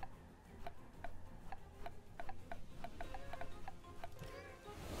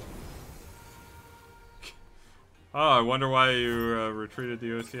 Oh, I wonder why you retreated the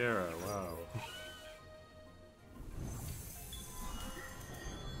Osiera. Wow.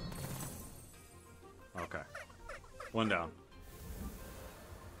 Okay. One down.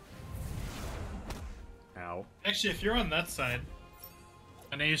 Ow. Actually, if you're on that side,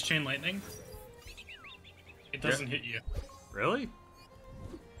 and I use Chain Lightning, it doesn't hit you. Really?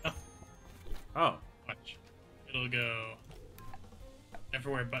 No. Oh. Watch. It'll go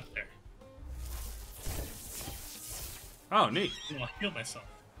everywhere but there. Oh, neat. I'll heal myself.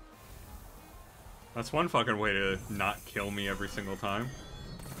 That's one fucking way to not kill me every single time.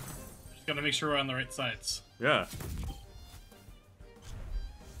 Just gotta make sure we're on the right sides. Yeah.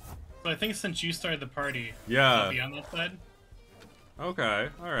 So I think since you started the party, Yeah. I'll be on that side. Okay,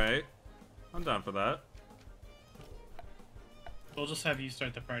 alright. I'm down for that. We'll just have you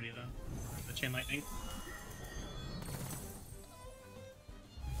start the party then. The Chain Lightning.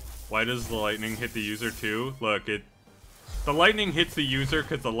 Why does the lightning hit the user too? Look, the lightning hits the user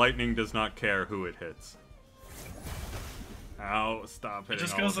because the lightning does not care who it hits. Ow, stop It hitting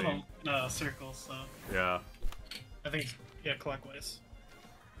just all goes of in me. a circle, so Yeah. I think, yeah, clockwise.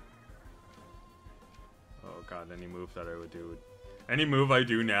 Oh god, any move that I would do. Any move I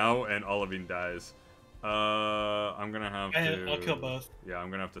do now and Olivine dies. I'm gonna have to... I'll kill both. Yeah, I'm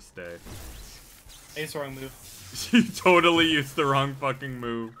gonna have to stay. I used the wrong move. You totally used the wrong fucking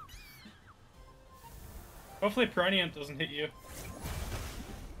move. Hopefully Piranha doesn't hit you.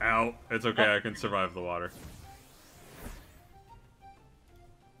 Ow. It's okay, I can survive the water.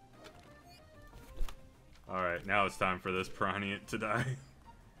 Alright, now it's time for this Piranha to die.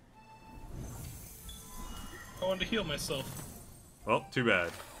 I wanted to heal myself. Well, too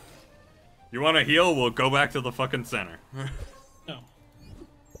bad. You want to heal? We'll go back to the fucking center. No.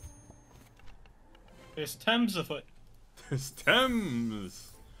 There's Thames afoot. There's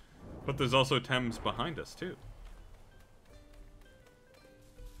Thames! But there's also Thames behind us, too.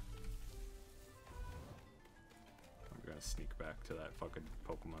 I'm gonna sneak back to that fucking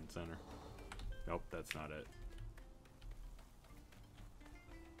Pokemon Center. Nope, that's not it.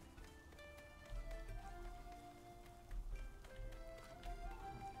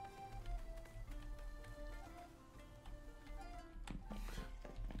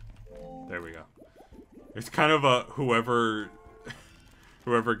 There we go. It's kind of a whoever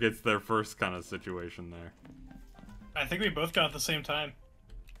gets there first kind of situation there. I think we both got it at the same time.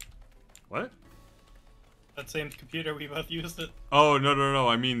 What? That same computer, we both used it. Oh, no.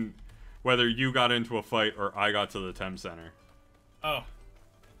 I mean, whether you got into a fight or I got to the Temtem Center. Oh.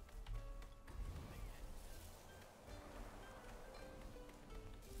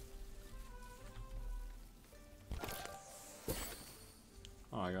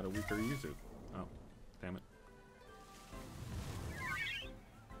 Oh, I got a weaker Yuzu. Oh, damn it.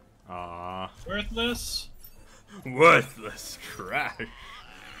 Ah. Worthless. Worthless trash.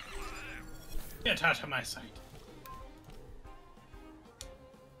 Get out of my sight.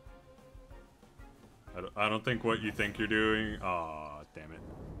 I don't think what you think you're doing. Aw, damn it.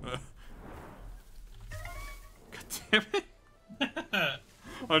 God damn it.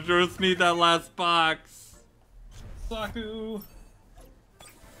 I just need that last box. Saku.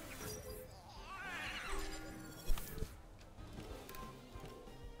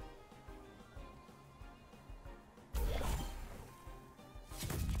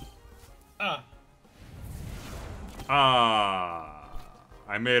 Ah. Ah.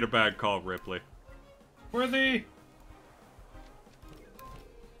 I made a bad call, Ripley. Worthy.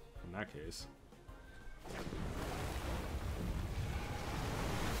 In that case.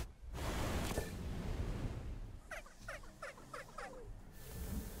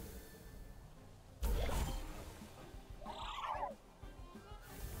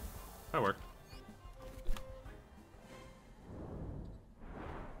 That worked.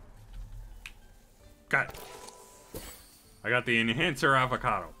 Got it. I got the enhancer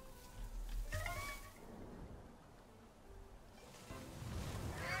avocado.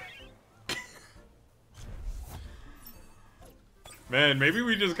 Man, maybe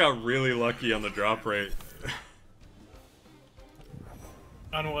we just got really lucky on the drop rate.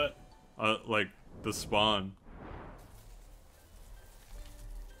 On what? Like, the spawn.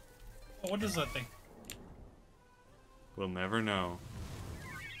 Oh, what is that thing? We'll never know.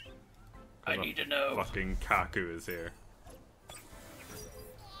 I need to know. Fucking Kaku is here.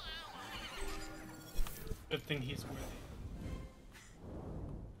 Good thing he's worthy.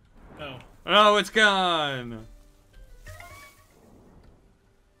 No. Oh, it's gone!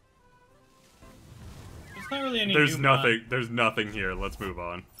 There's not really any There's new nothing. mod. There's nothing here. Let's move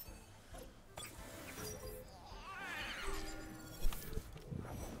on.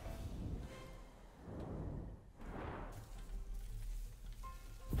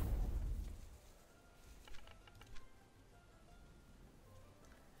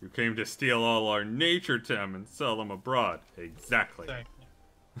 You came to steal all our nature Tem and sell them abroad. Exactly. Sorry.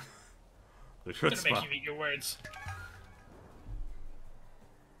 The I'm good gonna make spot. you eat your words.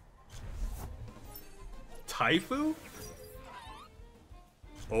 Taifu?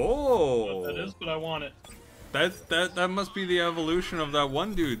 What Oh, that is, but I want it. that must be the evolution of that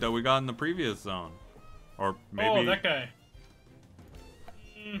one dude that we got in the previous zone, or maybe. Oh, that guy.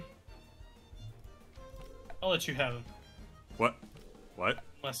 I'll let you have him. What? What?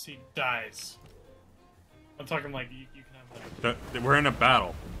 Unless he dies. I'm talking like you can have that. We're in a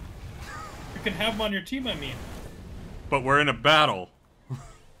battle, You can have him on your team, I mean. but we're in a battle.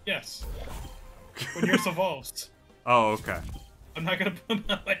 Yes. When yours evolves. Oh, okay. I'm not gonna put him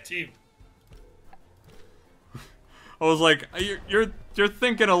on my team. I was like, you're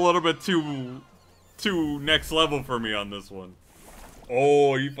thinking a little bit too next level for me on this one.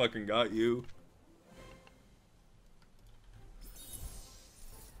 Oh, he fucking got you.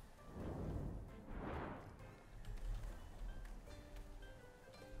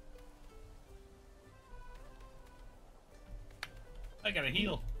 I gotta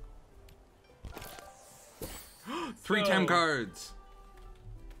heal. 3 Tem cards.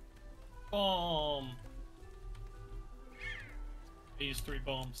 Bomb. I used 3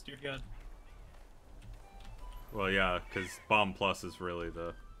 bombs, dear God. Well, yeah, because Bomb Plus is really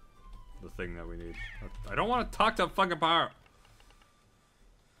the thing that we need. I don't want to talk to fucking power.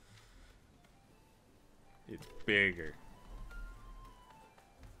 It's bigger.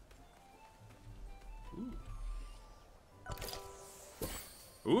 Ooh.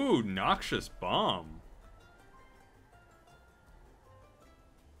 Ooh, noxious bomb.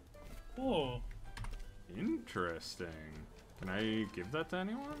 Oh. Interesting. Can I give that to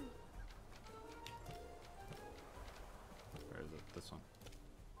anyone? Where is it? This one.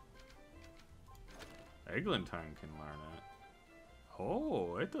 Eglantine can learn it.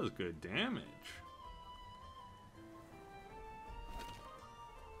 Oh, it does good damage.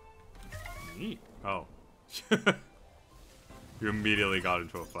 Neat. Oh. You immediately got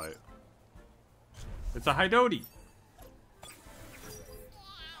into a fight. It's a Hydoti.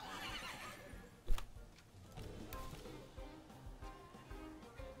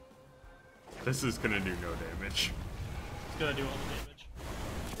 This is gonna do no damage. It's gonna do all the damage.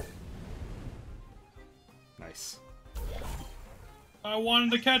 Nice. I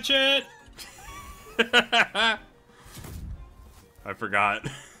wanted to catch it! I forgot.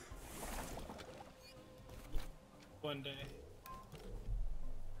 One day.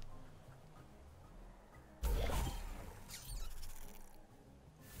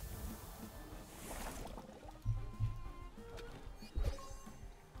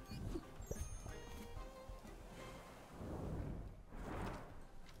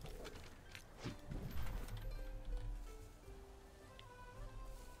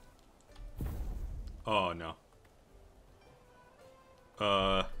 Oh no.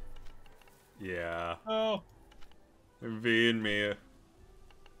 Yeah. Oh. V and me.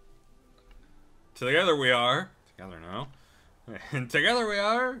 Together we are. Together now. And together we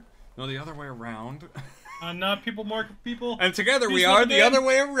are. No, the other way around. Not people, more people. And together we Peace are with the them. other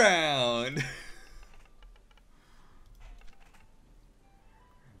way around.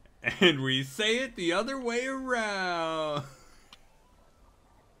 And we say it the other way around.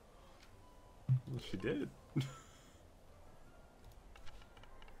 Well, she did.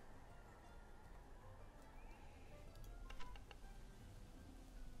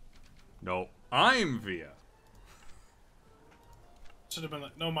 Nope. I'm Via. Should have been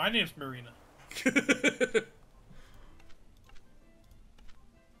like, no, my name's Marina.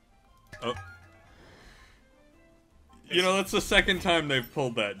 Oh. You know, that's the second time they've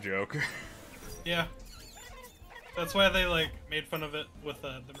pulled that joke. Yeah. That's why they, like, made fun of it with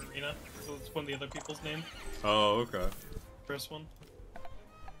the Marina. So it's one of the other people's names. Oh, okay. First one.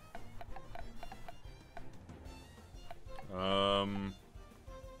 I'm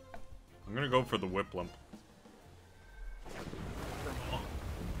gonna go for the Whiplimp.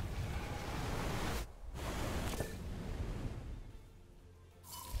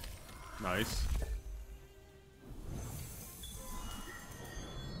 Nice.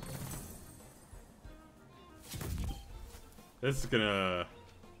 This is gonna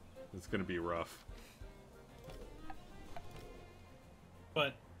be rough.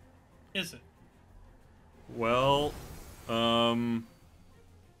 But, is it? Well,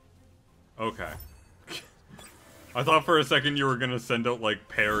 okay. I thought for a second you were gonna send out, like,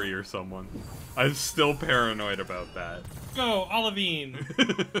 Perry or someone. I'm still paranoid about that. Go, Olivine!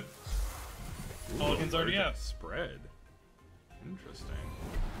 Ooh, Olivine's already allergic out. Spread. Interesting.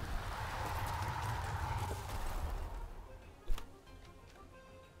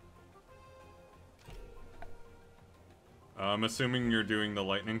 I'm assuming you're doing the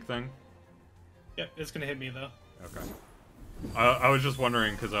lightning thing? Yep, it's gonna hit me though. Okay. I was just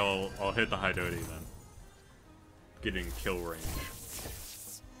wondering because I'll hit the Hydoti then. Getting kill range.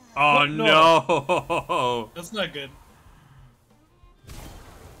 Oh What? no! That's not good.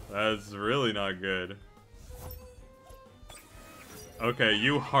 That's really not good. Okay,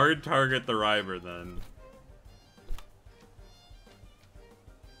 you hard target the River then.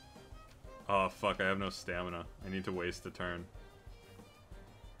 Oh fuck, I have no stamina. I need to waste a turn.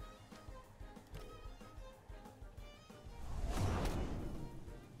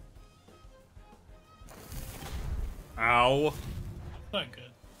 Ow. Not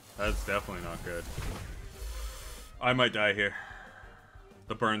good. That's definitely not good. I might die here.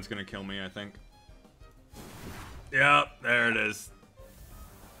 The burn's gonna kill me, I think. Yep, there it is.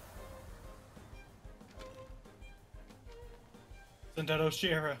 Send out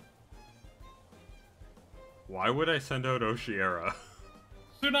Oshira. Why would I send out Oshiera?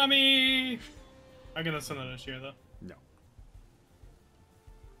 Tsunami! I'm gonna send out Oshira though. No.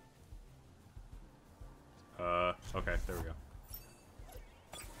 Okay, there we go.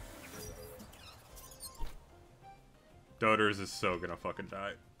 Doters is so gonna fucking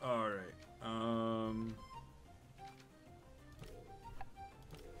die. Alright,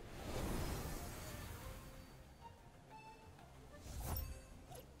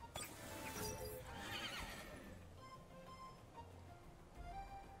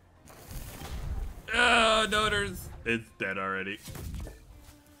 Doters! It's dead already.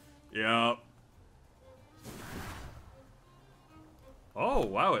 Yep. Oh,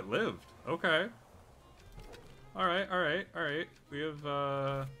 wow, it lived. Okay. Alright, alright, alright. We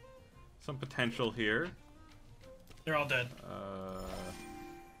have, some potential here. They're all dead.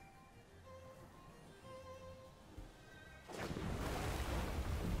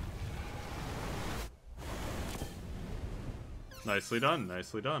 Nicely done,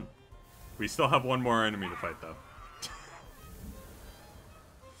 nicely done. We still have one more enemy to fight, though.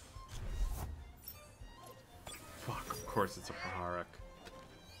 Fuck, of course it's a Paharak.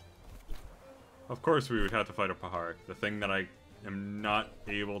 Of course we would have to fight a Paharak, the thing that I am not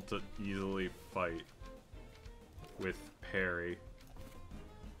able to easily fight with parry.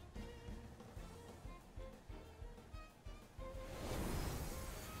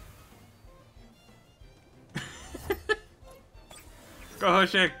 Go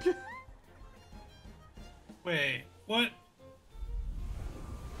Hoshik! Wait, what?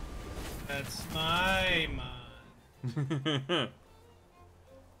 That's my mod.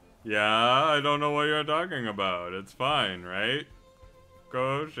 Yeah, I don't know what you're talking about. It's fine, right?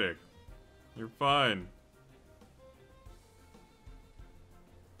 Go Hoshik. You're fine.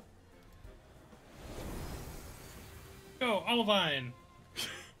 Go, Olivine!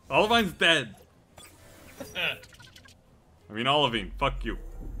 Olivine's dead. I mean, Olivine, fuck you.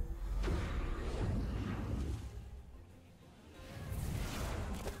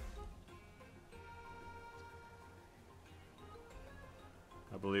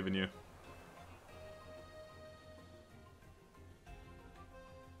 I believe in you.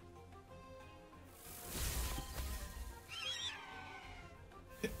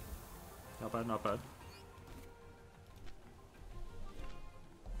 Not bad, not bad.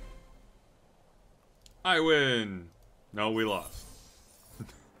 I win! No, we lost.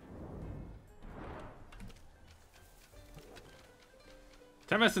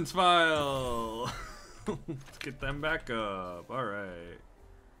 Time Essence File! Let's get them back up. Alright.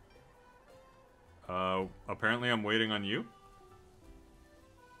 Apparently I'm waiting on you?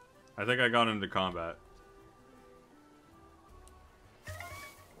 I think I got into combat.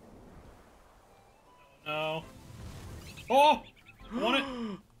 No. Oh! I want it!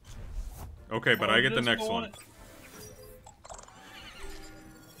 Okay, but I get the next one.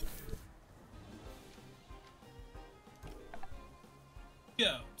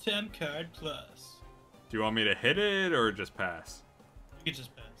 Go, 10 card plus. Do you want me to hit it or just pass? You could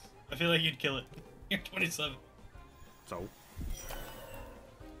just pass. I feel like you'd kill it. You're 27. So?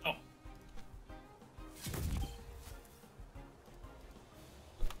 Oh.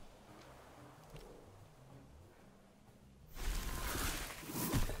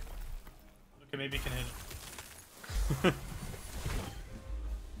 Okay, maybe you can hit it.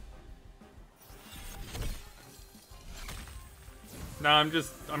 No, I'm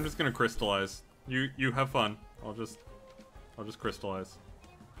just gonna crystallize. You have fun. I'll just crystallize.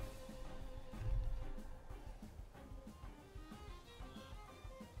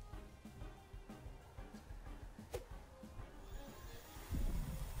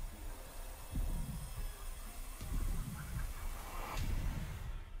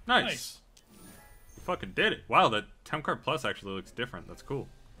 Nice. You fucking did it. Wow, that Temtem card plus actually looks different. That's cool.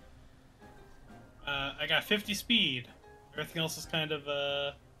 I got 50 speed. Everything else is kind of,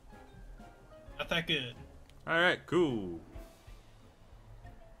 not that good. Alright, cool.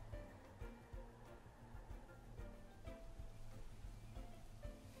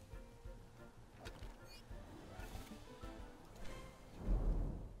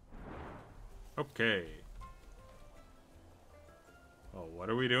 Okay. Oh, what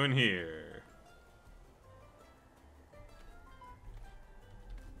are we doing here?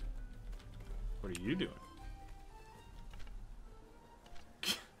 What are you doing?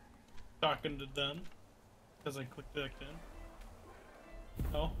 Talking to them. Because I clicked back in.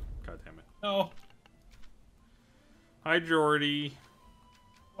 No. God damn it. No. Hi, Jordy.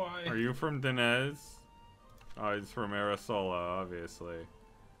 Why? Are you from Dinez? Oh, he's from Arisola, obviously.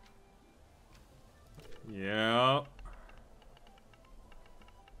 Yep.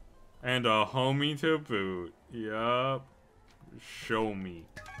 And a homie to boot. Yup. Show me.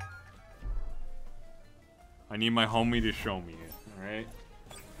 I need my homie to show me it, alright?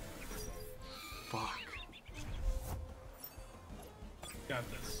 Fuck. Got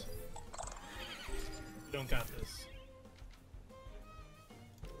this. You don't got this.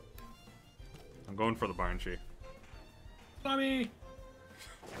 I'm going for the Banshee. Tommy!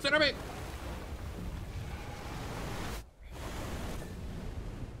 Tsunami!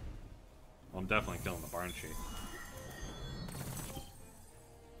 Well, I'm definitely killing the Banshee.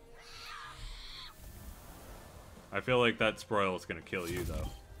 I feel like that Sproil is gonna kill you, though.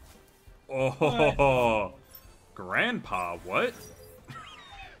 Oh, Grandpa, what?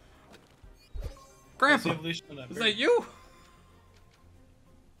 That's the Grandpa, evolution of that is bird. that you?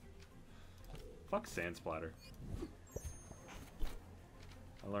 Fuck Sand Splatter.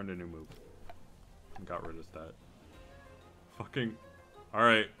 I learned a new move. And got rid of that. Fucking...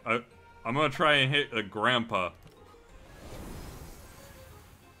 Alright, I'm gonna try and hit a Grandpa.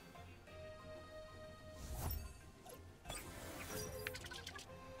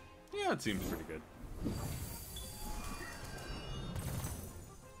 Yeah, it seems pretty good.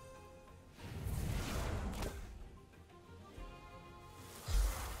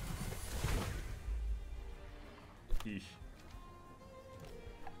 Yeesh.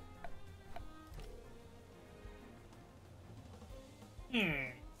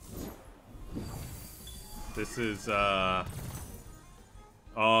 This is, oh,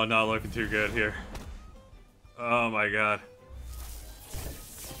 not looking too good here. Oh my god.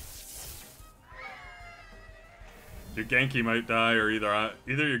 Your Genki might die, or either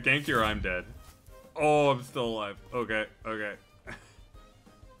your Genki or I'm dead. Oh, I'm still alive. Okay, okay.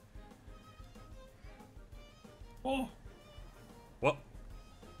 Oh, What?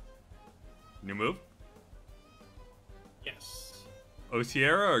 New move? yes.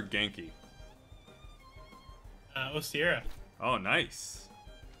 Osiera or Genki? Sierra. Oh, nice.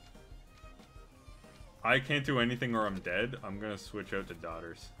 I can't do anything or I'm dead. I'm gonna switch out to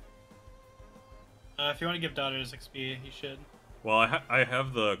Daughters. If you want to give Daughters XP, you should. Well, I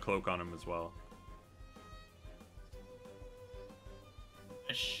have the cloak on him as well.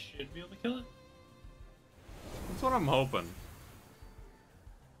 I should be able to kill it. That's what I'm hoping.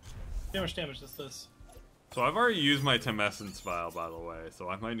 See how much damage this does. So I've already used my Temessence vial, by the way, so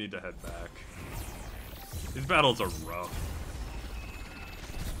I might need to head back. These battles are rough.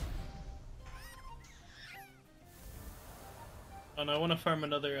 Oh no, I want to farm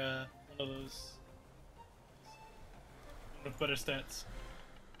another one of those with better stats.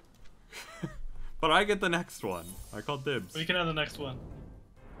 But I get the next one. I call dibs. We can have the next one.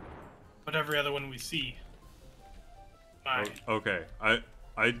 But every other one we see. Bye. Okay,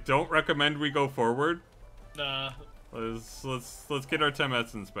 I don't recommend we go forward. Nah. Let's get our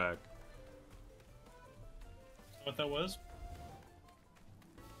Temessence back. What that was?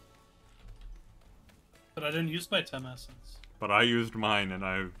 But I didn't use my Temessence. But I used mine, and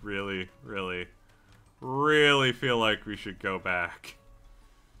I really feel like we should go back.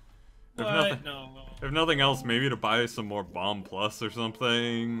 What? No. If nothing else, maybe to buy some more Bomb Plus or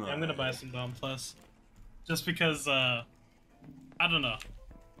something. Yeah, I'm gonna buy some Bomb Plus. Just because, I don't know.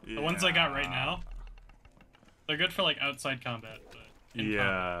 The ones I got right now, they're good for, like, outside combat, but in combat.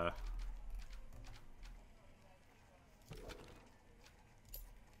 Yeah.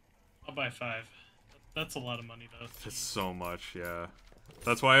 I'll buy 5. That's a lot of money, though. It's so much, yeah.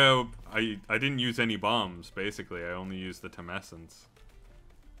 That's why I didn't use any bombs, basically. I only used the Temessence.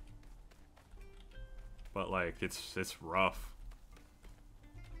 But, like, it's rough.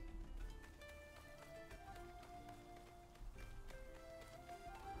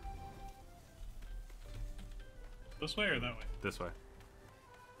 This way or that way? This way.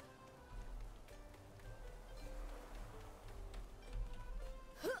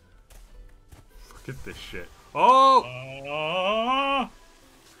 Look at this shit. Oh!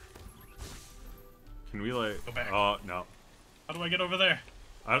 Can we, like... Go back. Oh, no. How do I get over there?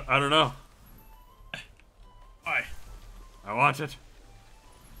 I don't know. Why? I want it.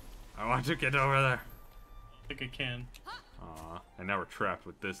 I want to get over there. I think I can. Aw, and now we're trapped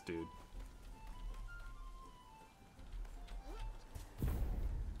with this dude.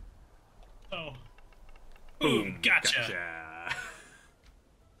 Oh. Boom! Gotcha! Gotcha.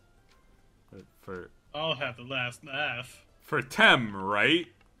 For I'll have the last laugh. Tem, right?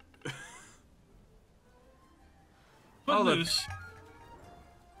 Oh, look. Footloose.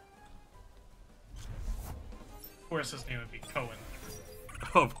 Of course, his name would be Cohen.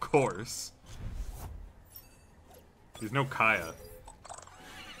 Of course. He's no Kaya.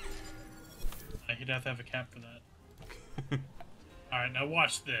 He'd have to have a cap for that. Alright, now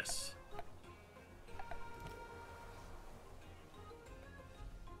watch this.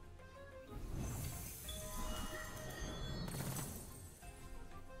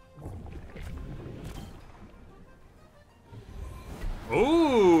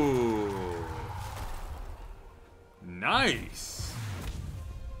 Ooh. Nice.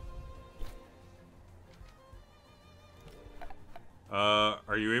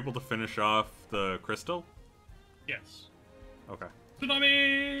 Are you able to finish off the crystal? Yes. Okay.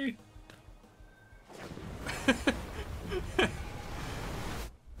 Tsunami!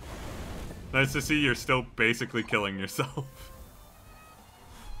 Nice to see you're still basically killing yourself.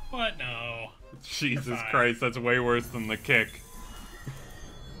 What? No. Jesus fine. Christ, that's way worse than the kick.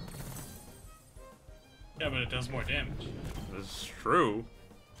 Yeah, but it does more damage. That's true.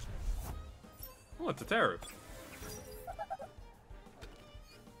 Oh, it's a terror.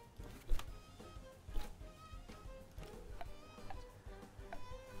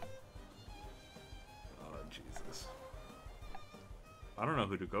 Oh, Jesus. I don't know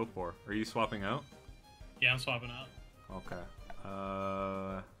who to go for. Are you swapping out? Yeah, I'm swapping out. Okay.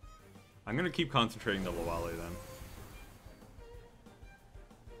 I'm gonna keep concentrating the Lawali then.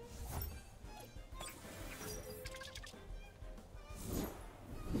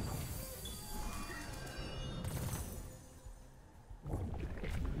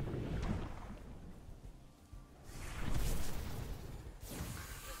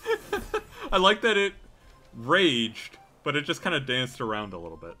 I like that it raged, but it just kind of danced around a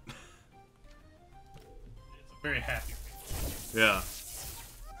little bit. It's a very happy. Yeah.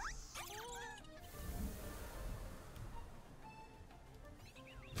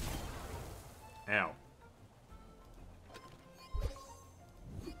 Ow.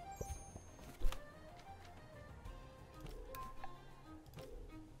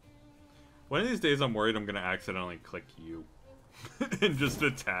 One of these days I'm worried I'm gonna accidentally click you. And just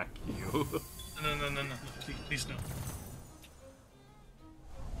attack you. No. Please no.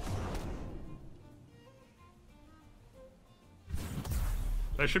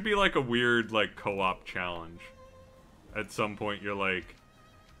 That should be like a weird, like, co-op challenge. At some point you're like,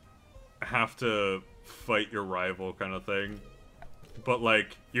 have to fight your rival kind of thing. But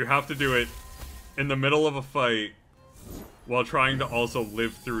like, you have to do it in the middle of a fight while trying to also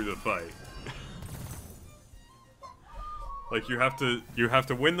live through the fight. Like, you have to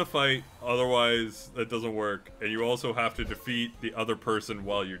win the fight, otherwise that doesn't work, and you also have to defeat the other person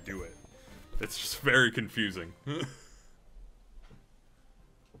while you do it. It's just very confusing.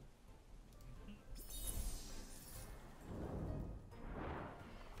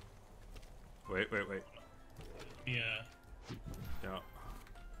 Wait. Yeah. Yeah.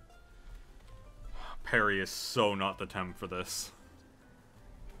 Parry is so not the Tem for this.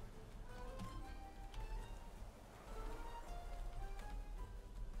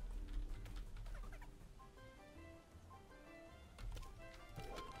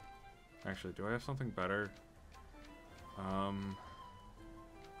 Actually, do I have something better? I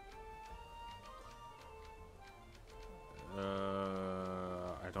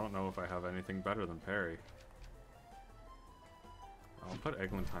don't know if I have anything better than parry. I'll put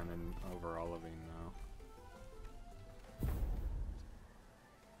Eglantine in over Olivine now.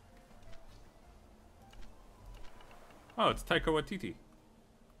 Oh, it's Taika Waititi.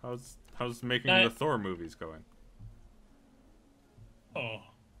 How's making the Thor movies going? Oh.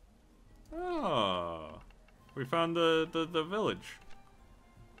 Oh, we found the village.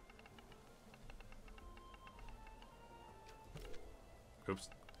 Oops,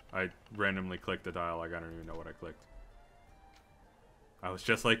 I randomly clicked the dialogue. I don't even know what I clicked. I was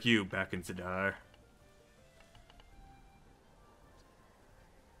just like you back in Zadar.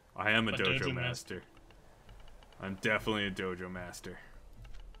 I am a dojo master. I'm definitely a dojo master.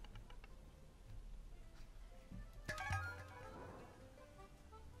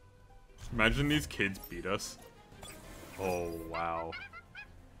 Imagine these kids beat us. Oh, wow.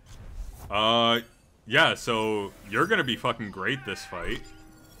 Yeah, so you're gonna be fucking great this fight.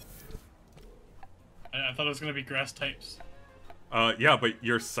 I thought it was gonna be grass types. Yeah, but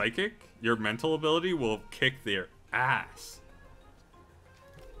your psychic, your mental ability will kick their ass.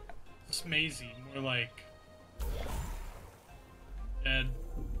 It's Maisie, more like... dead.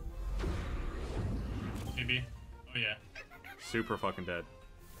 Maybe. Oh yeah. Super fucking dead.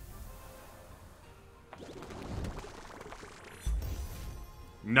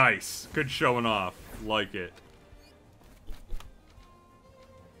 Nice. Good showing off. Like it.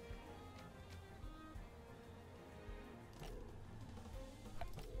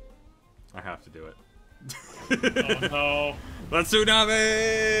 I have to do it. Oh no. Let's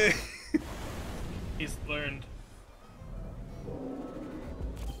tsunami! He's learned.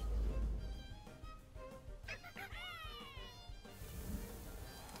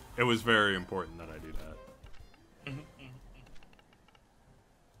 It was very important that I do that.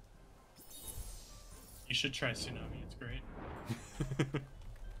 You should try Tsunami, it's great.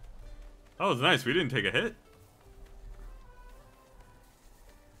 That was nice. We didn't take a hit.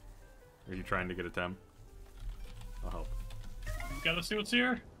 Are you trying to get a Tem? I'll help. Gotta see what's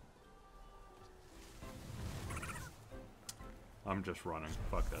here. I'm just running.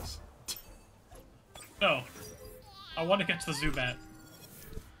 Fuck this. No. I want to get to the Zubat.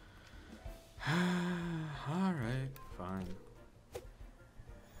 Alright, fine.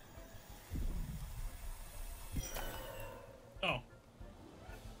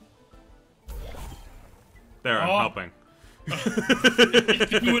 There, I'm helping.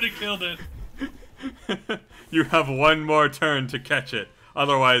 You would have killed it. You have one more turn to catch it.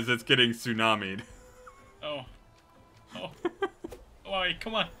 Otherwise, it's getting tsunamied. Oh. Oh. Why?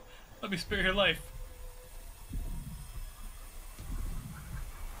 Come on. Let me spare your life.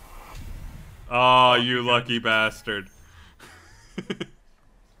 Oh, you lucky bastard.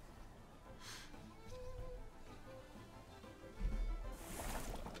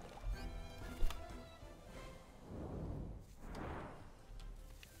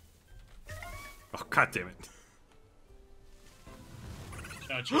 Oh, god damn it.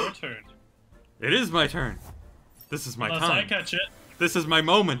 Now it's your turn. It is my turn. This is my Unless time. I catch it. This is my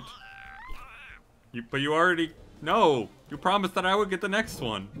moment. But you already... No! You promised that I would get the next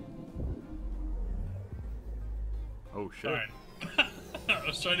one. Oh, shit. Alright. I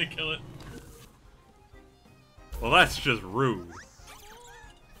was trying to kill it. Well, that's just rude.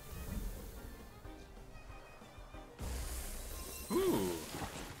 Ooh.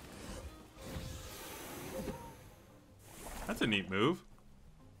 That's a neat move.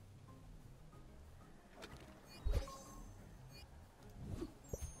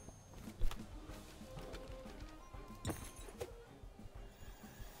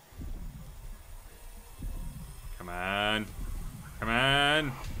 Come on. Come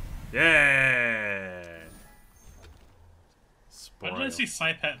on. Yeah. Why did I see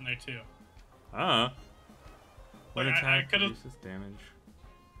Scythe Hat in there too? When Like, I attack could've- reduces damage.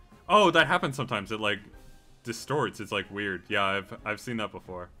 Oh, that happens sometimes. It like distorts. It's like weird. Yeah, I've seen that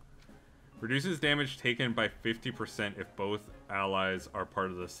before. Reduces damage taken by 50% if both allies are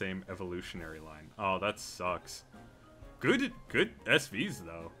part of the same evolutionary line. Oh, that sucks. Good SVs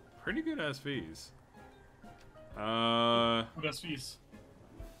though. Pretty good SVs. What SVs?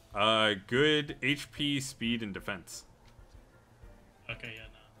 Good HP, speed, and defense. Okay, yeah,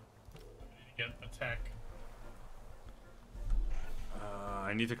 no. I need to get attack.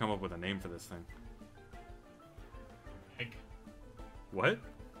 I need to come up with a name for this thing. Egg. What?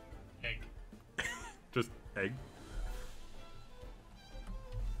 Egg. Just egg?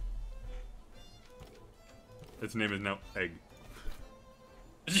 Its name is now Egg.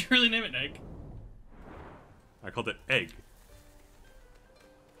 Did you really name it Egg? I called it Egg.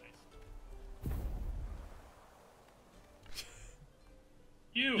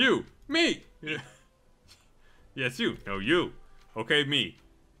 You! You! Me! Yes, you. No, you. Okay, me.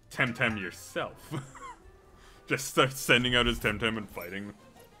 Temtem yourself. Just start sending out his Temtem and fighting.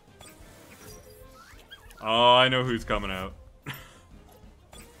 Oh, I know who's coming out.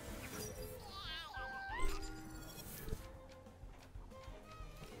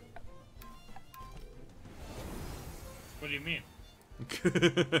 What do you mean?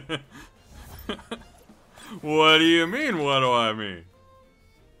 What do you mean, what do I mean?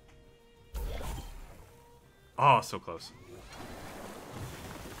 Oh, so close.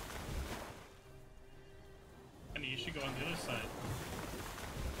 Honey, you should go on the other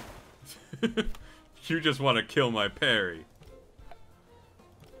side. You just want to kill my parry.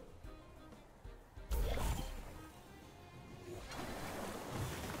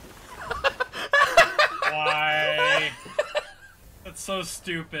 Why? That's so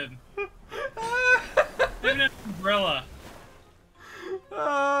stupid. Maybe an umbrella.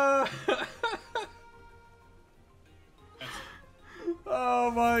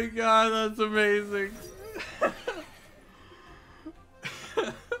 Oh my god, that's amazing.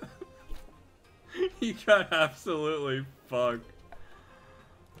 He got absolutely fucked.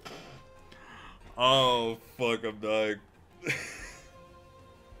 Oh, fuck, I'm dying.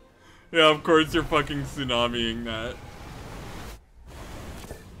 Yeah, of course you're fucking tsunamiing that.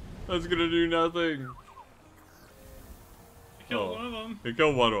 That's gonna do nothing. I killed one of them. You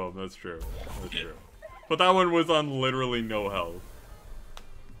killed one of them, that's true. That's true. But that one was on literally no health.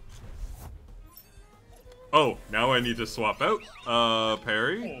 Oh, now I need to swap out,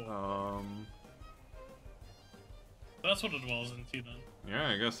 parry. That's what it dwells into then. Yeah,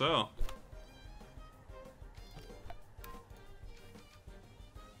 I guess so.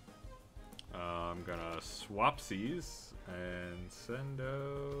 I'm gonna swapsies and send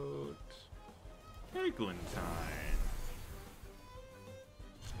out Eglantine.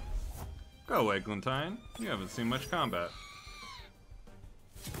 Go, Eglantine. You haven't seen much combat.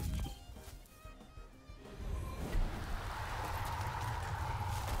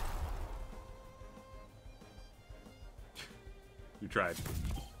 You tried.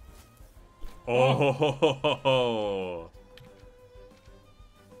 Oh.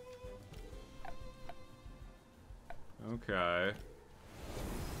 Okay.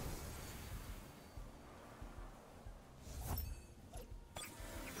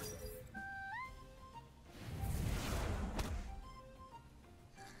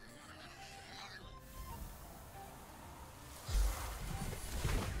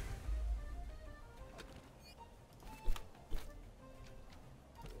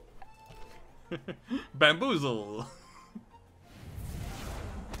 Bamboozle.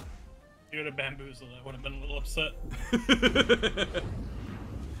 You would have bamboozled, I would have been a little upset.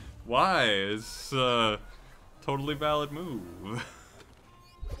 Why? It's a totally valid move.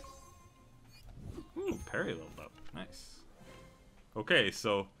 Ooh, parry leveled up. Nice. Okay,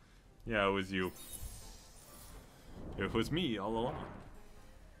 so yeah, it was you. It was me all along.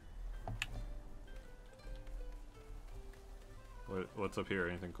 What's up here?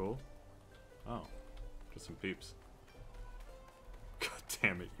 Anything cool? Oh, just some peeps. God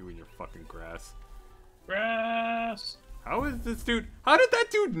damn it, you and your fucking grass. Grass! How is this dude? How did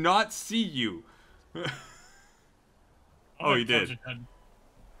that dude not see you? Oh, he did.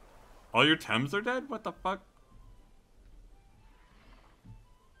 All your Tems are dead? What the fuck?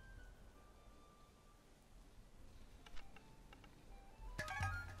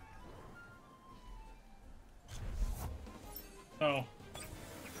 Oh.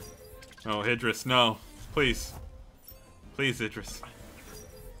 Oh, Idris, no. Please. Please, Idris.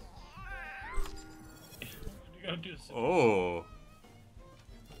 You gotta do this. Oh.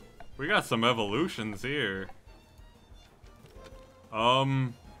 We got some evolutions here. I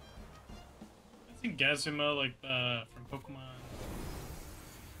think Gazuma, like, from Pokemon.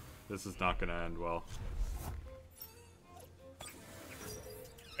 This is not gonna end well.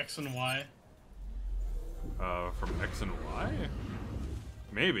 X and Y. From X and Y?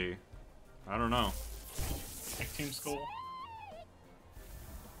 Maybe. I don't know. Like Team Skull.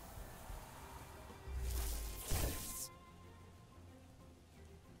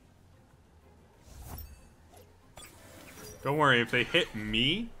 Don't worry, if they hit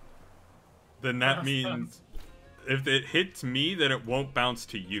me, then that means... If it hits me, then it won't bounce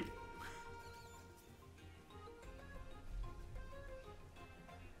to you.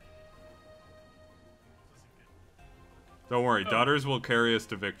 Don't worry, daughters will carry us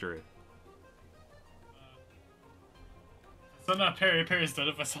to victory. If I send out Perry, Perry's dead.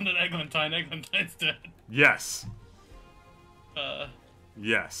 If I send an Eglantine, Eglantine's dead. Yes. Uh,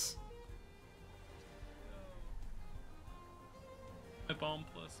 Yes. my bomb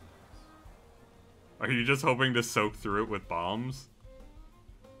plus. Are you just hoping to soak through it with bombs?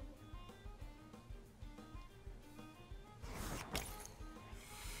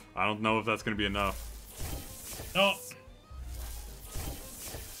 I don't know if that's gonna be enough. No.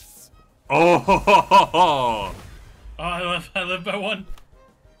 Oh! Ho, ho, ho, ho. Oh, I live by one.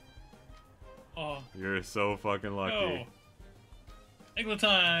 Oh. You're so fucking lucky. No.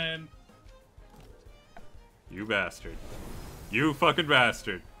 Eglantine. You bastard. You fucking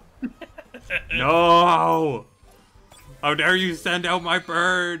bastard. No! How dare you send out my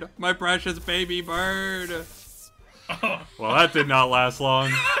bird! My precious baby bird! Oh. Well, that did not last long.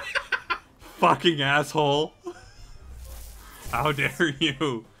 Fucking asshole. How dare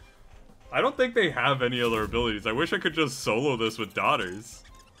you? I don't think they have any other abilities. I wish I could just solo this with daughters.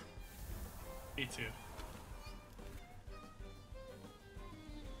 Me too.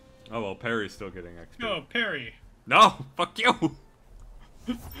 Oh well, Perry's still getting XP. No, Perry. No! Fuck you!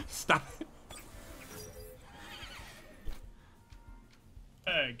 Stop it.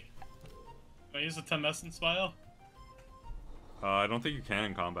 Peg. Do I use a Temtem Spile? I don't think you can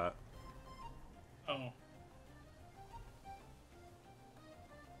in combat. Oh.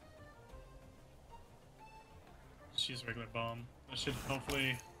 She's regular bomb. I should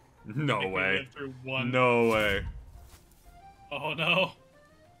hopefully No make me way. live through one. No way. Oh no.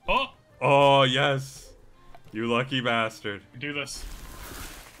 Oh! Oh, yes. You lucky bastard. Do this.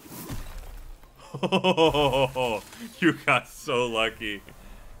 Oh, you got so lucky.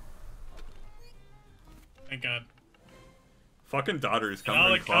 Thank God. Fucking daughters And coming all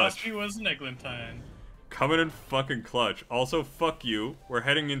in it cost clutch. me was an Eglantine. Coming in fucking clutch. Also, fuck you. We're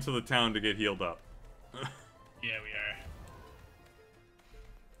heading into the town to get healed up. Yeah, we are.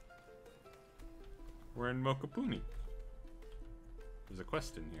 We're in Mokapuni. There's a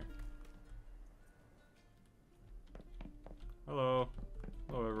quest in here. Hello.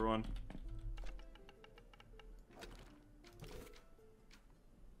 Hello, everyone.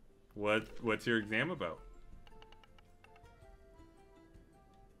 What's your exam about?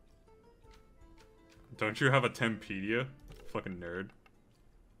 Don't you have a Tempedia? Fucking nerd.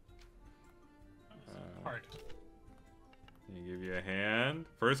 Hard. Can you give you a hand?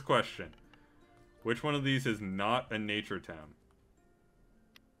 First question. Which one of these is not a nature town?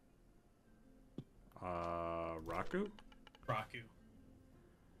 Raku? Raku.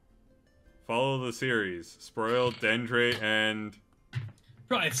 Follow the series. Sproil, Dendray, and...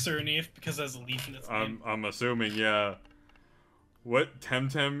 Probably Surneef because it has a leaf in its name. I'm assuming, yeah. What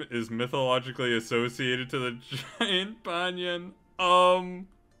Temtem is mythologically associated to the giant banyan?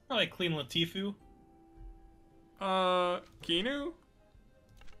 Probably Queen Latifah. Kinu?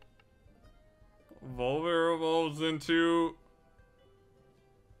 Volver evolves into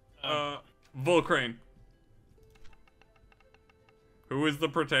Volcrane. Who is the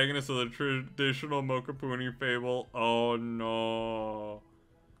protagonist of the traditional Mokapuni fable? Oh no.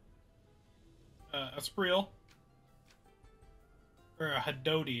 Aspriel. Or a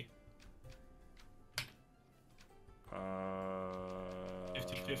Hadoti.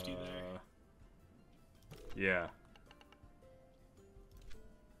 50-50 there. Yeah.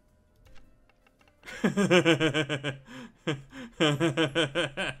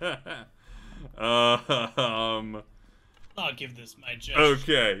 I'll give this my judge.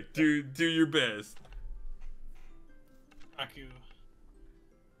 Okay, do your best. Aku.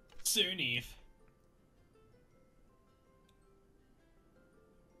 Cernith.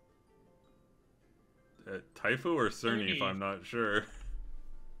 Typho or Cernith, Cernith. I'm not sure.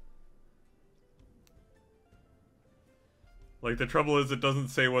 Like, the trouble is it doesn't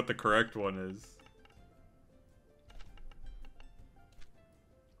say what the correct one is.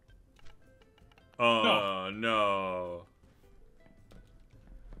 Oh, no.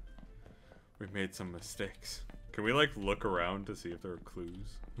 We made some mistakes. Can we, like, look around to see if there are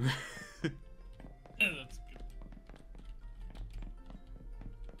clues? That's good.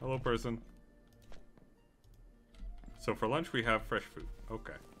 Hello, person. So for lunch we have fresh food.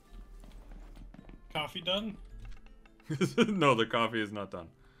 Okay. Coffee done? No, the coffee is not done.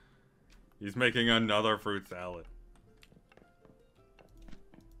 He's making another fruit salad.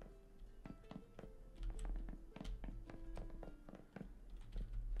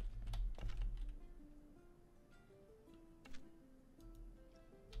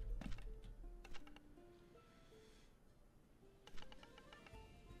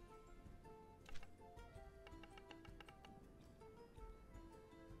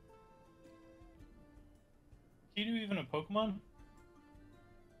 Can you do even a Pokemon?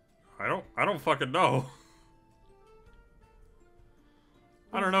 I don't fucking know.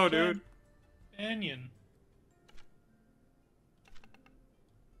 I don't know, dude. Banyan.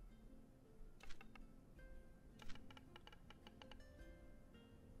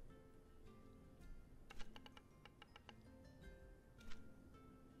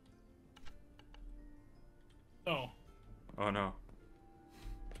 Oh. Oh no.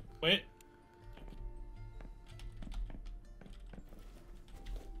 Wait.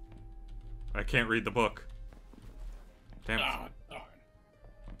 I can't read the book. Damn it. Ah, darn.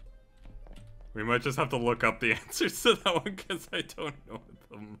 We might just have to look up the answers to that one because I don't know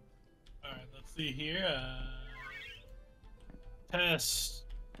them. Alright, let's see here. Test.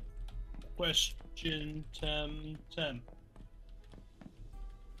 Question Temtem.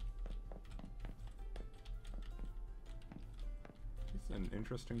 It's an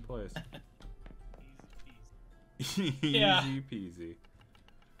interesting place. Easy peasy. Easy Yeah. peasy.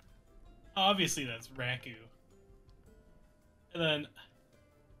 Obviously that's Raku. And then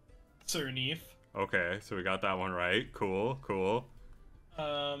Cernith. Okay, so we got that one right. Cool, cool.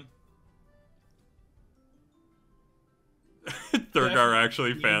 Thurgar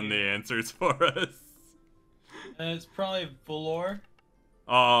actually found the answers for us. And it's probably Volor.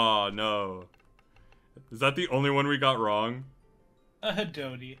 Oh no. Is that the only one we got wrong? A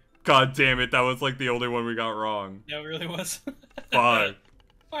Hadoti. God damn it, that was like the only one we got wrong. Yeah, it really was. Fuck.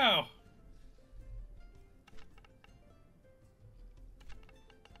 Wow.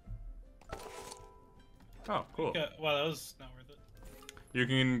 Oh, cool. Yeah, wow, that was not worth it. You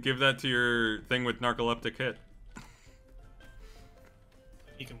can give that to your thing with narcoleptic hit.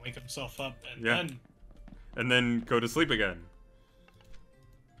 He can wake himself up and Yeah. then... And then go to sleep again.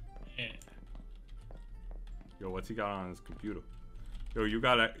 Yeah. Yo, what's he got on his computer? Yo, you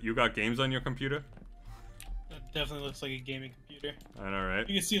got games on your computer? That definitely looks like a gaming computer. I know, right?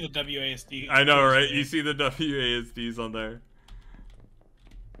 You can see the WASD. I know, right? You see the WASDs on there.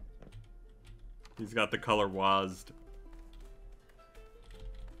 He's got the color WASD.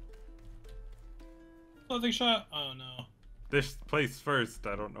 Clothing shot? Oh no. This place first.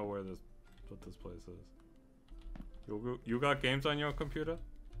 I don't know what this place is. You got games on your computer?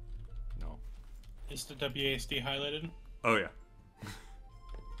 No. Is the WASD highlighted? Oh yeah.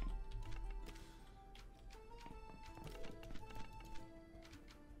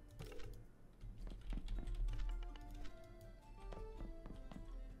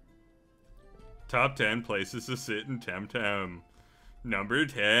 Top 10 places to sit in Temtem. Number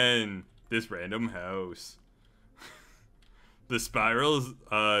 10, this random house. The spirals,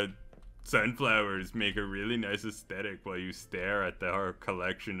 sunflowers make a really nice aesthetic while you stare at our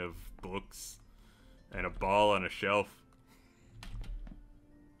collection of books and a ball on a shelf.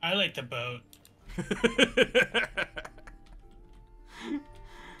 I like the boat.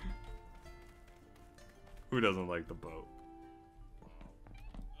 Who doesn't like the boat?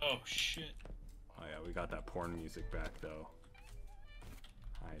 Oh shit. Oh yeah, we got that porn music back though.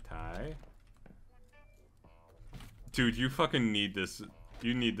 Hi, Ty. Dude, you fucking need this.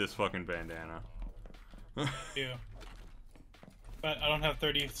 You need this fucking bandana. Yeah. But I don't have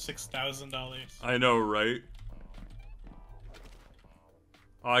 $36,000. I know, right?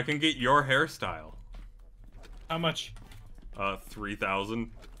 Oh, I can get your hairstyle. How much?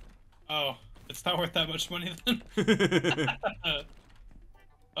 3,000. Oh, it's not worth that much money then.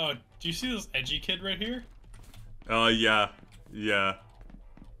 Oh, do you see this edgy kid right here? Yeah. Yeah.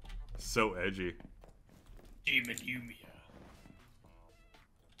 So edgy. Demon Yumia.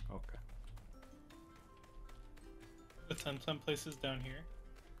 Okay. The Temtem places down here.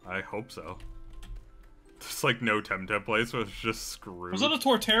 I hope so. There's like no Temtem place, so it's just screwed. Was that a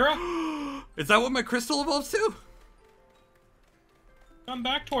Torterra? Is that what my crystal evolves to? Come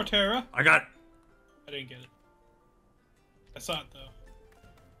back, Torterra. I got. I didn't get it. I saw it though.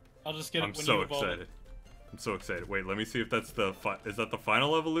 I'll just get it I'm when so you evolve excited. it. I'm so excited. Wait, let me see if that's the is that the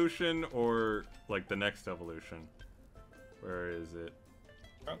final evolution or like the next evolution? Where is it?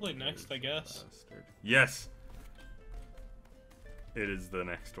 Probably next, I guess. Bastard. Yes. It is the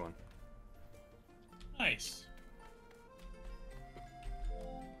next one. Nice.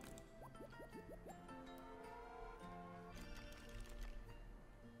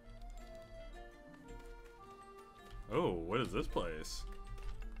 Oh, what is this place?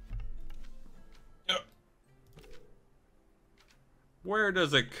 Yep. Where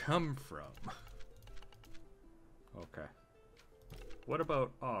does it come from? Okay. What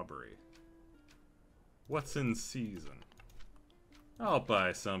about Aubrey? What's in season? I'll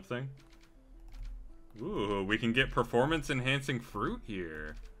buy something. Ooh, we can get performance-enhancing fruit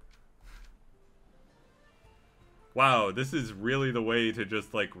here. Wow, this is really the way to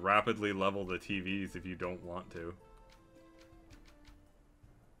just, like, rapidly level the TVs if you don't want to.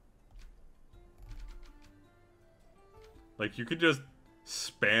 Like, you could just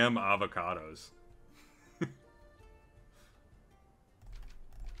spam avocados.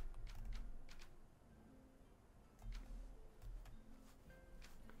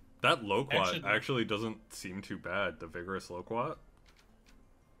 That loquat actually doesn't seem too bad, the vigorous loquat.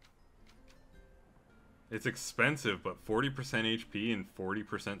 It's expensive, but 40% HP and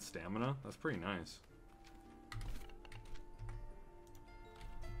 40% stamina? That's pretty nice.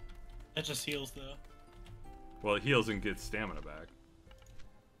 It just heals though. Well, it heals and gets stamina back.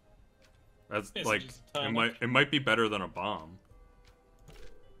 That's Basically like, just a ton. it might be better than a bomb.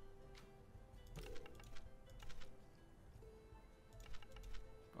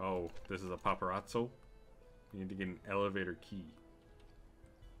 Oh, this is a paparazzo? You need to get an elevator key.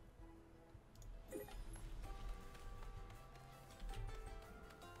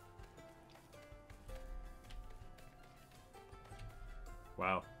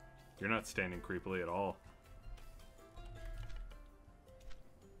 Wow, you're not standing creepily at all.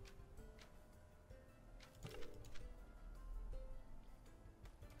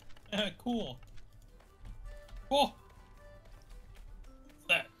 Cool. Cool.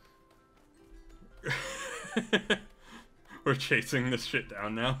 What's that? We're chasing this shit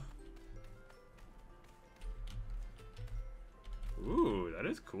down now. Ooh, that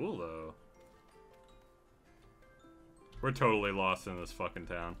is cool though. We're totally lost in this fucking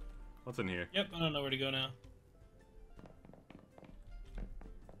town. What's in here? Yep, I don't know where to go now.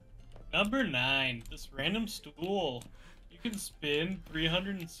 Number 9. This random stool. You can spin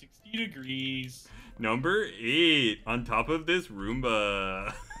 360 degrees. Number 8. On top of this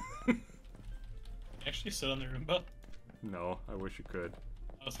Roomba. Actually sit on the Roomba. No, I wish you could.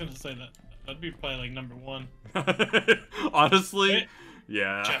 I was gonna say that. That'd be probably like number 1. Honestly, Wait.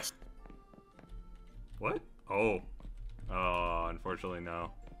 yeah. Chest. What? Oh. Oh, unfortunately,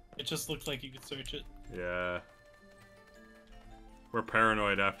 no. It just looks like you could search it. Yeah. We're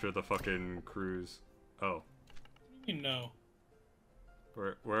paranoid after the fucking cruise. Oh. You know.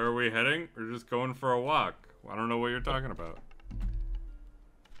 Where are we heading? We're just going for a walk. I don't know what you're talking about.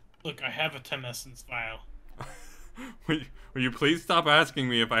 Look, I have a Temessence vial. Will you please stop asking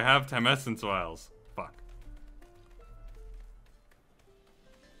me if I have Temessence vials? Fuck.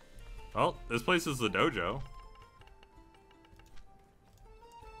 Well, this place is the dojo.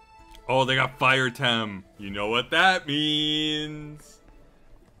 Oh, they got Fire Tem. You know what that means.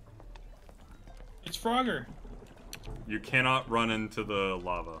 It's Frogger. You cannot run into the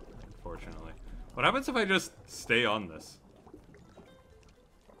lava, unfortunately. What happens if I just stay on this?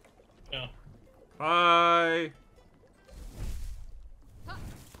 Yeah. Bye.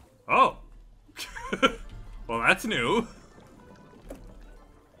 Oh. Well, that's new.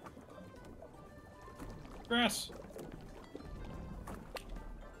 Grass.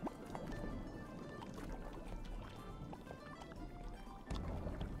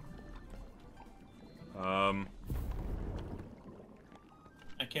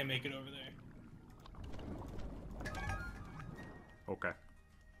 I can't make it over there. Okay.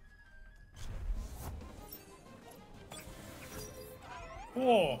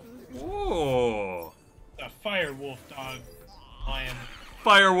 Whoa! Whoa! A fire wolf dog lion.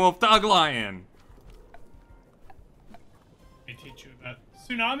 Firewolf dog lion. Let me teach you about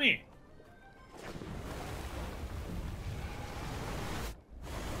tsunami.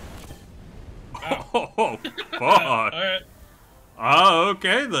 Wow. Oh, fuck. Alright. Ah,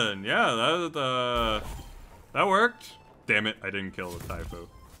 okay then. Yeah, that worked. Damn it, I didn't kill the Taifu.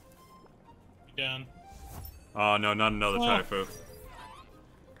 Down. Oh no, not another Oh. Taifu.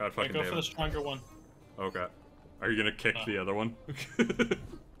 God fucking Go damn for it. the stronger one. Okay. Are you gonna kick the other one?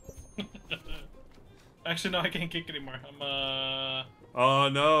 Actually, no, I can't kick anymore. Oh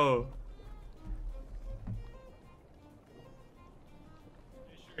no.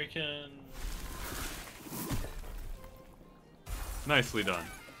 Sure I can. Nicely done.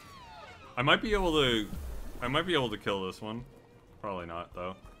 I might be able to kill this one. Probably not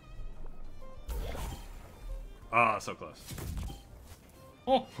though. Ah, so close.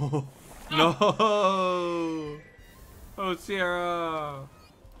 Oh! No! Oh, Sierra!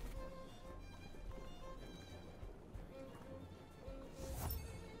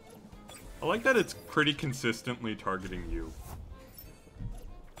 I like that it's pretty consistently targeting you.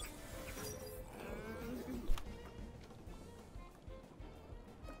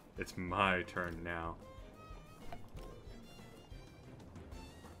 It's my turn now.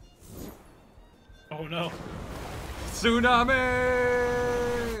 Oh no. Tsunami!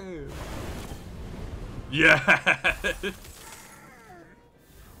 Yes!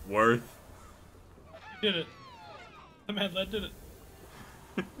 Worth. You did it. The man that did it.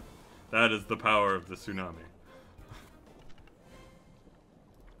 That is the power of the tsunami.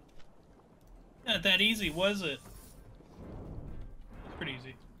 Not that easy, was it? Pretty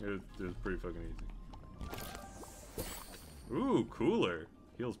easy. It was pretty fucking easy. Ooh, cooler.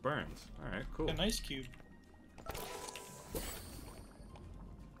 Heals burns. Alright, cool. An ice cube.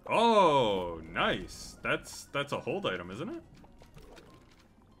 Oh, nice. That's a hold item, isn't it?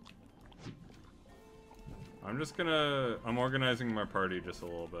 I'm organizing my party just a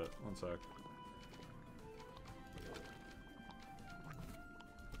little bit. One sec.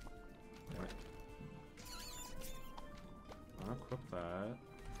 Okay. I'll equip that.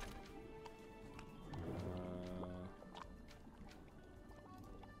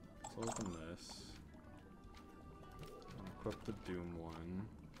 Let's open this. I'll equip the Doom one.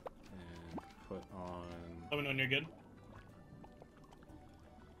 And put on... Let me know when you're good.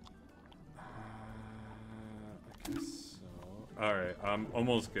 I guess so. Alright, I'm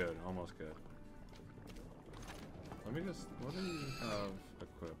almost good. Almost good. Let me just... What do you have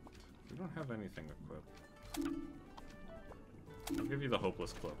equipped? You don't have anything equipped. I'll give you the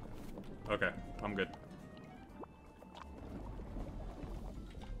Hopeless Cloak. Okay, I'm good.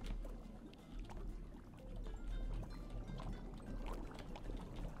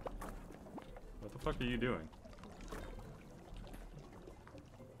 What the fuck are you doing?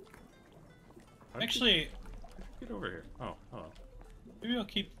 Actually, Get over here. Oh, hello. maybe I'll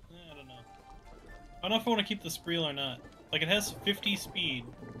keep... I don't know. I don't know if I want to keep the Spreel or not. Like, it has 50 speed,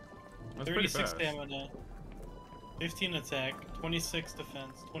 That's pretty 36 fast. stamina, 15 attack, 26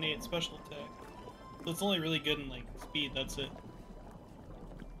 defense, 28 special attack. So it's only really good in, like, speed, that's it.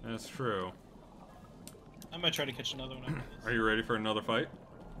 That's true. I might try to catch another one after this. Are you ready for another fight?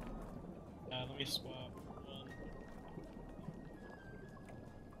 Let me swap one.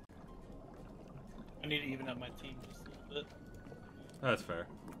 I need to even up my team just a little bit. That's fair.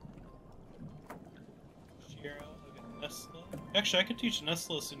 Shiro, okay, Nestle. Actually, I could teach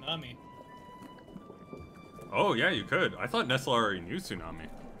Nestle Tsunami. Oh, yeah, you could. I thought Nestle already knew Tsunami.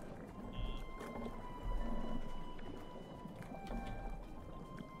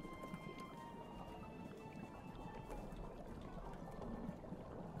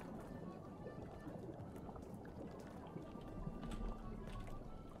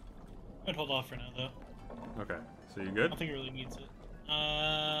 I'd hold off for now, though. Okay, so you I good? don't think it really needs it.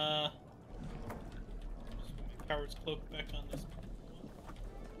 Just put my coward's cloak back on this.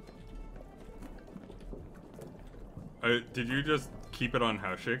 Did you just keep it on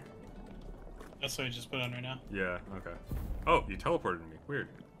house shake? That's what I just put on right now. Yeah, okay. Oh, you teleported me. Weird.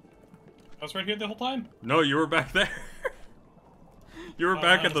 I was right here the whole time. No, you were back there. You were Oh,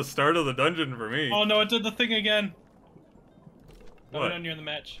 back at nice. the start of the dungeon for me. Oh no, it did the thing again. What? No, you're in the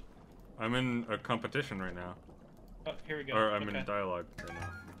match. I'm in a competition right now. Oh, here we go. Or I'm okay. in dialogue right now.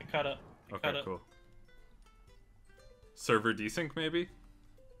 I caught up. I caught Okay, up. cool. Server desync, maybe?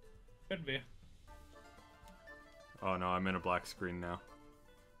 Could be. Oh no, I'm in a black screen now.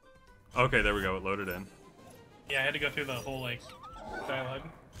 Okay, there we go. It loaded in. Yeah, I had to go through the whole, like, dialogue.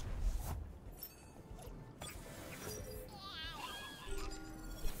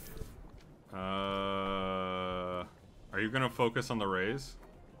 Are you gonna focus on the rays?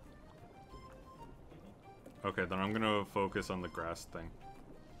 Okay, then I'm gonna focus on the grass thing.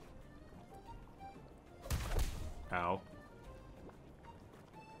 Ow.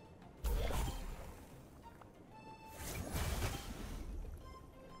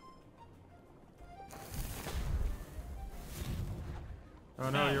 Oh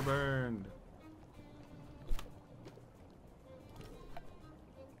no, you're burned.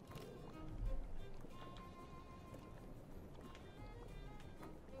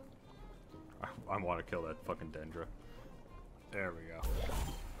 I want to kill that fucking Dendra. There we go.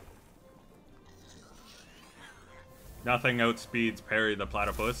 Nothing outspeeds Perry the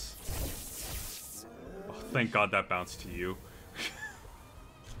Platypus. Oh, thank God that bounced to you.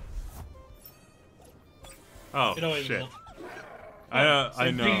 Oh, It always shit. will. I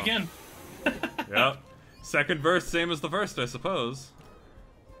Same know. thing again. Yep. Second verse, same as the first, I suppose.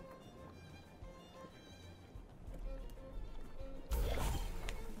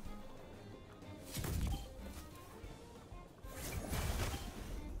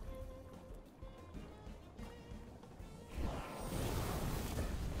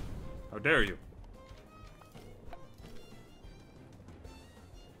 How dare you?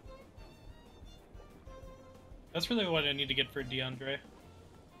 That's really what I need to get for DeAndre.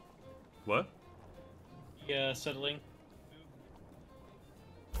 What? Yeah, settling.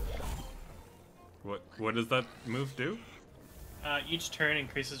 What does that move do? Each turn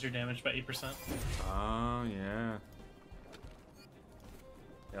increases your damage by 8%. Oh, yeah.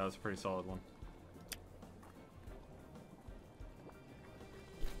 Yeah, that's a pretty solid one.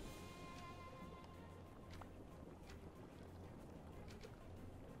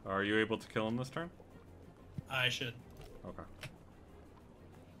 Are you able to kill him this turn? I should. Okay.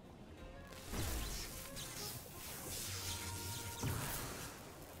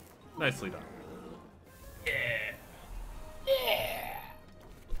 Nicely done. Yeah.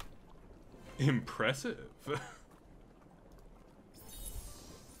 Impressive.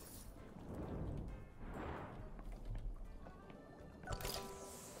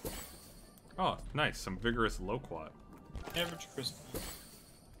 Oh, nice. Some vigorous loquat. Average crystal.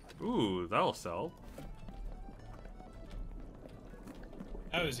 Ooh, that'll sell.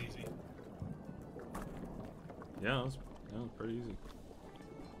 That was easy. Yeah, that was pretty easy.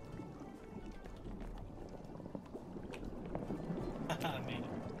 Haha, made it.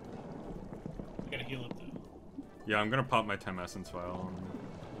 I gotta heal up though. Yeah, I'm gonna pop my Tem Essence vial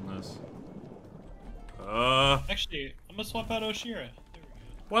on this. Actually, I'm gonna swap out Oshira. There we go.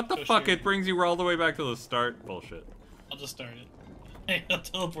 What the Oshira. fuck? It brings you all the way back to the start? Bullshit. I'll just start it. Hey, I'll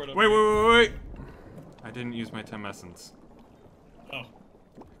teleport over. Wait. I didn't use my Tem Essence. Oh.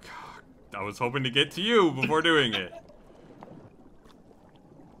 God, I was hoping to get to you before doing it.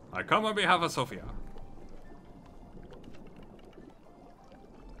 I come on behalf of Sophia.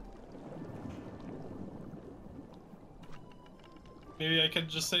 Maybe I could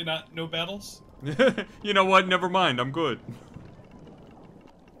just say no battles? You know what? Never mind. I'm good.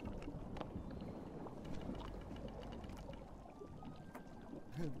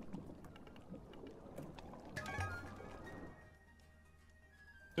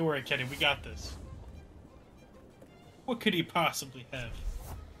 Don't worry, Kenny, we got this. What could he possibly have?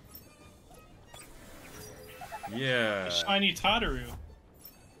 Yeah. A shiny Tataru.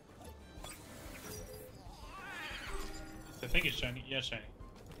 I think it's shiny. Yeah, shiny.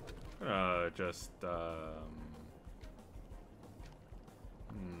 Do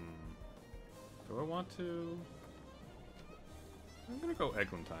I want to? I'm gonna go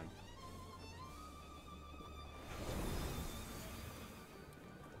Eglantine.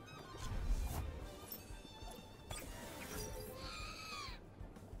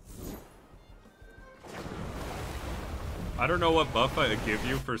 I don't know what buff I give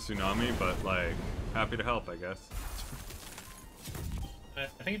you for Tsunami, but like, happy to help, I guess. I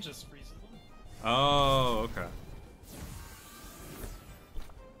think it just freezes them. Oh, okay.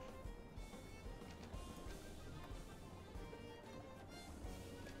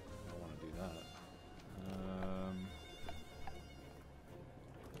 I want to do that.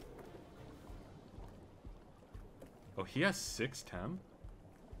 Oh, he has 6 Tem?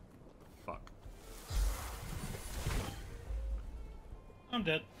 Fuck. I'm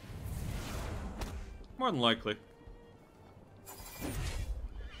dead. More than likely.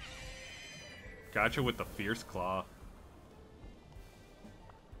 Gotcha with the Fierce Claw.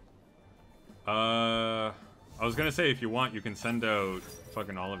 I was gonna say, if you want, you can send out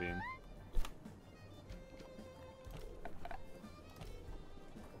fucking Olivine.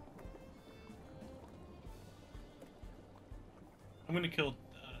 I'm gonna kill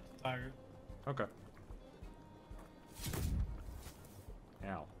Tiger. Okay.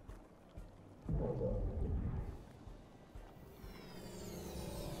 Ow.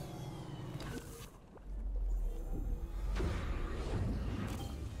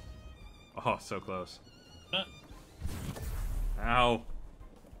 Oh, so close. Ow.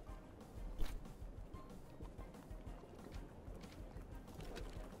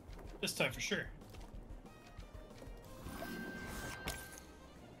 This time for sure.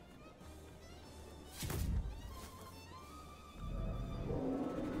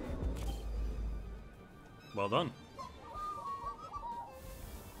 Well done.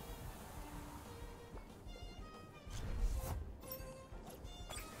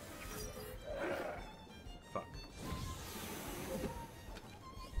 Fuck.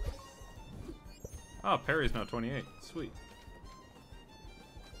 Oh, parry's now 28. Sweet.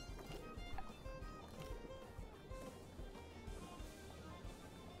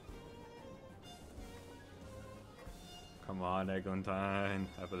 Come on, Eglantine.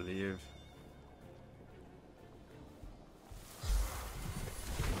 I believe.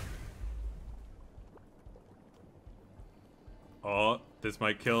 Oh, this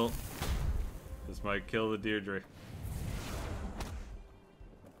might kill. This might kill the Deirdre.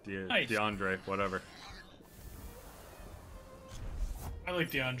 Nice. DeAndre, whatever. I like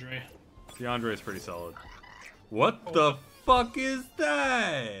DeAndre. DeAndre is pretty solid. What the fuck is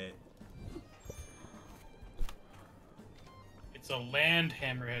that? It's a land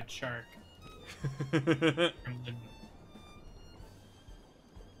hammerhead shark.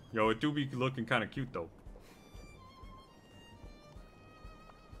 Yo, it do be looking kind of cute though.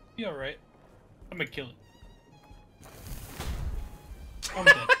 Be alright. I'm gonna kill it. I'm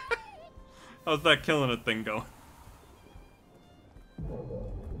dead. How's that killing it thing going?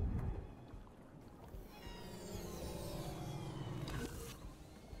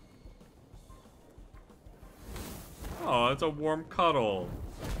 Oh, it's a warm cuddle.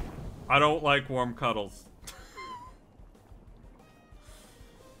 I don't like warm cuddles.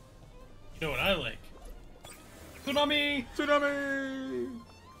 You know what I like? Tsunami! Tsunami!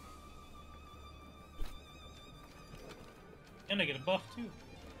 And I get a buff too.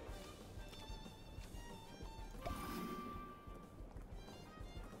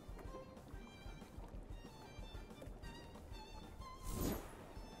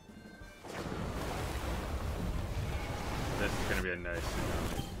 This is gonna be a nice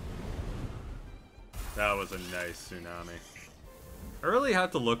tsunami. That was a nice tsunami. I really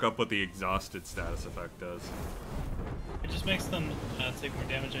have to look up what the exhausted status effect does. It just makes them take more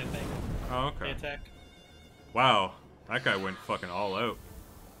damage, I think. Oh, They okay. attack. Wow, that guy went fucking all out.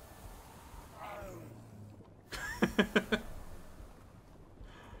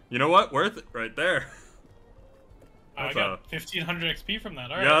 You know what? Worth it right there. I That's got 1500 XP from that.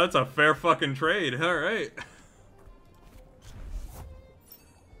 Alright. Yeah, that's a fair fucking trade. All right.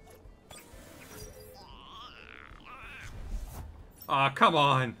 Aw, come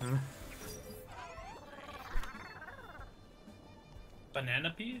on.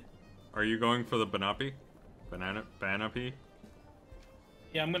 Banana pea? Are you going for the Banapi? Banana pea?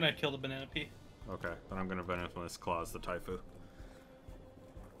 Yeah, I'm gonna kill the banana pea. Okay, then I'm gonna Benevolence Claws the Taifu.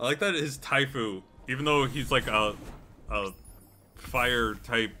 I like that his Taifu, even though he's like a fire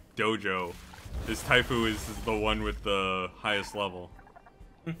type dojo, his Taifu is the one with the highest level.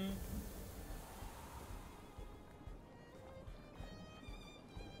 Mm-hmm.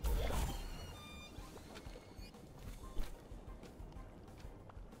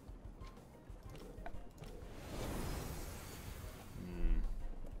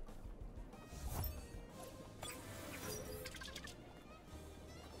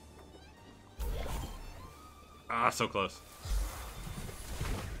 Ah, so close.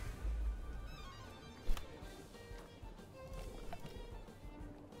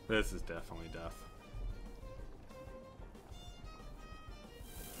 This is definitely death.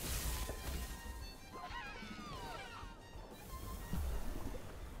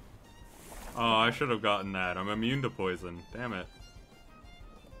 Oh, I should have gotten that. I'm immune to poison. Damn it.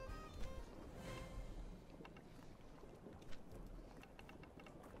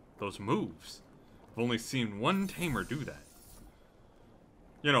 Those moves. only seen one tamer do that.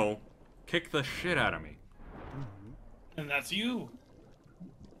 You know, kick the shit out of me. And that's you.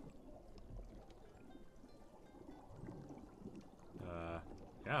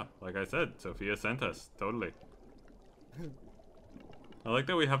 Yeah, like I said, Sophia sent us. Totally. I like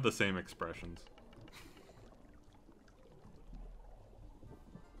that we have the same expressions.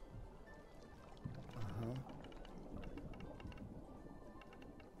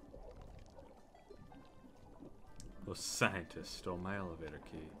 Those scientists stole my elevator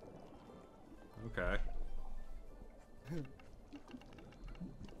key. Okay.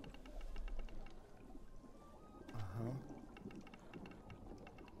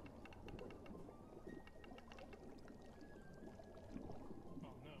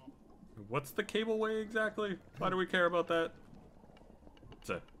 What's the cableway exactly? Why do we care about that? It's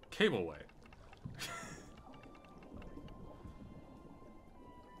a cableway.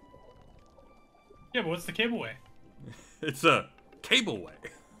 Yeah, but what's the cableway? It's a cableway.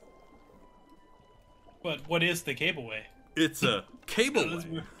 But what is the cableway? It's a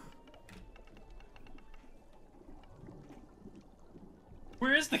cableway.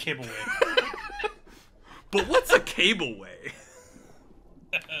 Where is the cableway? But what's a cableway?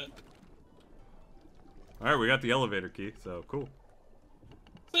 Alright, we got the elevator key, so cool.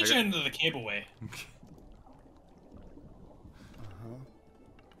 Let's get into the cableway.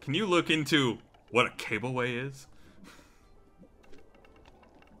 Can you look into what a cableway is?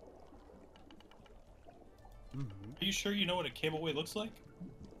 Are you sure you know what a cableway looks like?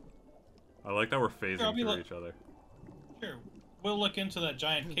 I like that we're phasing Sure, I'll be through like- each other. Sure. We'll look into that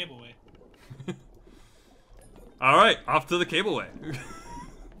giant cableway. Alright, off to the cableway.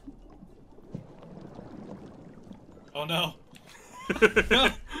 Oh no. No.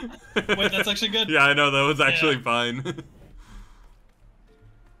 Wait, that's actually good. Yeah, I know, that was actually Yeah. fine.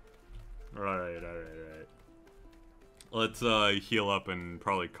 Alright. Let's heal up and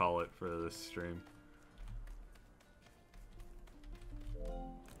probably call it for this stream.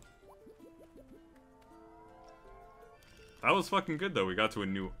 That was fucking good though. We got to a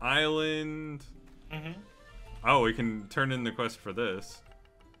new island. Mm-hmm. Oh, we can turn in the quest for this.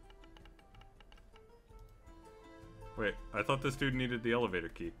 Wait, I thought this dude needed the elevator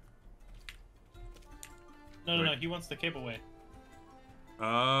key. No, Wait. he wants the cableway.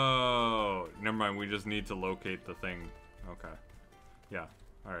 Oh, never mind. We just need to locate the thing. Okay. Yeah.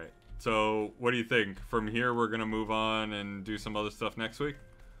 All right. So, what do you think? From here, we're gonna move on and do some other stuff next week.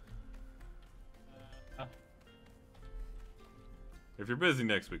 If you're busy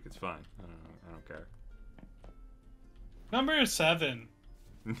next week, it's fine. I don't care. Number 7.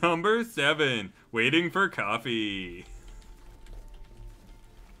 Number 7. Waiting for coffee.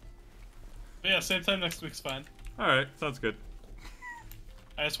 But yeah, same time next week's fine. All right. Sounds good.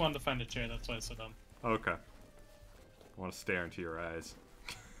 I just wanted to find a chair, that's why I said Okay. I want to stare into your eyes.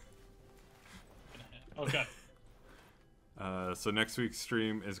 Okay. So next week's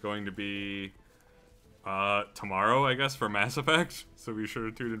stream is going to be tomorrow, I guess, for Mass Effect. So be sure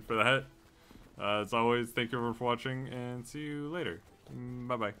to tune in for that. As always, thank you everyone for watching, and see you later.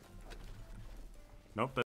 Bye-bye. Nope.